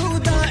ਗੱਭਰੂ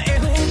ਦਾ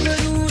ਇਹੋ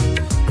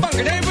ਗਰੂਰ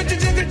ਭੰਗੜੇ ਵਿੱਚ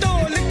ਜਦ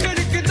ਢੋਲ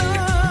ਖੜਕਦਾ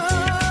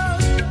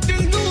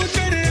ਦਿਲ ਨੂੰ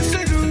ਕਰੇ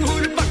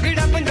ਸਰੂਰ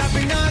ਭੰਗੜਾ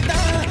ਪੰਜਾਬੀਆਂ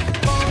ਦਾ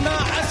ਪਾਉਣਾ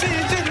ਅਸੀਂ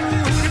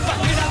ਜ਼ਰੂਰ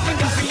ਭੰਗੜਾ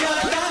ਪੰਜਾਬੀਆਂ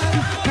ਦਾ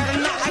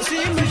ਕਰਨਾ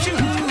ਅਸੀਂ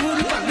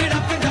ਮਸ਼ਹੂਰ ਭੰਗੜਾ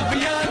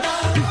ਪੰਜਾਬੀਆਂ ਦਾ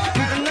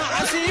ਕਰਨਾ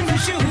ਅਸੀਂ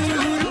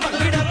ਮਸ਼ਹੂਰ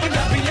ਭੰਗੜਾ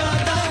ਪੰਜਾਬੀਆਂ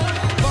ਦਾ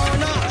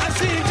ਪਾਉਣਾ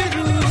ਅਸੀਂ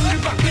ਜ਼ਰੂਰ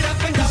ਭੰਗੜਾ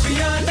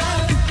ਪੰਜਾਬੀਆਂ ਦਾ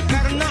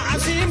ਕਰਨਾ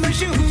ਅਸੀਂ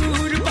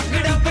ਮਸ਼ਹੂਰ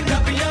ਭੰਗੜਾ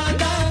ਪੰਜਾਬੀਆਂ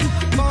ਦਾ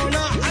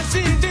ਪਾਉਣਾ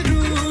ਅਸੀਂ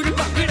ਜ਼ਰੂਰ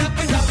ਭੰਗੜਾ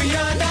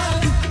ਪੰਜਾਬੀਆਂ ਦਾ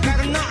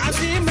ਕਰਨਾ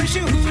ਅਸੀਂ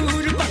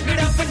ਮਸ਼ਹੂਰ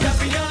ਭੰਗੜਾ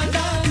ਪੰਜਾਬੀਆਂ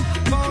ਦਾ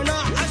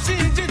ਪਾਉਣਾ ਅਸੀਂ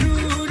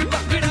ਜ਼ਰੂਰ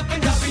ਭੰਗੜਾ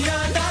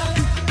ਪੰਜਾਬੀਆਂ ਦਾ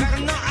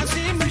ਕਰਨਾ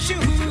ਅਸੀਂ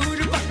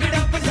ਮਸ਼ਹੂਰ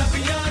ਭੰਗੜਾ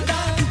ਪੰਜਾਬੀਆਂ ਦਾ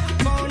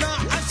ਪਾਉਣਾ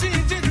ਅਸੀਂ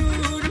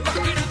ਜ਼ਰੂਰ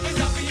ਭੰਗੜਾ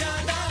ਪੰਜਾਬੀਆਂ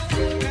ਦਾ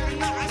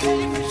ਕਰਨਾ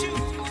ਅਸੀਂ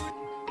ਮਸ਼ਹੂਰ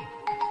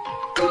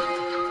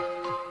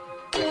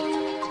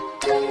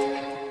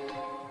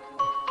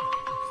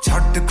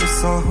ਛੱਡ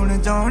ਗੁੱਸਾ ਹੁਣ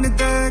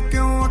ਜਾਣਦੇ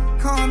ਕਿਉਂ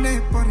ਅੱਖਾਂ ਨੇ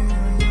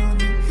ਭਰੀਆਂ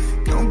ਨੇ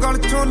ਕਿਉਂ ਗਲ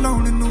ਚੋਂ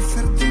ਲਾਉਣ ਨੂੰ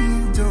ਫਿਰਦੀ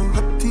ਜੋ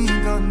ਹੱਥੀਂ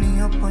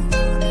ਗਾਨੀਆਂ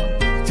ਪਾਈਆਂ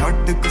ਨੇ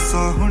ਛੱਡ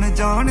ਗੁੱਸਾ ਹੁਣ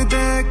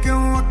ਜਾਣਦੇ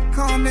ਕਿਉਂ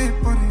ਅੱਖਾਂ ਨੇ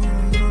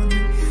ਭਰੀਆਂ ਨੇ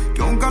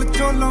ਕਿਉਂ ਗਲ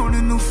ਚੋਂ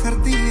ਲਾਉਣ ਨੂੰ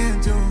ਫਿਰਦੀ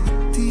ਜੋ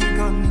ਹੱਥੀਂ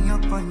ਗਾਨੀਆਂ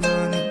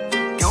ਪਾਈਆਂ ਨੇ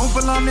ਕਿਉਂ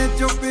ਬੁਲਾਣੇ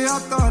ਚੁੱਪਿਆ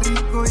ਤਾਰੀ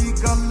ਕੋਈ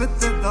ਗੱਲ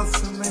ਤੇ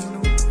ਦੱਸ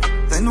ਮੈਨੂੰ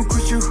ਤੈਨੂੰ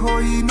ਖੁਸ਼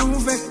ਹੋਈ ਨੂੰ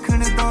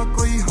ਵੇਖਣ ਦਾ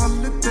ਕੋਈ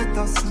ਹੱਲ ਤੇ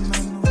ਦੱਸ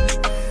ਮੈਨੂੰ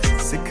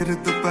ਸਿਖਰ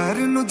ਦੁਪਹਿਰ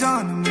ਨੂੰ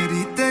ਜਾਨ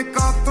ਮੇਰੀ ਤੇ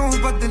ਕਾਤੋਂ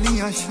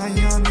ਬਦਲੀਆਂ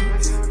ਛਾਈਆਂ ਨੇ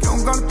ਕਿਉਂ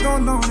ਗਲ ਤੋਂ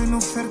ਲਾਉਣ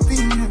ਨੂੰ ਫਿਰਦੀ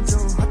ਜੋ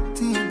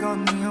ਹੱਥੀਂ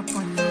ਗਾਨੀਆਂ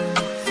ਪਾਈਆਂ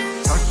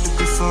ਛੱਡ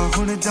ਗੁੱਸਾ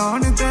ਹੁਣ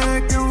ਜਾਣਦੇ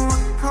ਕਿਉਂ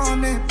ਅੱਖਾਂ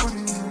ਨੇ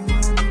ਭਰੀਆਂ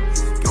ਨੇ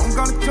ਕਿਉਂ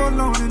ਗਲ ਚੋਂ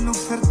ਲਾਉਣ ਨੂੰ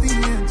ਫਿਰਦੀ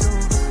ਜੋ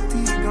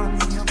ਹੱਥੀਂ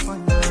ਗਾਨੀਆਂ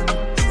ਪਾਈਆਂ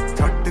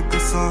ਛੱਡ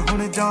ਗੁੱਸਾ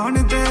ਹੁਣ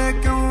ਜਾਣਦੇ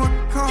ਕਿਉਂ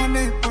ਅੱਖਾਂ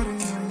ਨੇ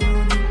ਭਰੀਆਂ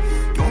ਨੇ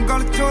ਕਿਉਂ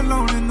ਗਲ ਚੋਂ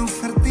ਲਾਉਣ ਨੂੰ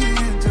ਫਿਰਦੀ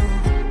ਜੋ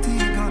ਹੱਥੀਂ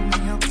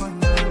ਗਾਨੀਆਂ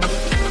ਪਾਈਆਂ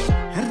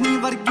ਹਰਨੀ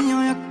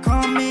ਵਰਗੀਆਂ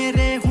ਅੱਖਾਂ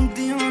ਮੇਰੇ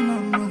ਹੁੰਦੀਆਂ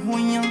ਨਮ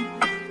ਹੋਈਆਂ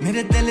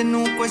ਮੇਰੇ ਦਿਲ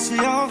ਨੂੰ ਕੁਛ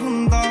ਆ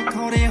ਹੁੰਦਾ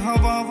ਖੋਰੇ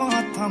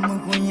ਹਵਾਵਾਂ ਥੰਮ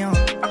ਹੋਈਆਂ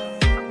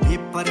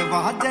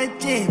ਬੇਪਰਵਾਹ ਜੇ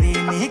ਚਿਹਰੇ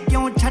ਨੇ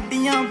ਕਿਉਂ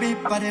ਛੱਡੀਆਂ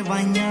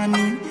ਬੇਪਰਵਾਹੀਆਂ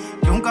ਨੀ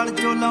ਕਿਉਂ ਗਲ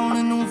ਚੋਂ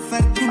ਲਾਉਣ ਨੂੰ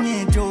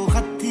ਫਿਰਦੀਆਂ ਜੋ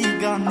ਹੱਥੀਂ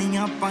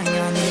ਗਾਨੀਆਂ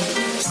ਪਾਈਆਂ ਨੇ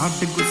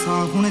ਛੱਡ ਗੁੱਸਾ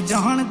ਹੁਣ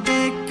ਜਾਣਦੇ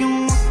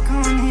ਕਿਉਂ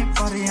ਅੱਖਾਂ ਨੇ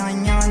ਭਰੀਆਂ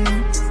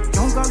ਨੀ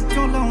ਕਿਉਂ ਗਲ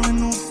ਚੋਂ ਲਾਉਣ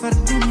ਨੂੰ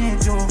ਫਿਰਦੀਆਂ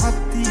ਜੋ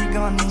ਹੱਥੀਂ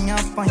ਗਾਨੀਆਂ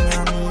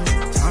ਪਾਈਆਂ ਨੇ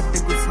ਛੱਡ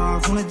ਗੁੱਸਾ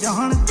ਹੁਣ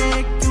ਜਾਣਦੇ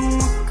ਕਿਉਂ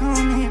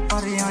ਅੱਖਾਂ ਨੇ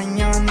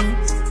ਭਰੀਆਂ ਨੀ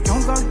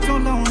ਕਿਉਂ ਗਲ ਚੋਂ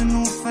ਲਾਉਣ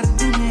ਨੂੰ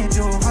ਫਿਰਦੀਆਂ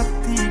ਜੋ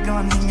ਹੱਥੀਂ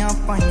ਗਾਨੀਆਂ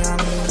ਪਾਈਆਂ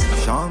ਨੇ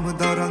ਸ਼ਾਮ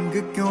ਦਾ ਰੰਗ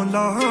ਕਿਉਂ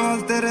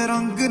ਲਾਲ ਤੇਰੇ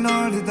ਰੰਗ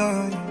ਨਾਲ ਦਾ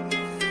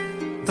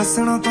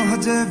ਦੱਸਣਾ ਤਾਂ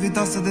ਹਜੇ ਵੀ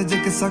ਦੱਸ ਦੇ ਜੇ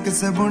ਕਿੱਸਾ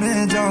ਕਿਸੇ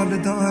ਬੁਣੇ ਜਾਲ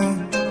ਦਾ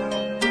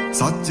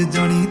ਸੱਚ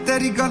ਜਾਣੀ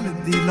ਤੇਰੀ ਗੱਲ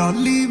ਦੀ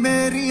ਲਾਲੀ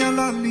ਮੇਰੀਆਂ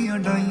ਲਾਲੀਆਂ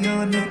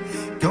ਡਾਈਆਂ ਨੇ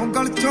ਕਿਉਂ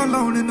ਗਲ ਚੋਂ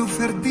ਲਾਉਣ ਨੂੰ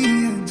ਫਿਰਦੀ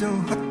ਜੋ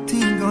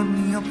ਹੱਥੀਂ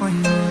ਗਾਨੀਆਂ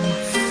ਪਾਈਆਂ ਨੇ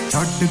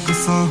ਛੱਡ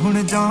ਗੁੱਸਾ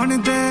ਹੁਣ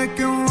ਜਾਣਦੇ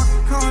ਕਿਉਂ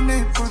ਅੱਖਾਂ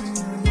ਨੇ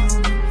ਭਰੀਆਂ ਨੇ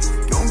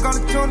ਕਿਉਂ ਗਲ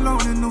ਚੋਂ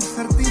ਲਾਉਣ ਨੂੰ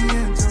ਫਿਰਦੀ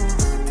ਜੋ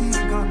ਹੱਥੀਂ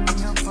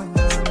ਗਾਨੀਆਂ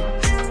ਪਾਈਆਂ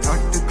ਨੇ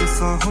ਛੱਡ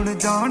ਗੁੱਸਾ ਹੁਣ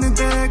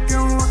ਜਾਣਦੇ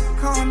ਕਿਉਂ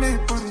ਅੱਖਾਂ ਨੇ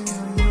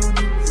ਭਰੀਆਂ ਨੇ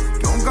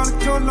ਕਿਉਂ ਗਲ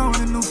ਚੋਂ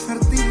ਲਾਉਣ ਨੂੰ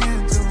ਫਿਰਦੀ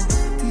ਜੋ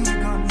ਹੱਥੀਂ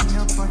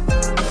ਗਾਨੀਆਂ ਪਾਈਆਂ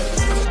ਨੇ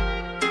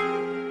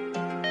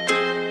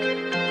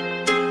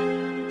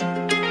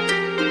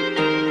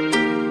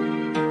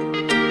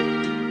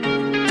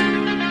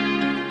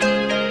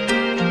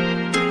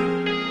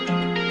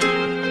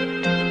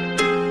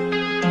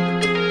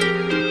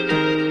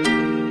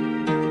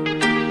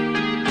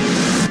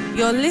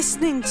You're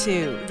listening to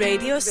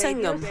Radio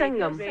Sangam.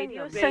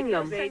 Radio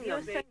Sangam.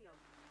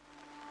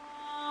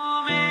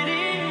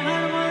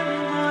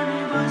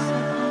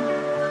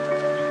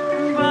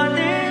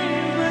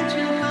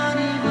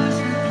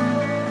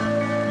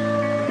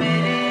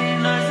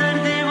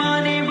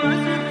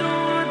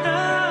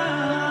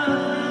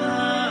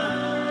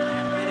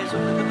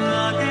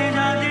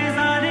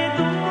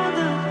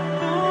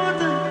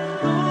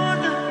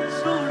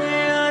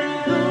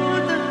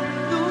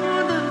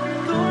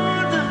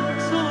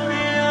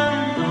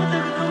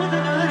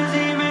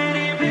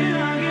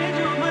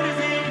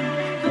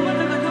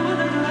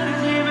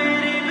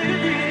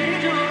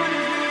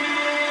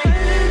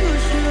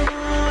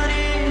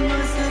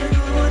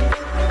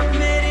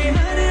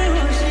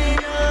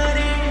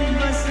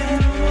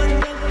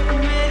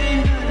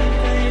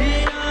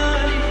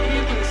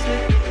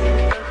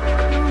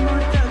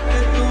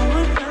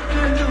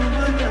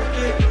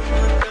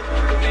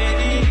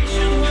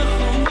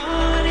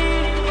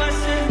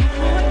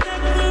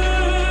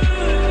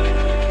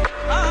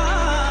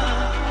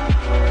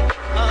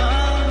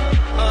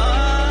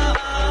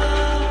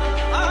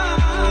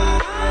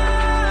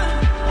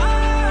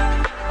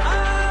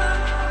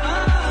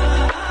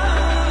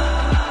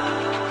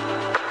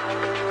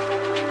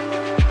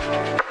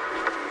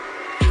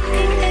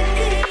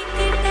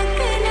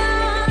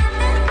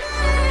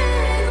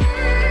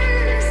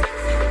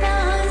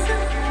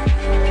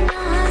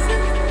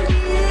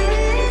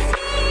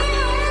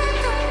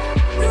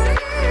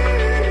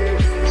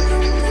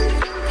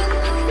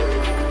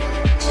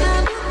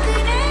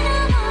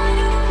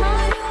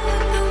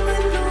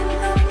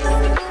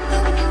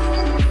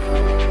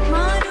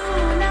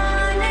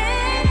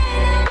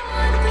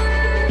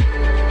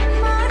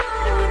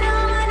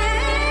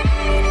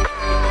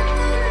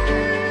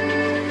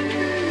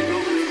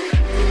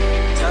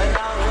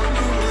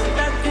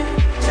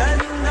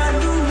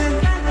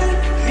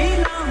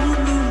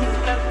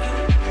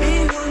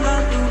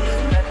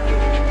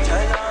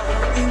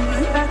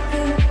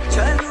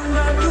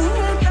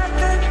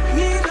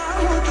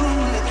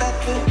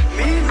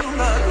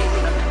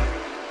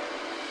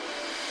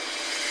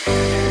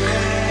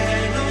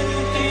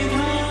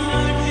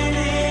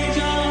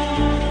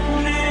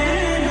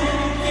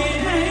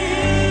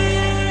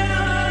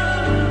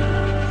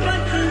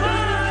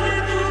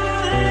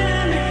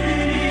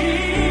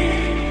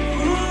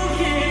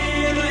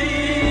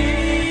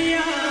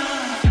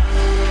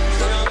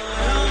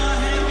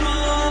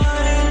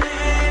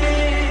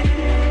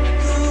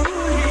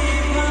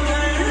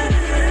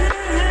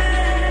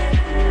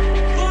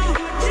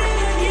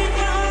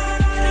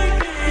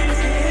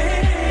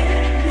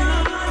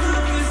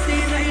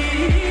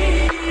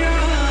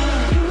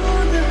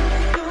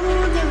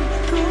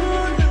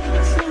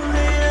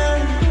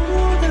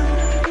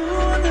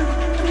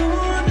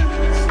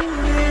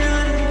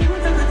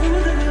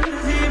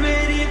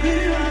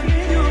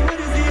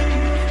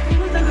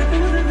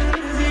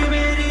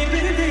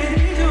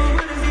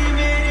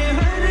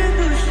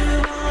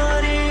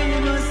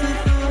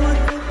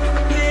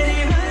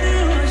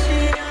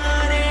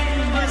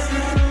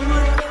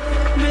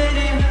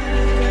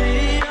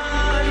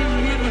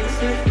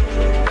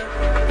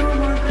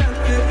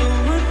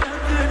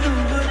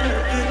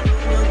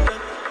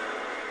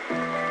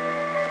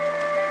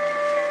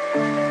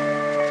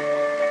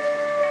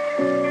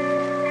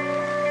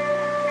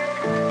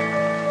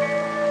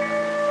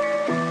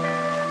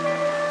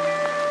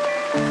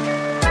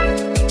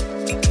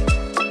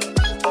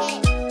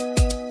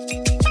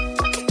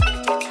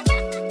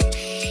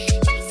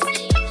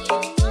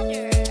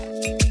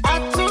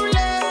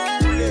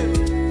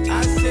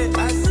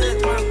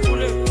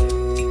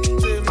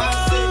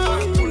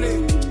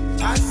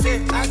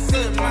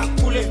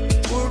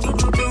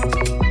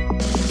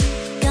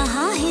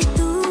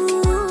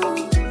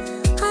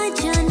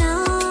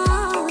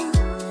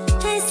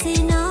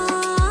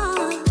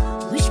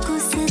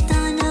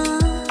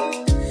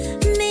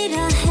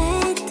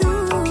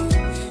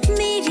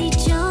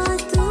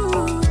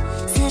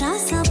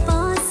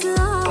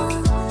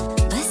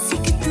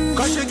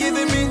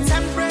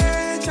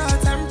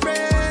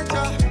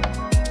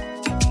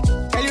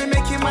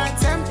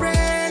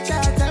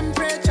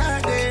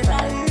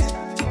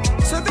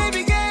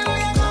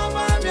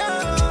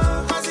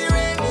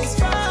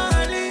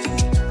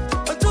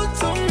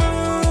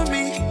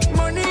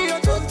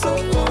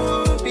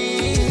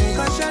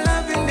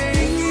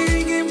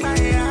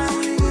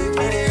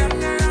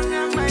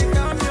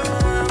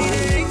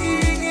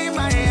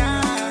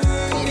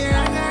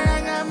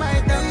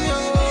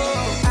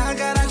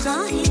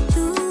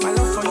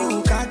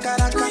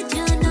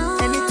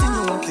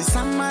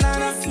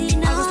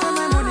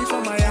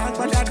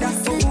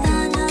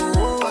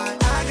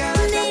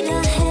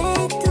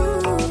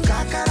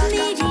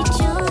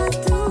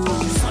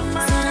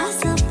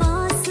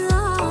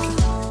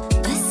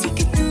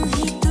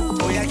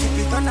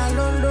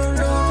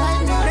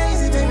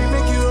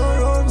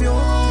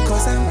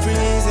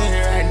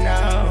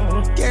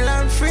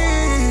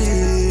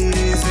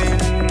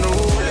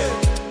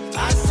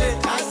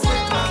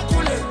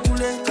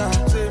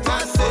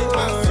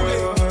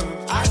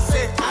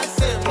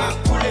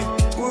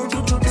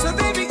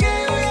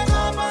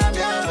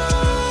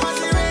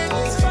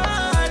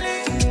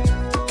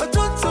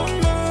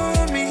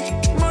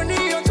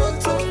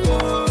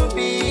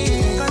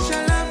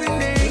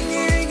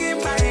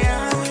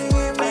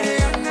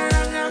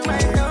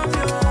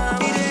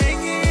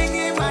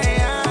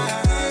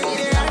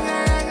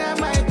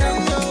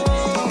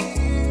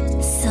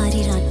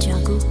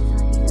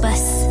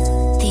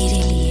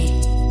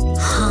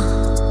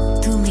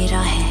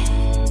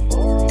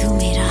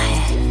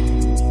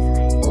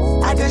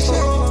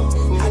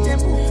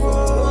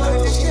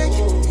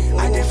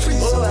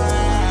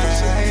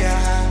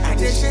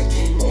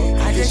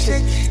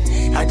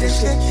 I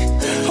just shake it.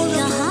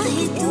 यहाँ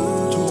ही तू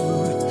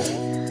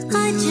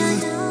आजा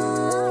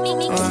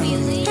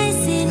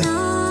ऐसे ना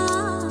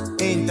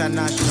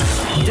International.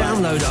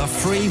 Download our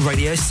free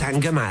Radio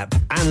Sangam app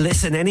and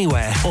listen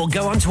anywhere or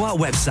go onto our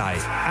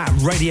website at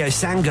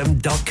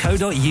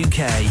radiosangam.co.uk.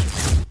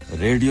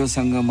 Radio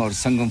Sangam और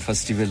संगम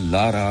फेस्टिवल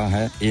ला रहा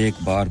है एक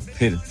बार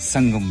फिर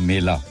संगम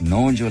मेला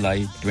 9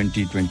 जुलाई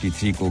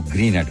 2023 को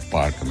ग्रीनएड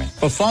पार्क में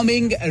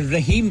परफॉर्मिंग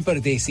रहीम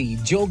परदेसी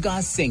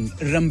जोगा सिंह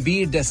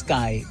रणबीर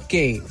डस्काई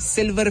के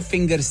silver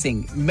finger Singh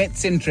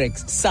myths and tricks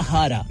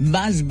Sahara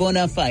मैज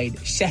bonafide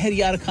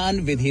Shahryar Khan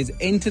with his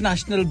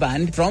international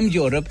band from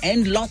Europe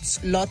and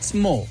lots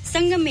more.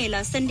 Sangam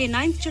Mela Sunday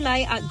 9th July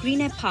at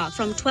Greenhead Park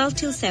from 12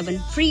 till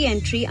 7. Free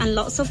entry and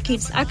lots of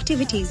kids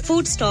activities,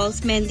 food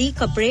stalls, mehndi,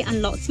 kapre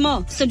and lots more.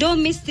 So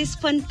don't miss this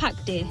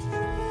fun-packed day.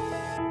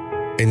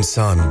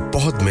 इंसान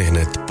बहुत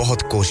मेहनत,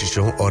 बहुत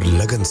कोशिशों और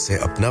लगन से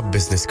अपना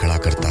business खड़ा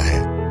करता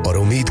है और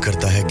उम्मीद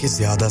करता है कि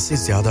ज्यादा से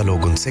ज्यादा लोग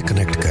उनसे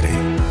कनेक्ट करें।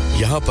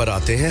 यहाँ पर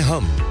आते हैं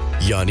हम,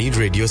 यानी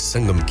रेडियो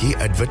संगम की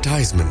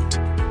एडवर्टाइजमेंट।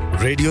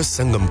 रेडियो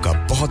संगम का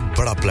बहुत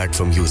बड़ा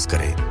प्लेटफॉर्म यूज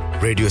करें।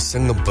 रेडियो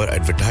संगम पर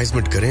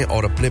एडवर्टाइजमेंट करें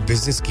और अपने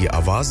बिजनेस की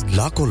आवाज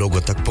लाखों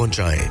लोगों तक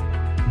पहुंचाएं।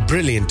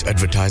 Brilliant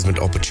advertisement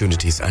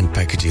opportunities and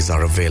packages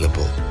are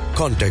available.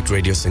 Contact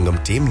Radio Sangam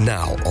team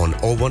now on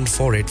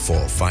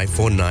 01484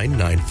 549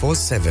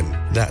 947.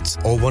 That's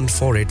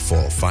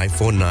 01484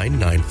 549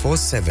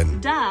 947.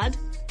 Dad,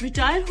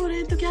 retire हो रहे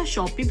हैं तो क्या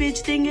शॉप भी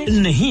बेच देंगे?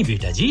 नहीं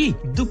बेटा जी,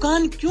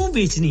 दुकान क्यों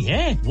बेचनी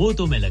है? वो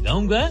तो मैं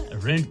लगाऊंगा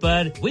रेंट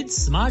पर with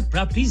smart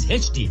properties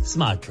HD.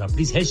 Smart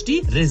properties HD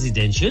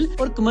residential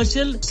और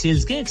कमर्शियल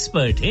सेल्स के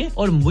एक्सपर्ट हैं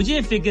और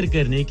मुझे फिक्र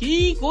करने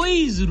की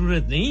कोई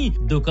जरूरत नहीं।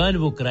 दुकान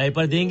वो किराए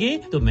पर देंगे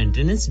तो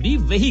मेंटेनेंस भी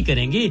वही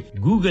करेंगे।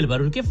 गूगल पर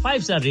उनके 5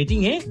 स्टार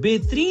रेटिंग है,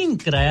 बेहतरीन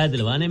किराया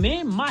दिलवाने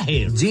में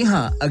माहिर। जी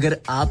हां, अगर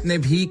आपने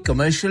भी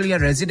कमर्शियल या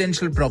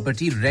रेजिडेंशियल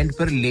प्रॉपर्टी रेंट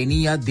पर लेनी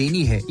या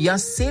देनी है या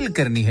सेल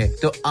करनी है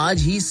तो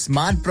आज ही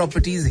स्मार्ट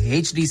प्रॉपर्टीज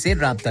एचडी से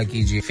राब्ता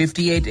कीजिए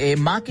 58A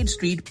market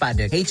street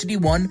Paddock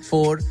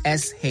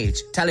HD14SH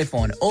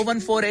telephone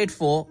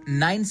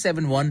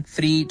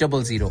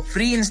 01484971300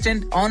 free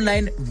instant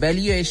online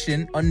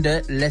valuation under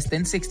less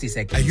than 60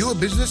 seconds. Are you a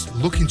business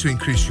looking to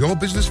increase your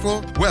business flow?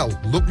 Well,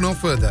 look no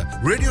further.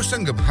 Radio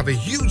Sangam have a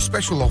huge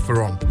special offer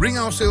on. Ring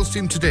our sales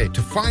team today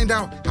to find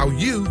out how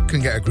you can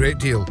get a great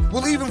deal.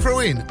 We'll even throw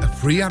in a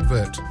free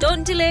advert.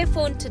 Don't delay,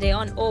 phone today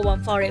on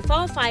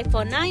 01484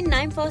 549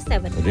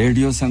 947.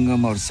 Radio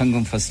Sangam और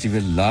Sangam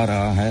festival ला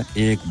रहा है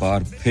एक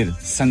बार फिर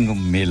संगम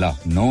मेला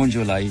 9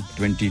 जुलाई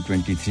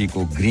 2023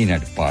 को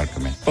ग्रीनएड park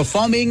में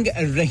performing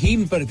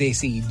रहीम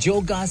परदेसी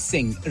जोगा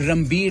सिंह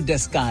रणबीर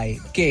डस्काई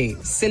के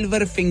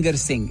silver finger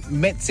Singh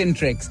myths and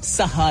tricks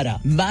Sahara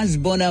मैज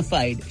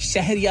bonafide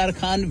Shahryar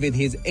Khan with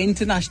his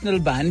international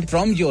band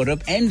from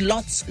Europe and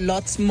lots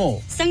more.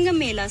 Sangam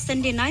Mela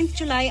Sunday 9th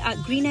July at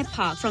Greenhead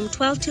Park from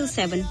 12 till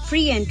 7.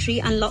 Free entry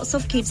and lots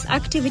of kids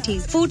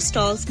activities, food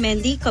stalls,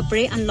 mehndi,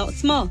 kapre and lots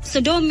more. So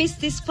don't miss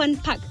this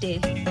fun-packed day.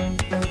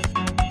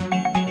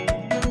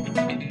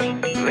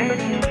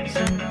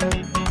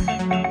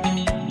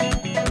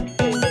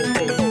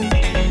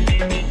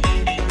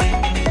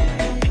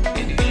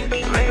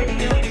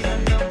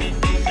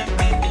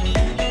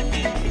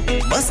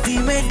 मस्ती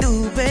में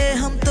डूबे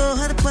हम तो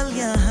हर पल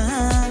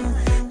यहाँ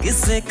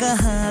किस्से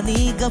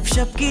कहानी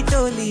गपशप की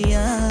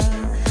टोलियाँ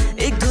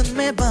एक धुन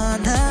में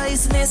बांधा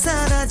इसने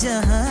सारा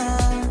जहां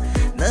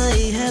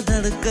नई है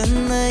धड़कन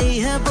नई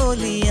है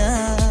बोलियां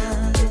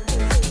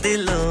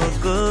दिलों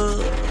को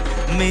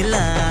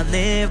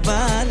मिलाने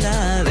वाला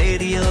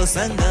रेडियो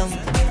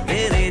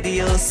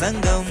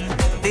संगम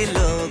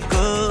दिलों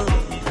को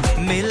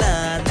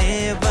मिलाने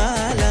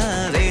वाला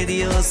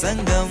रेडियो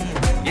संगम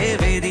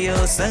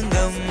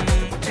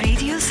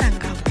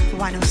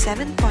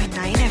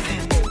 107.9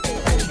 FM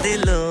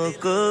दिलों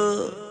को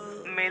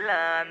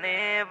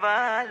मिलाने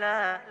वाला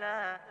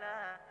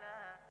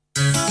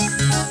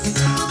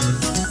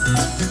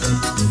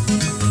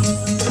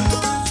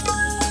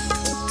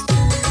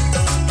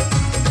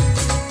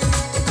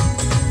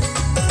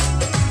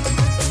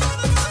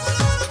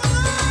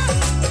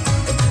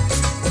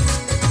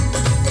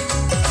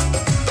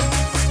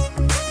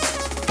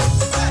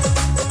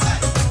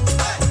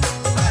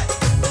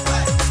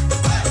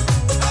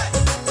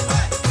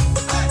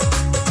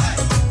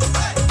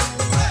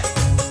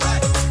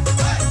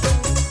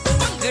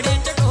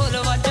ढोल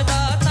वजदा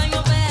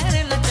ताइयों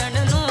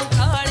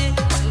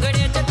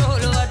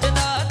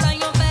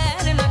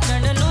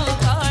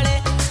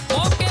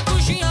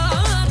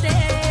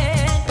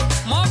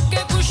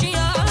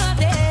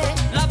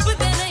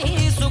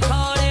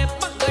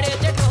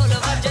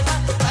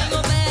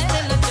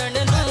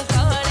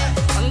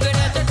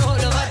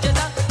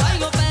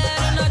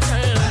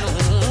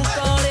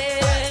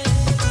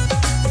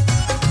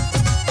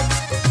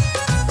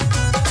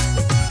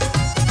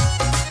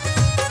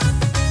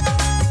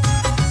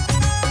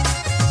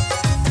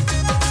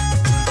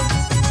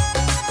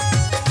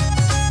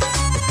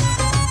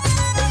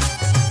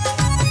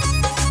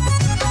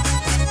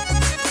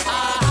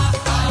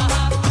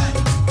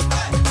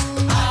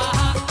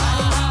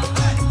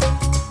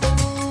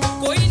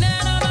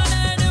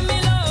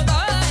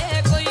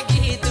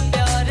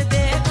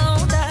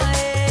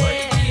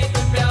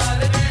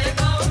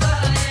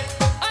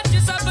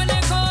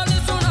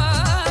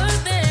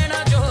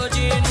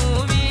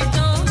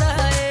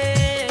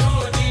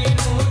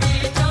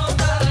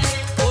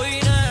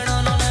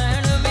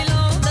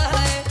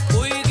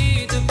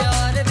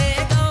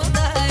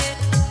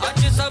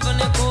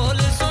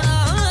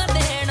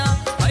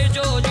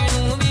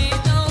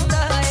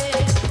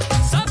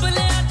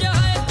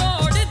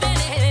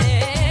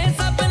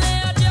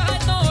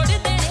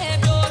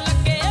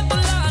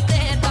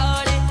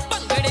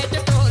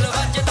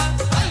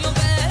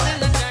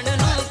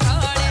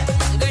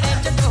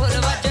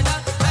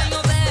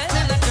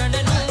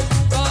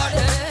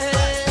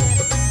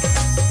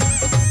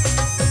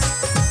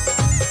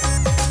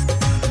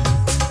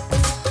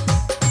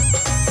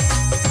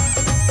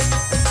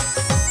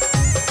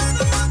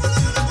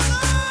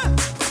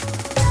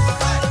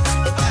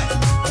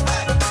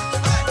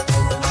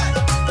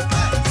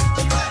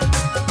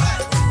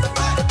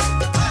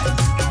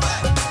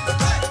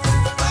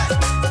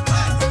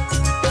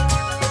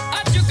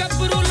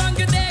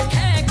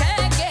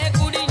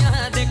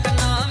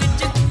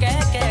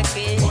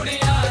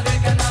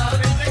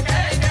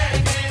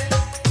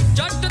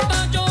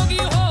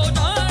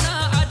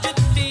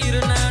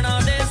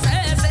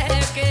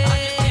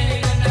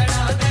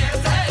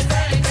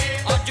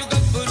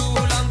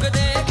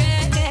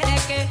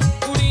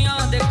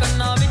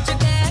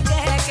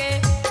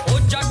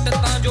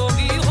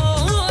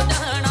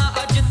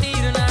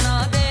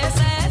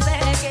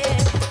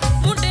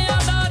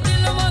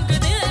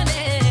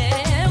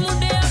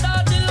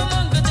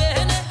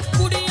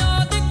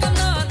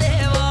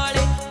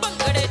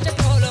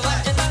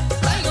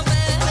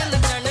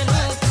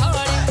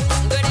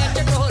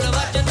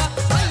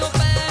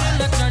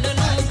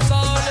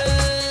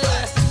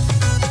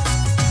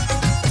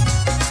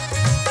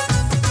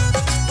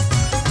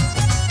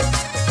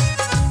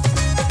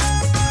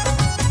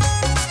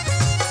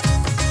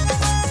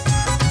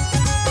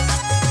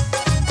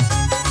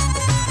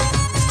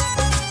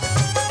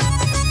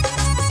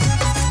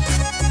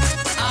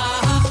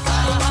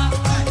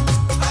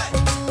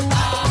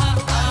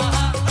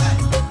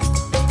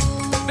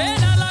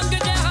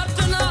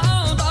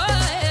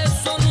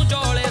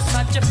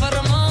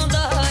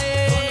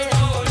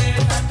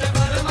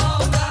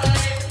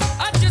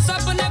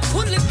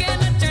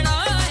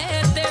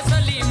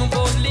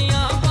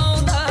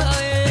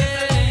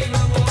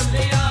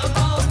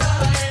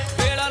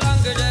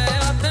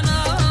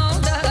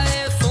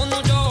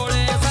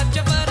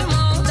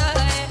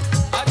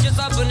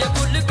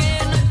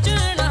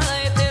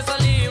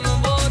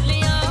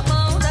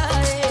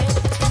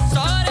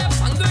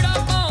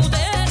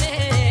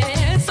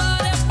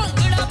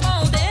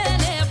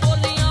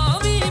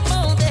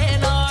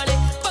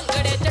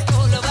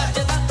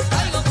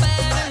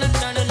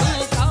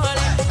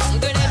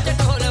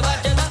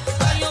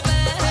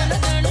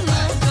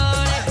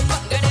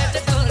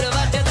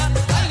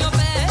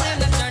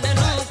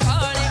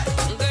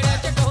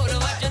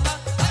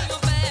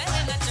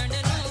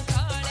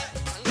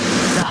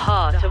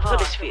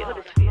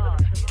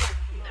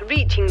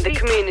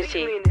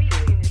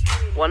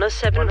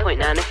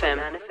 107.9 FM.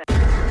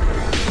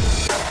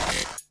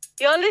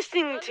 You're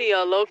listening to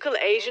your local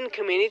Asian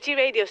community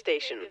radio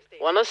station,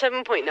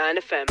 107.9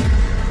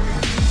 FM.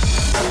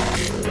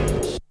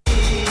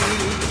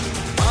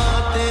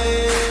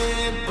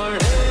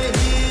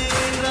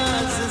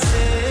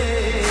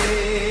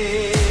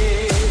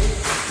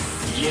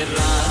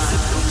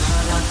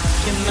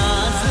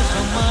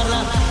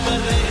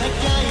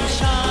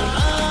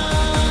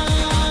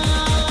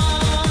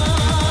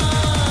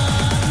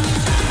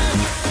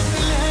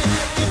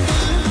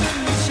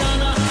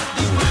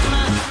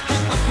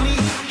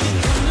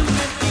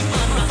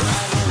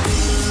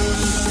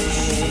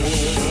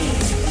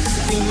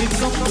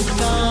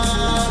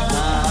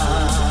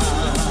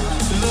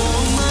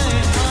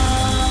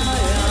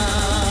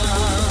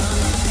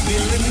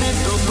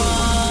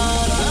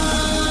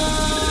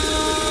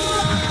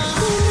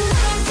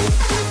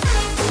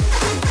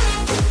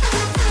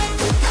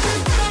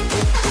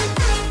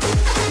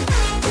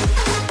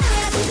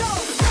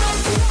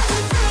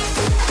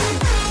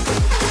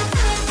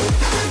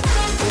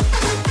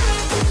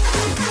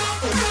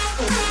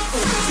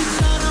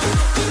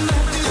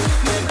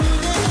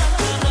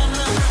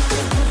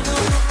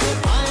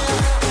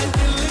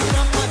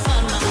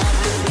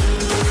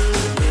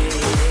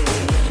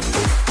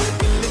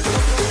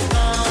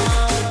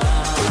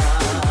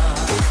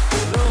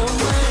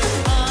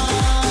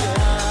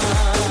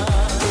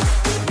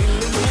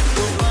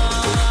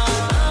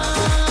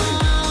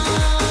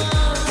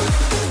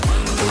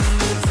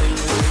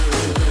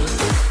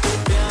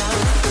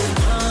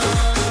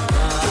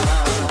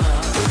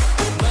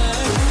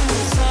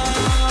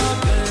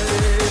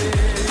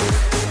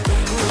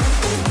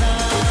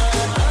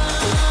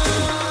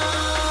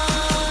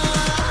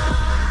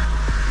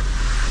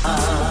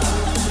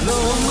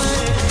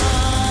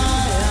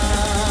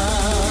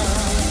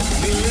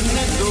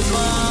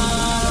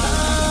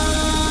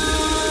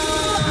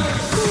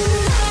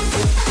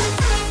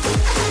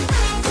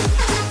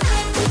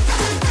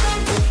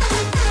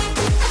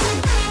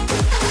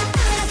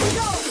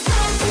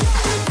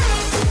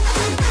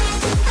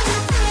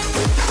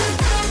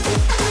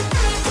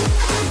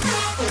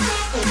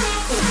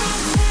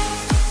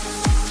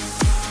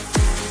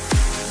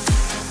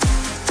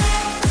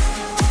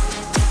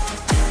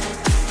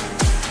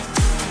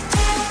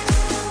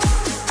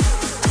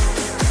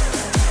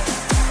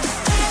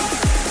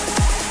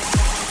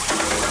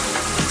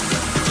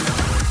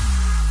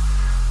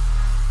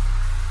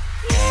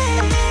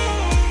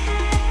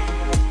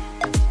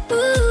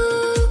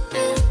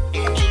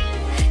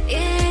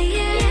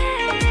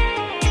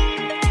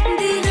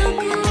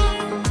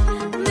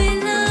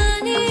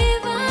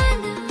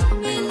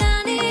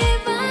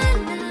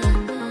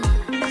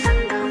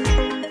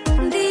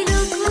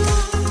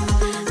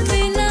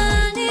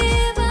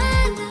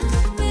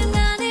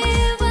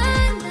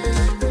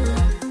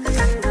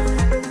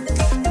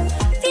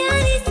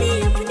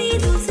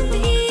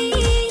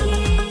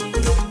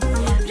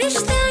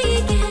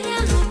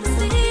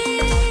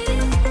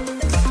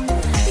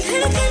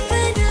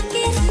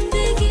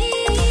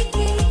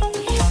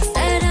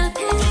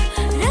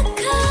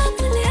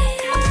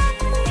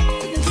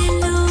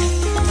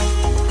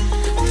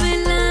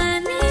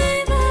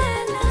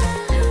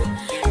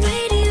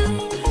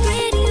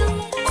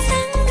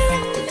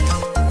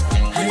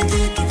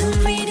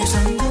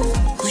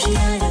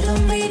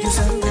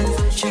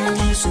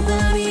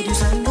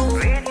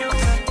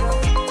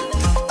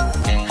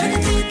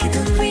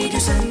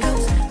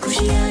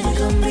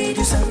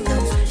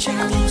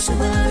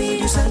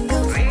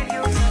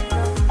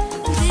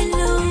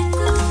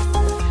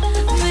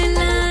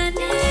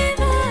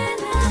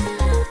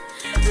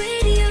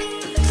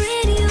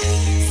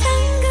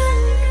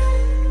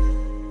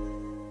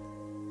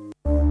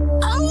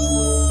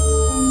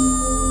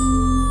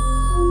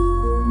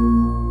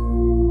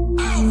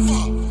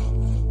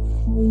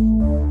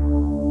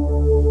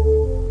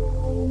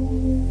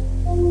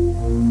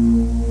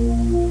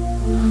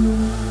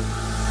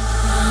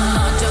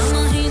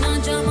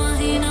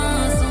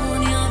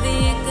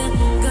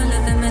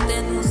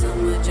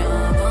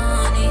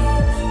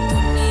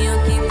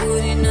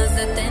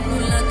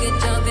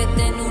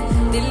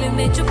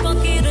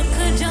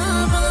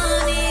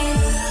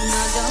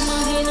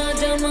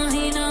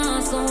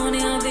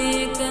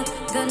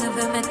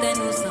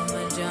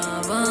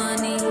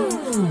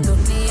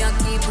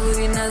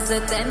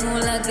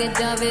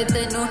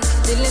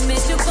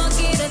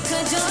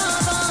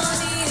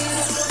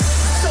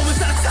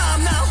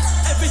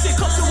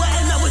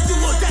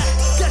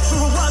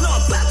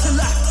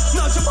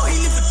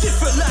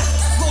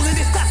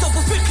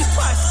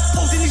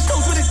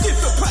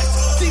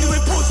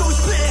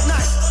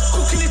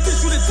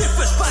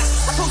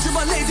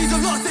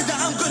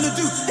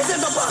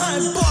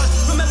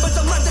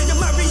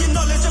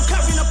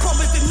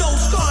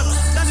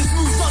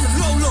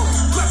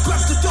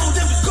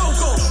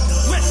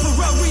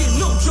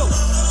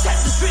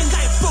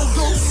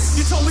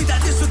 told me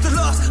that this was the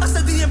last. I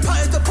said the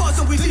empire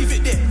departs and we leave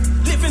it there.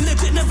 Living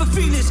legit, never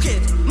feeling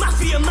scared.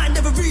 Mafia man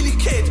never really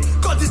cared.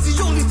 God is the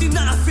only thing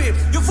that I fear.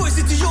 Your voice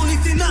is the only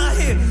thing that I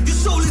hear. Your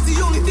soul is the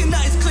only thing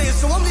that is clear.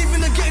 So I'm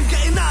leaving the game,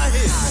 getting out of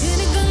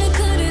here.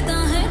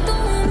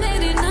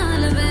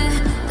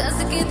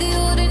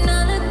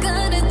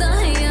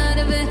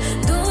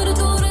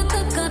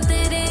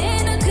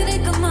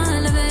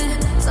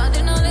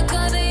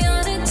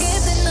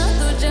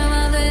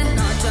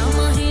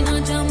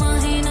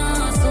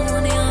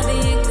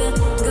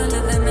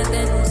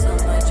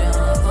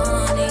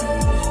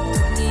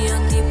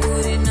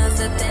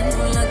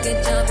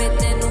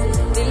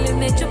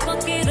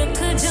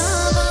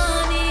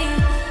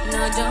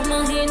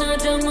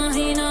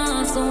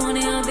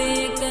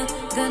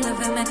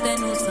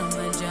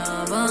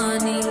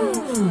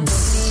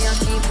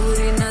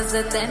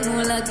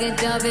 तैनू लगे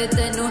जावे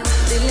तैनू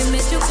दिल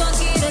में छुपा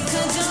के रख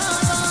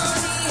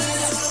जावानी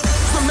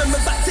Remember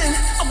back then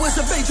I was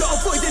a major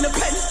avoiding a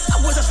pen I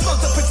was a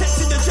smoker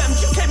protecting the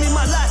gems you came in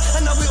my life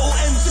and now it all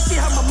ends you see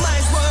how my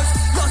mind works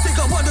last thing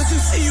I wanted to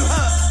see you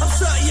hurt I'm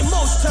certain in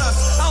most terms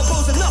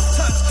elbows enough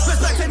touch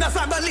respecting that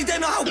family they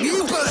know how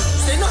you burn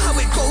they know how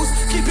it goes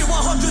keep it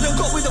 100 and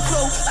go with the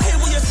flow I hear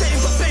what you're saying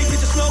but baby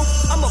just know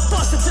I'm a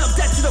bastard till I'm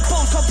dead to the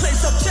bone come play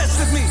some chess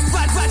with me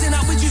riding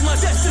out with you's my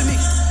destiny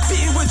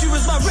being with you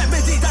is my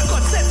remedy that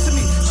God sent to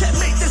me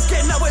checkmate this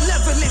game now we're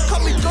leveling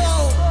come and go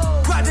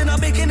riding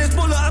out making this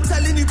bullet I'm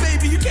telling you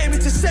baby you came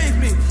in to save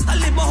me I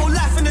live my whole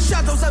life in the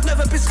shadows I've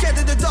never been scared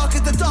of the dark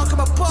is the dark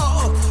I'm a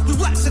part of we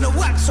waxing and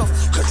wax off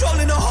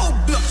controlling the whole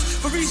blocks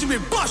for reason we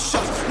bust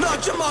shots nah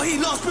Jamal he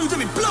lost moves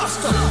and we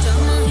blast off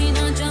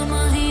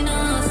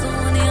Jamahina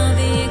Sonia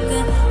वे एक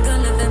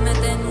गल वे मैं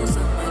तेनू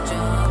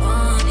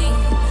समझावानी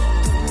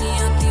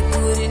दुनिया की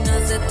पूरी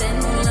नजर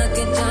तेनू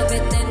लगे जावे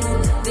तेनू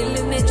दिल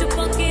में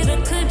छुपा के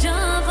रख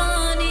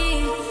जावानी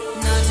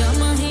ना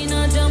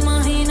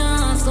Jamahina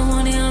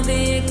सोनिया वे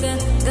एक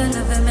गल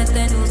वे मैं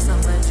तेनू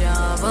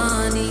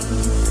समझावानी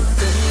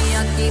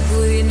दुनिया की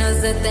पूरी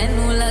नजर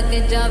तेनू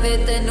लगे जावे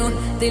तेनू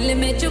दिल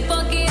में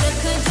छुपा के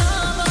रख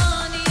जावानी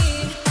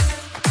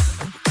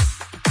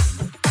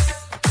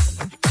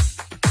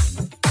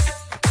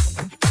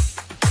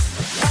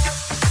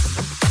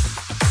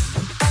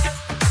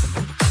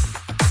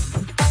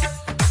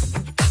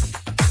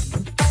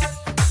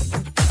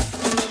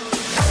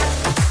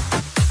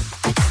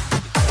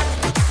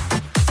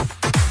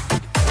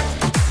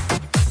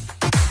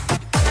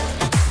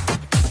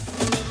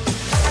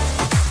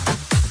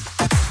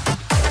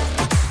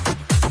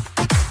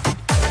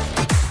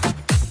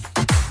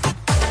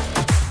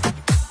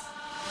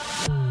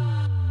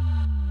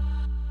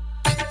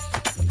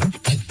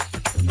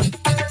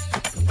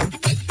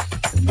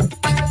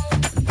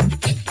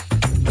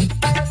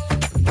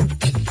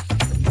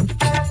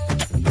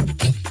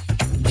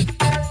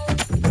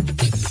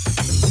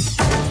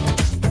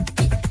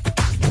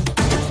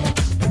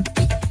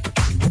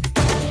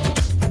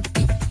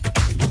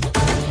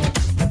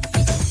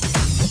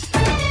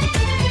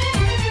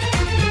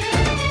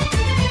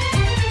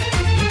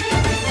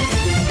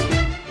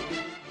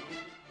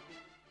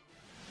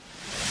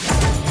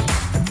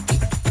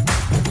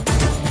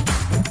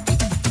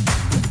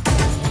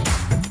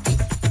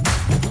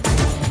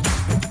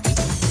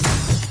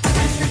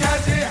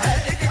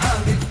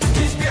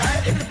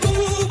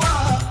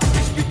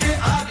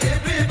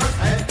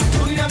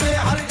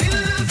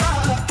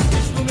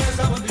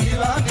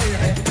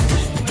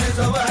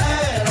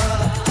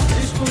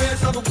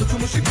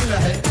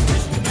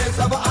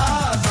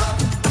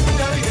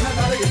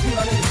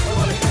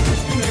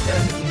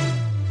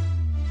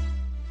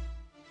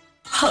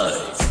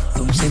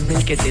तुमसे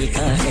मिलके दिल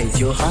का है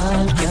जो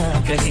हाल क्या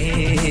कहे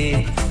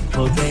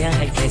हो गया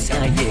है कैसा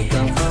ये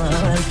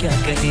कमाल क्या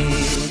कहे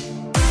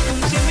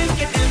तुमसे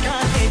मिलके दिल का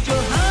है जो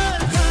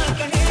हाल क्या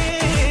कहे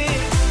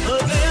हो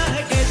गया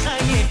है कैसा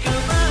ये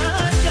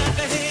कमाल क्या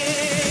कहे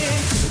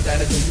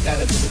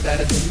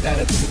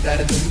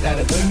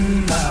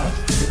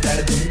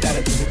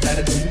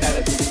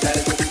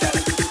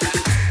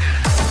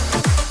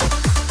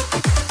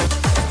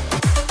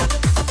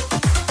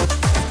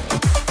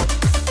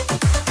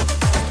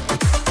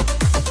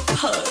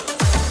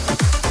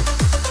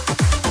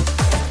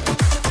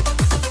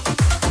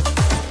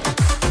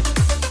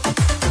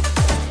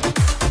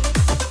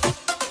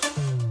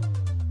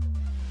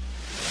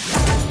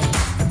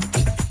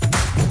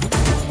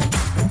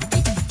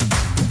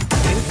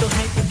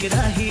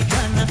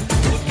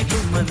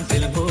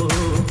मंजिल हो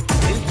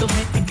दिल तो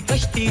है एक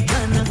कश्ती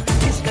जाना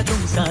किसका तुम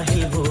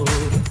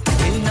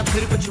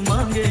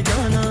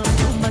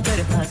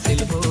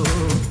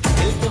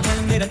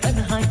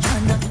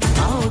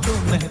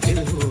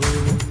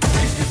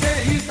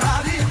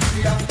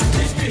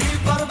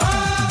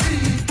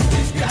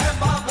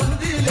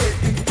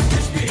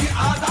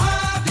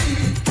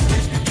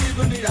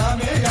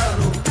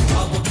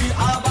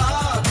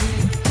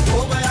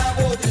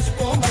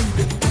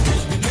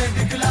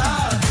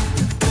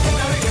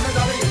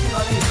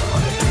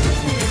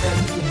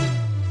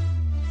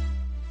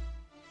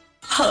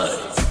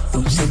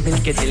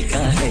के दिल का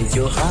है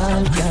जो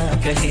हाल क्या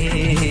कहे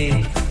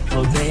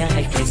हो गया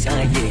है कैसा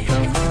ये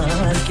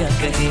कमाल क्या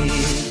कहे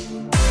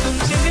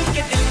तुमसे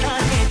मिलके दिल का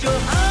है जो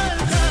हाल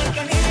क्या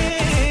कहे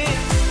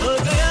हो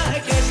गया है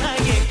कैसा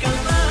ये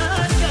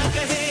कमाल क्या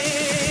कहे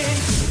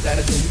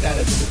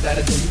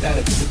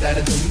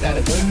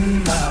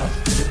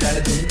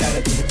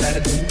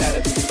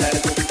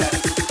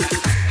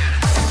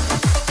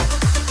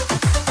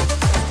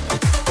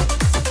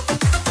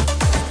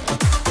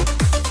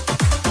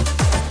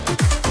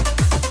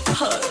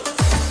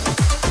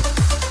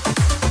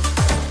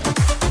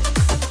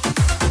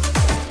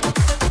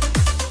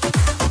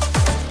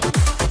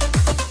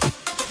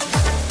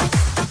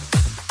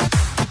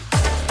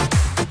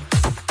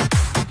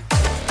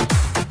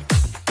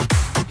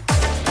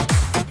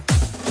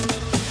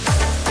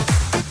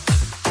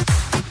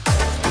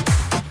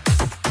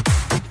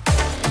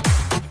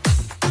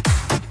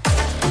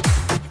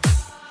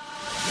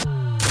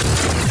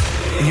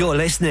You're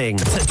listening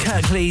to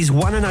Kirklees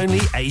one and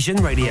only Asian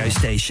radio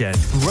station,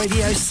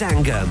 Radio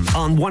Sangam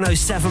on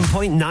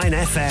 107.9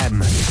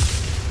 FM.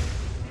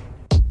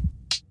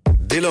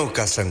 दिलों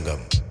का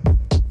संगम,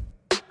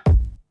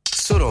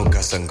 सुरों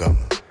का संगम,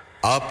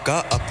 आपका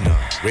अपना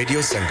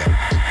रेडियो संगम.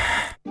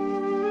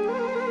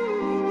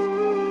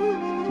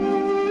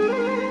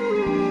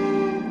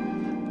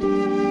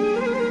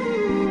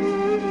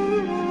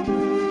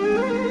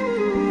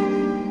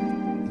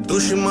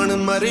 दुश्मन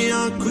मरिया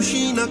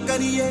खुशी न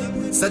करिए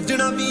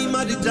सजना भी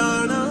मर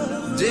जाना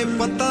जे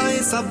पता है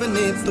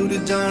सबने तुर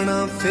जाना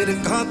फिर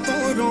कहां तो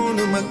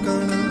रोन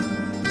मकाना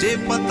जे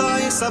पता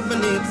है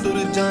सबने तुर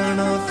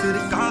जाना फिर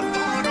कहां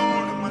तो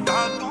रोन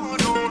मका तो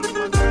रोन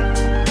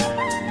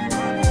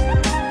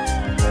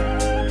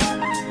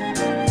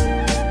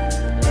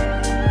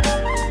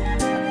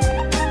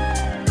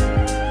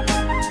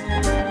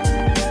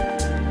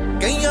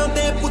कईयां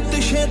दे पुੱਤ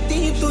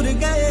ਛੇਤੀ तुर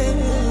गए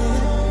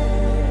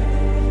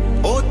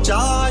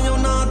ਚਾਇਓ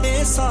ਨਾ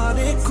ਦੇ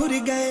ਸਾਰੇ ਖੁਰ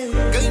ਗਏ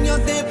ਕਈਆਂ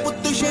ਦੇ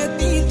ਪੁੱਤ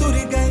ਛੇਤੀ ਤੁਰ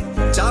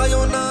ਗਏ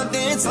ਚਾਇਓ ਨਾ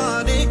ਦੇ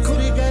ਸਾਰੇ ਖੁਰ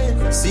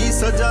ਗਏ ਸੀ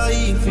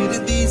ਸਜਾਈ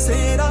ਫਿਰਦੀ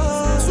ਸੇਰਾ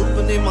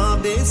ਸੁਪਨੇ ਮਾਂ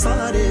ਦੇ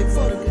ਸਾਰੇ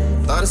ਫੁਰ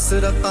ਗਏ ਤਰਸ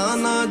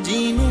ਰਤਾਨਾ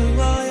ਜੀ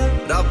ਨੂੰ ਆਇਆ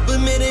ਰੱਬ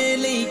ਮੇਰੇ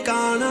ਲਈ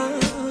ਕਾਣਾ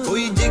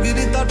ਕੋਈ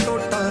ਜਿਗਰ ਦਾ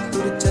ਟੋਟਾ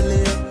ਤੁਰ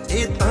ਚਲਿਆ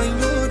ਇਹ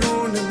ਤਾਈਓ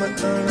ਰੋਣ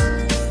ਮਕਾਣਾ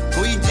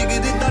ਕੋਈ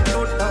ਜਿਗਰ ਦਾ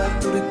ਟੋਟਾ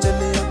ਤੁਰ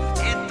ਚਲਿਆ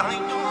ਇਹ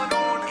ਤਾਈਓ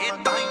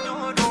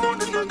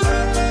ਰੋਣ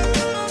ਮਕਾਣਾ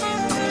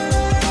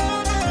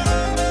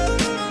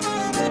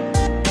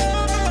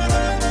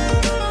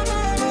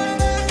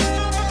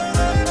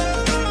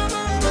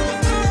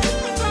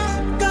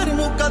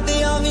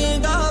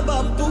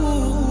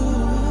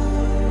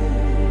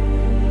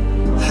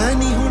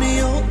ਨਹੀਂ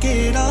ਹੁਣੇ ਉਹ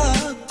ਕਿਹੜਾ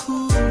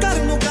ਆਖੂ ਘਰ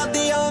ਨੂੰ ਕਦ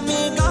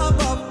ਆਵੇਂਗਾ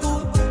ਬਾਪੂ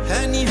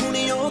ਹੈ ਨਹੀਂ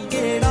ਹੁਣੇ ਉਹ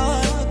ਕਿਹੜਾ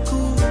ਆਖੂ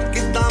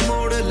ਕਿੱਦਾਂ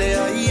ਮੋੜ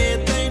ਲਿਆਈਏ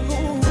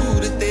ਤੈਨੂੰ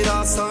ਦੂਰ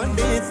ਤੇਰਾ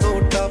ਸਾਡੇ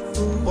ਤੋਂ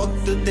ਟਾਪੂ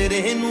ਪੁੱਤ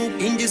ਤੇਰੇ ਨੂੰ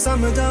ਇੰਜ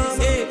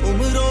ਸਮਝਾਵੇ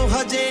ਉਮਰੋਂ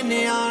ਹਜੇ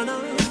ਨਿਆਣਾ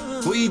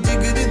ਕੋਈ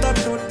ਜਿਗਰ ਦਾ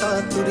ਟੋਟਾ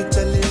ਤੁਰ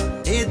ਚੱਲਿਆ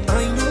ਇਹ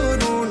ਤਾਈਓ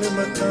ਰੋਣ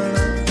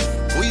ਮਕਾਣਾ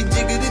ਕੋਈ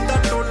ਜਿਗਰ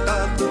ਦਾ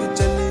ਟੋਟਾ ਤੁਰ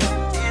ਚੱਲਿਆ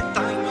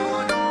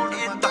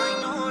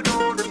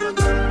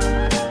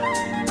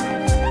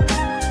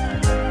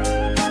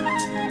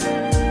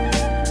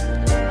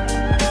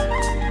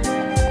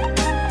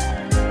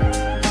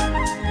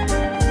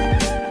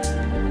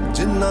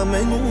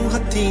ਮੈਨੂੰ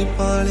ਹੱਥੀ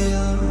ਪਾਲਿਆ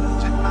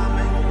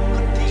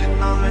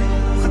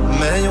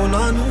ਮੈਂ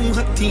ਉਹਨਾਂ ਨੂੰ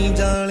ਹੱਥੀ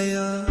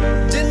ਜਾਲਿਆ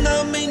ਜਿੰਨਾ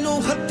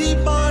ਮੈਨੂੰ ਹੱਥੀ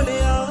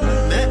ਪਾਲਿਆ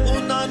ਮੈਂ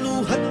ਉਹਨਾਂ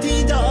ਨੂੰ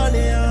ਹੱਥੀ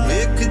ਜਾਲਿਆ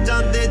ਵੇਖ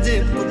ਜਾਂਦੇ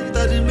ਜੇ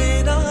ਪੁੱਤਰ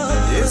ਮੇਰਾ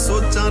ਇਹ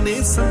ਸੋਚਾਂ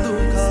ਨੇ ਸੰਧੂ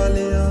ਖਾ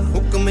ਲਿਆ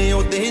ਹੁਕਮੇ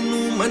ਉਹਦੇ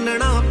ਨੂੰ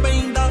ਮੰਨਣਾ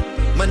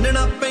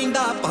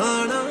ਪੈਂਦਾ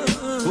ਪਾਣਾ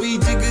ਕੋਈ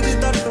ਜਿਗਰ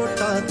ਦਾ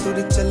ਟੋਟਾ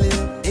ਤੁਰ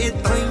ਚੱਲਿਆ ਇਹ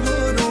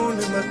ਤਾਈਓ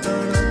ਰੋਣ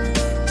ਮਕਾਣਾ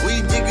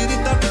ਕੋਈ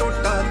ਜਿਗਰ ਦਾ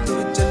ਟੋਟਾ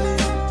ਤੁਰ ਚੱਲਿਆ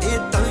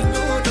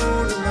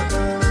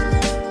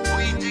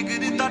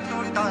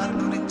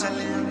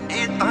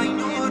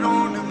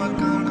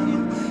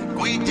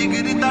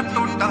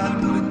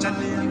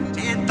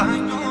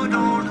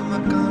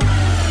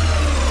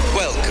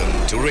Welcome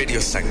to Radio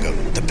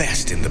Sangam, the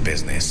best in the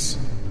business.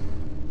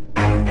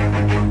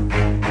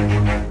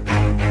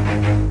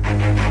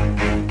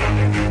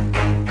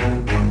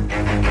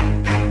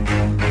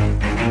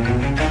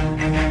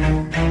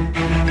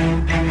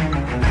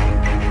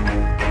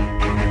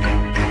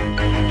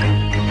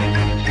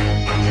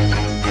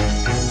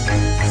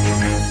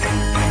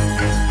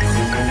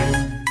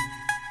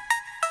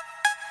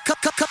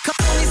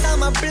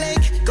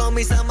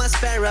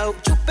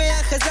 छुपे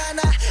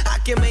खजाना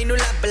आके मैनू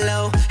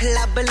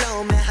लब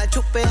लो मैं हां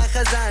छुपे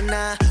खजाना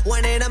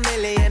one in a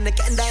million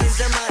कहंदा है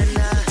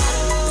ज़माना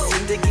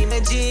जिंदगी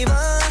में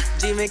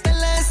जीवे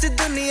कल इस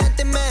दुनिया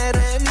ते मैं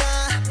रहना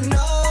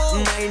no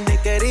माइंड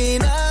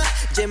करीना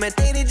जे मैं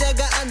तेरी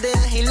जगह आंदे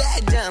ही ले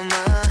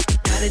जावा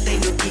कर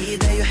तैनू की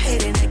दा you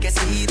hating like I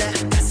see that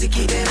that's the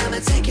key that I'm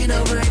taking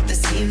over at the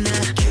scene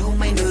क्यों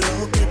मैनू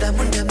रोकदा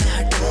मुंडा मैं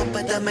हटो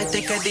पता मैं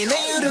ते कदी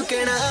नहीं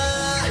रुकना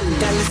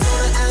कल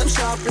सुन I'm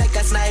sharp like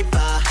a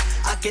sniper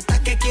आके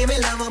ताके किवें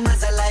लावा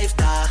मजा लाइफ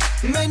दा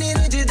मैं नहीं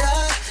रुजदा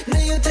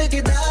नहीं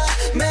थकदा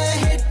मैं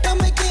हिट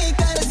में की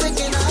कर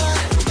सकना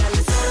गल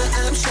सुन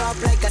I'm sharp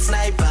like a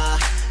sniper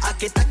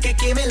आके ताके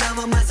किवें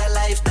लावा मजा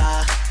लाइफ दा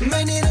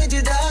मैं नहीं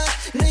रुजदा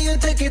नहीं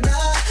थकदा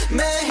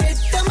मैं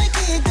हिट में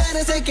की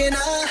कर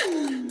सकना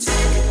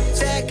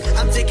check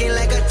I'm ticking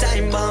like a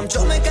time bomb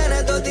जो मैं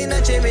करा दो दिन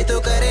अच्छे में तो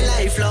करे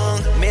lifelong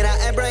मेरा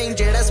brain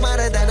जेड़ा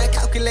smarter than a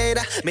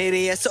calculator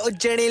मेरी ये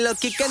सोच जेड़ी लोग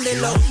की कहंदे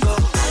लोगो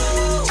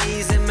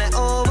चीज़ मैं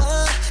over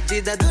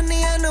जिदा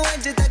दुनिया नु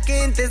अज तक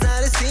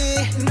इंतजार सी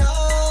no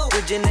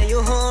कुछ नहीं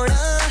होना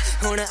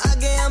हुन आ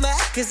गया मैं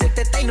exit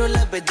तैनू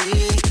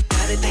लभदी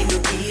यार तैनू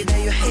की दा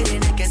you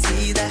hating I can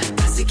see that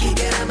बस की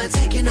get I'm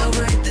taking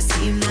over at the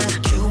scene now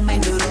क्यों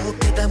मैनू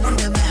रोकदा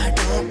मुंडा मैं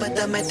हटो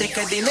पता मैं ते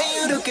कदी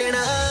नहीं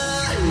रुकना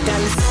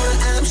गल सुन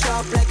I'm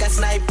sharp like a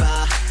sniper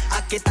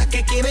आके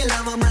ताके किवें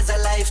लावा मजा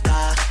लाइफ दा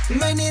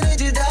मैं नहीं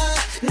रुजदा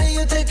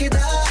नहीं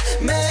थकदा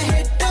मैं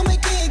हिट में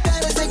की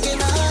कर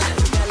सकना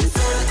गल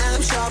सुन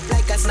I'm sharp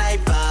like a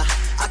sniper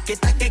आके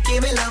ताके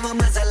किवें लावा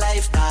मजा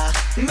लाइफ दा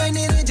मैं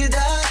नहीं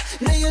रुजदा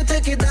नहीं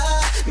थकदा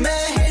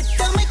मैं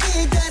हिट में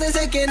की कर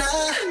सकना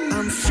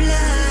I'm fly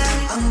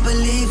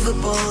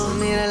unbelievable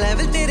मेरा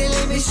level तेरे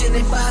लिए mission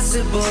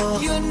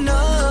impossible you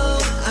know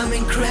I'm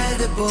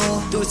incredible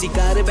तू सी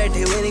कार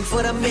बैठे waiting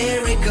for a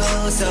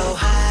miracle so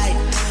high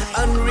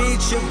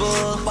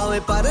unreachable पावे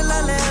पर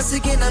लाले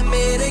सके ना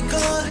मेरे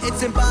को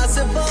it's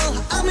impossible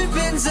I'm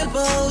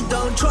invincible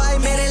don't try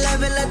मेरे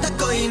level तक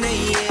कोई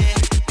नहीं है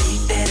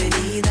तेरे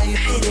नीदा you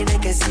hating I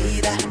can see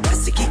that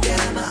बस की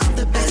करामा I'm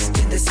the best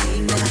in the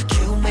scene now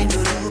क्यों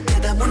मैनू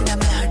रोकदा मुंडा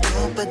मैं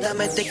हटो पता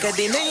मैं ते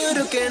कदी नहीं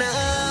रुकना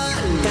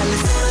गल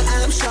सुन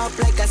I'm sharp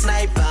like a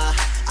sniper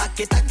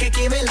आके ताके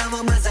किवें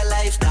लावा मजा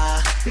लाइफ दा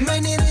मैं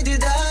नहीं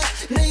रुजदा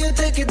नहीं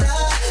थकदा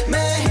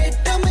मैं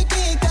हिट में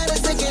की कर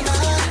सकना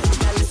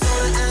गल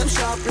सुन I'm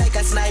sharp like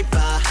a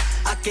sniper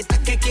आके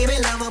ताके किवें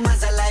लावा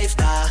मजा लाइफ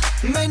दा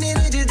मैं नहीं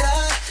रुजदा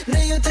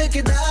नहीं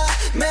थकदा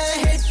मैं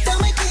हिट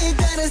में की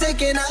कर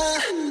सकना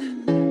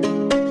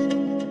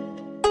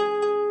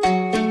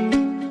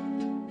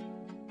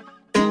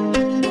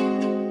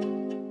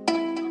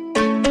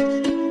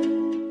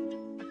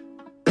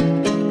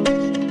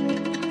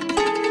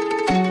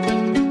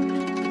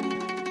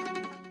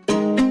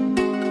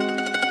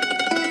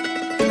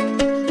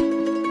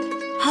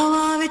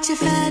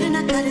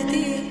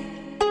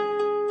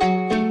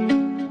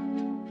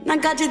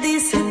ਗੱਜਦੀ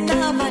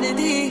ਸਿੱਧਾ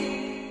ਵਰਦੀ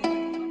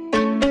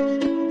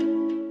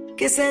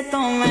ਕਿਸੇ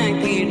ਤੋਂ ਮੈਂ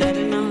ਕੀ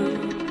ਡਰਨਾ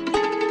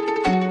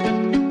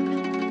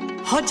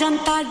ਹੋ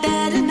ਜਨਤਾ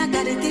ਡਰ ਨਾ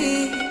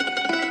ਕਰਦੀ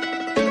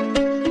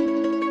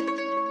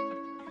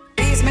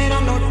ਪੀਸ ਮੇਰਾ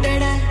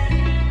ਲੋਟੇਡ ਹੈ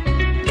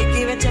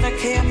ਡਿੱਗੀ ਵਿੱਚ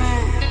ਰੱਖਿਆ ਮੈਂ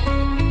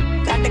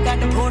ਕੱਟ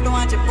ਕੱਟ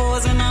ਫੋਟੋਆਂ 'ਚ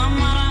ਪੋਜ਼ ਨਾ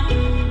ਮਾਰਾਂ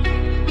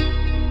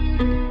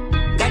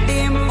ਗੱਡੀ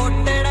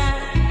ਇੰਪੋਰਟਡ ਹੈ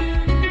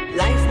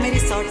ਲਾਈਫ ਮੇਰੀ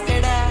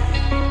ਸੌਰਟਡ ਹੈ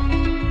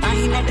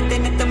ਨੱਟ ਤੇ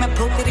ਨਿੱਤ ਮੈਂ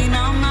ਫੁਕਰੀ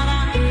ਨਾ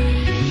ਮਾਰਾਂ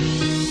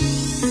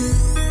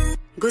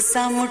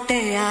ਗੁੱਸਾ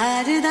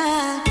ਮੁਟਿਆਰ ਦਾ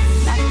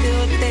ਨੱਕ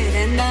ਉੱਤੇ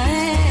ਰਹਿੰਦਾ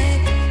ਏ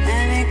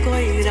ਐਵੇਂ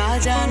ਕੋਈ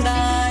ਰਾਜਾ ਦਾ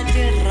ਜ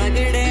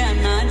ਰਗੜਿਆ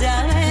ਨਾ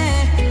ਜਾਵੇ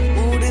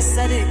ਮੂਡ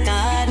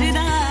ਸਰਕਾਰ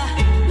ਦਾ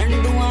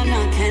ਲੰਡੂਆਂ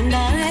ਨਾ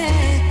ਖੈਂਦਾ ਏ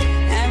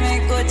ਐਵੇਂ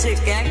ਕੁਝ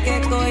ਕਹਿ ਕੇ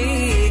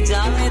ਕੋਈ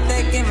ਜਾਵੇ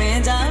ਤੇ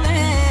ਕਿਵੇਂ ਜਾਵੇ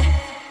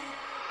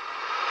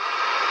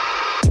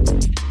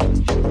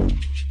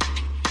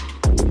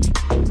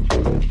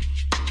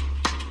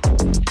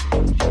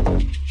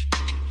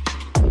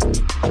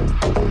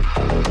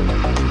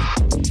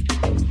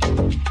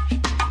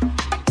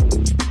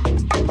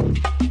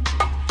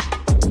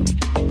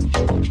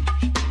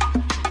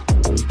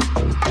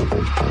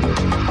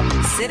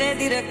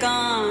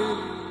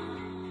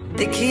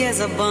दिखिए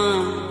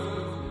ज़बान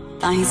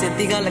ताही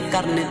सिद्धी गल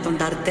करने तो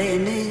डरते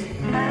ने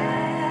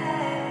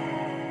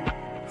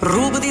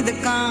रूप दी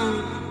दुकान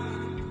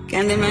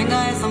कहंदे महंगा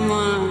है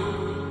सामान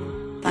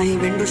ताही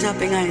विंडो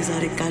शॉपिंग आए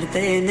सारे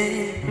करते ने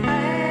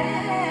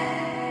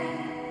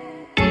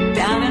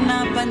प्यार ना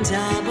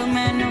पंजाब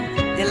मैनू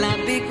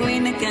गुलाबी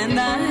क्वीन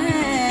कहंदा है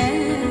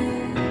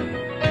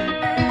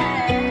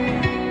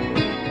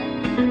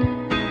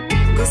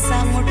गुस्सा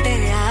मुटे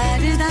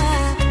यार दा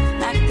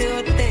नक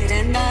उत्ते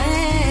रहंदा है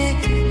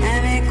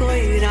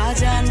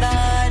राजा दा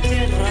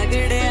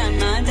रगड़िया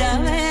ना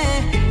जावे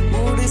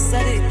मूड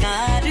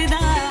सरकार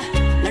दा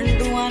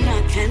लंडुआ ना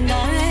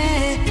खैंदा है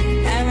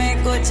एवें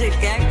कुछ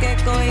कह के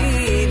कोई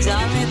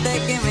जावे ते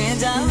किवें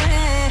जावे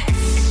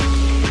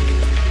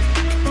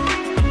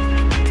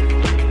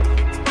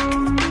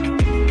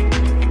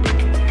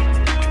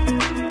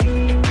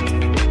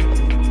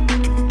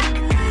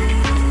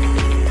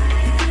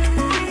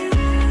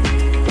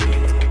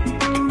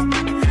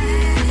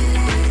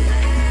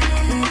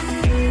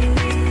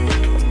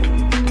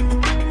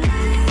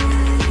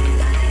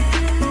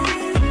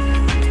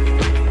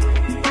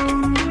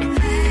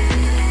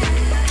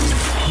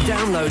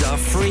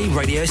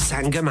Radio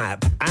Sangam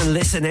app and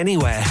listen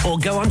anywhere or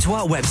go onto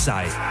our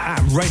website at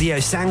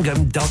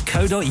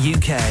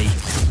radiosangam.co.uk.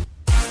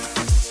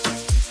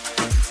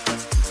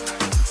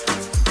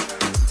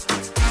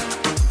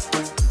 107.9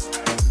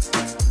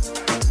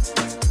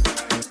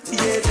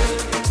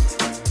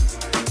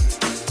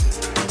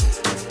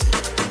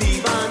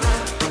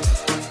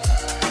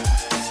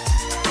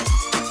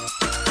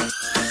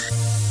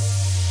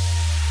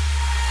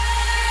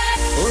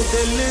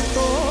 दिल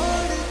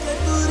तोड़ के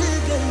तुर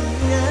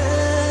गई है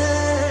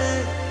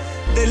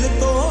दिल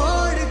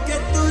तोड़ के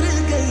तुर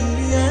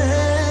गई है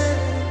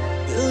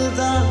दिल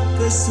दा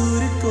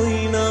कसूर कोई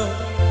ना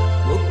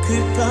मुख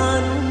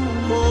कानून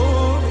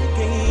मोड़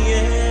गई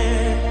है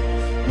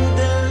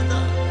दिल दा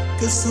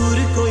कसूर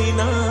कोई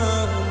ना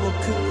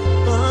मुख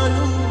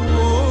कानून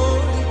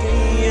मोड़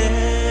गई है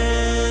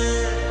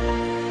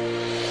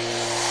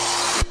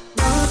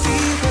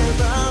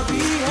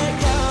बाबी है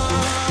क्या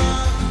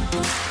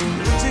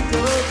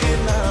मुझको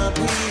गिला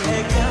भी है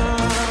क्या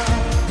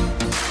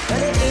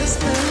अरे इस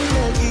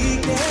जिंदगी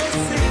के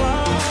सिवा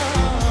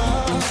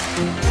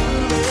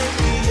तुमने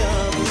किया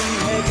भी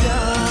है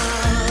क्या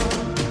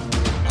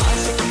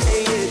आशिक है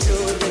ये जो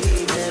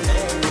नहीं है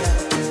मैं क्या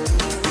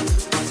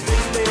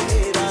दिल पे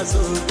मेरा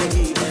जोर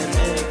नहीं है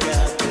मैं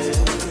क्या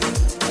करूं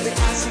अरे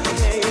आशिक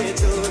है ये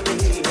जो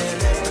नहीं है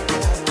मैं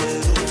क्या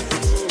करूं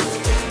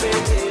दिल पे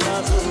मेरा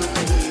जोर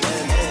नहीं है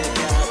मैं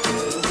क्या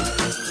करूं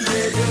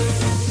ये दिल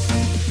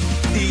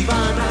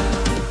दीवाना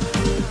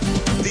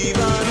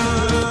दीवाना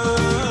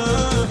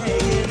है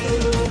ये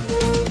दिल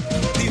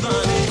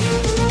दीवाने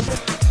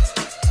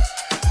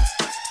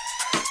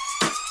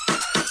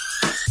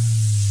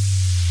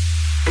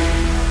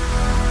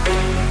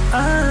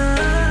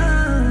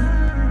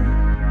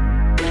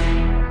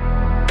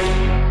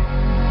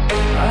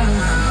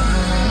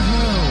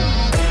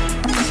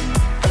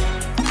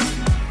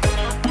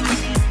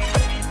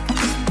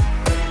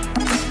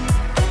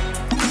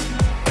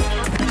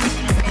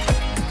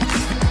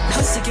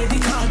हंस के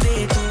दिखा दे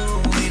तू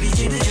मेरी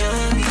जिद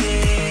जानिए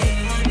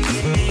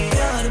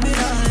प्यार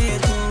मेरा है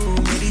तू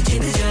मेरी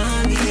जिद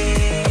जानिए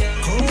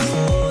हो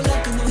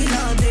लक नु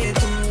हिला दे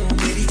तू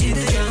मेरी जिद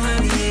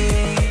जानिए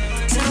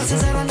जरा से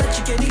जरा नच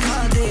के दिखा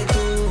दे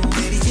तू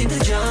मेरी जिद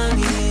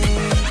जानिए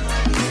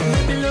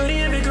मैं बिलोरी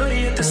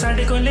तो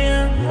साडे कोले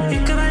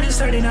एक बारी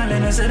साडे नाल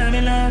नजर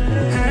मिला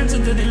हैंड्स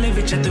इन द दिल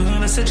विच तू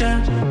वस जा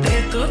दे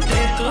तो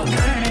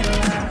खाने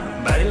वाला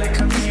body like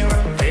a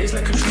mirror face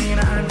like a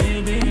Katrina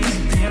baby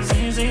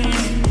easy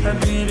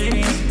habibi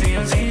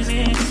it's easy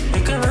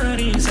ek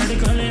baari sad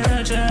kole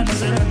aaja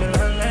nazar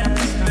mila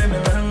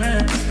le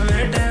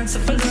we dance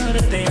floor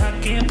te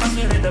aake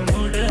pangre da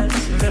mood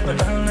we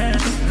banale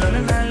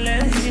gale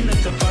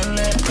hilat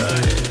palle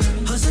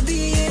hasdi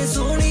ye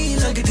soni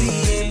lagdi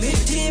ye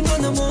mithi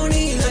man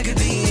moni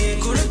lagdi ye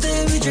kurte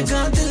vich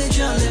gaadil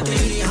chale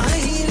teri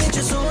hai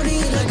vich soni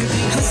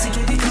lagdi has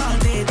ke dikha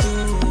de tu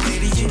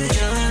meri jid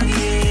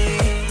jaaniye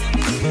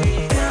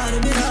प्यार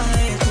मेरा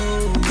है तू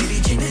मेरी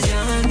जिद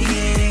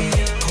जानिए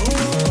हो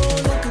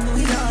luck नु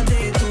हिला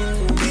दे तू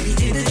मेरी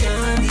जिद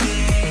जानिए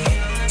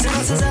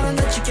जरा से जरा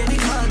नच के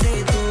दिखा दे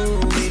तू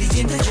मेरी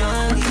जिद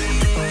जानिए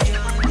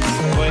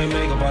Boy,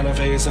 makeup on her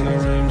face in the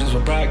room just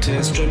for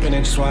practice dripping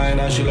in swine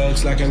now she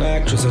looks like an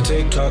actress a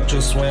TikTok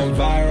just went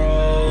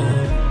viral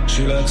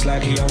she looks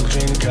like a young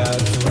Katrina Cat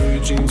blue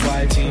jeans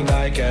white tee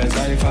Nikes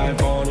 95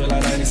 pound with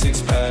like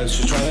 96 pads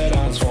she's trying to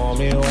dance for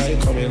me why you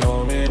coming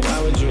on me why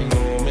would you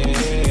ignore me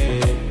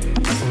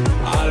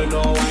I don't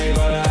know why you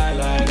gotta act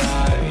like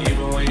that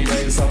even when you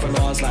got yourself a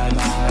nose like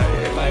that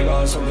if I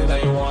got something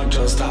that you want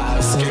just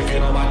ask if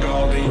you're not my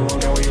girl then you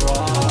won't get what you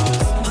want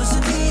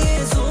हंसदी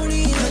है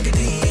सोनी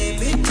लगदी है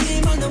मिठी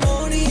मन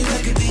मोनी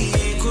लगदी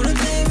है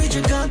कुर्ते विच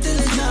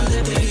गादिल चल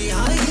तेरी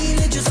हाई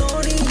विच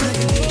सोनी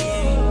लगदी है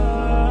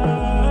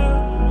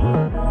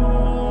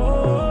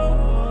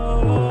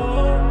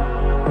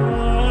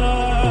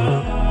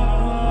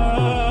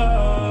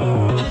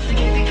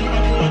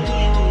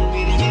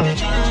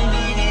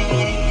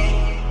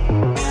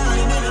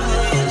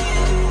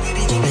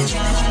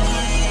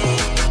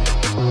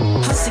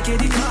हंस के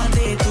दिखा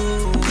दे तू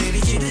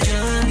मेरी जिद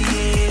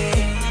जानिए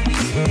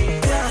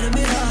प्यार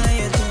मेरा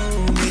है तू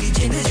मेरी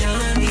जिद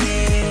जानिए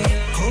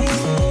हो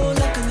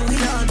लक नु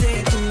हिला दे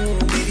तू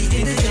मेरी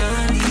जिद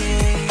जानिए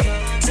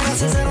जरा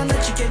से जरा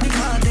नच के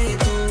दिखा दे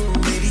तू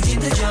मेरी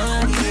जिद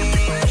जानिए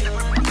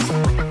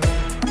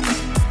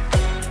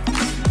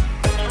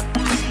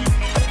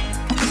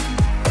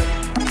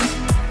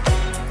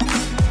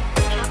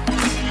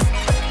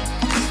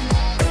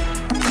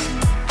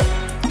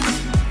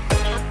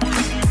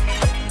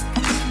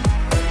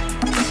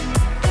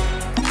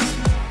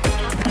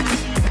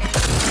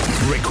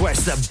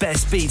Request the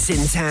best beats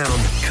in town.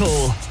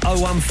 Call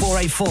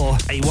 01484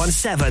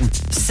 817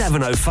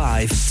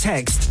 705.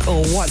 Text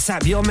or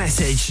WhatsApp your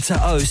message to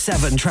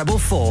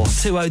 07444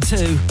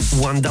 202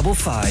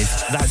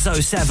 155. That's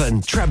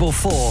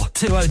 07444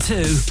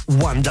 202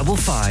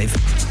 155.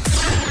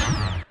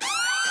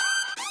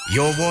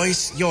 Your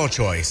voice, your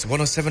choice.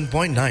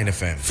 107.9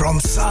 FM. From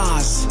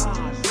SARS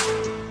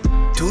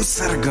to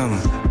Sargam,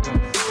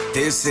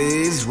 this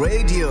is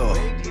Radio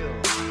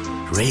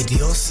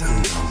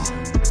Sangam.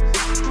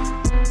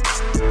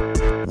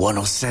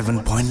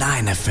 107.9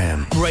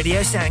 FM.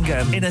 Radio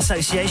Sangam in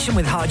association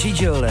with Haji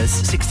Jewellers,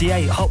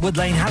 68 Hotwood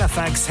Lane,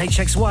 Halifax,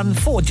 HX1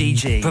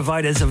 4DG.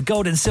 Providers of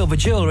gold and silver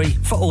jewellery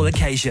for all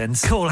occasions. Call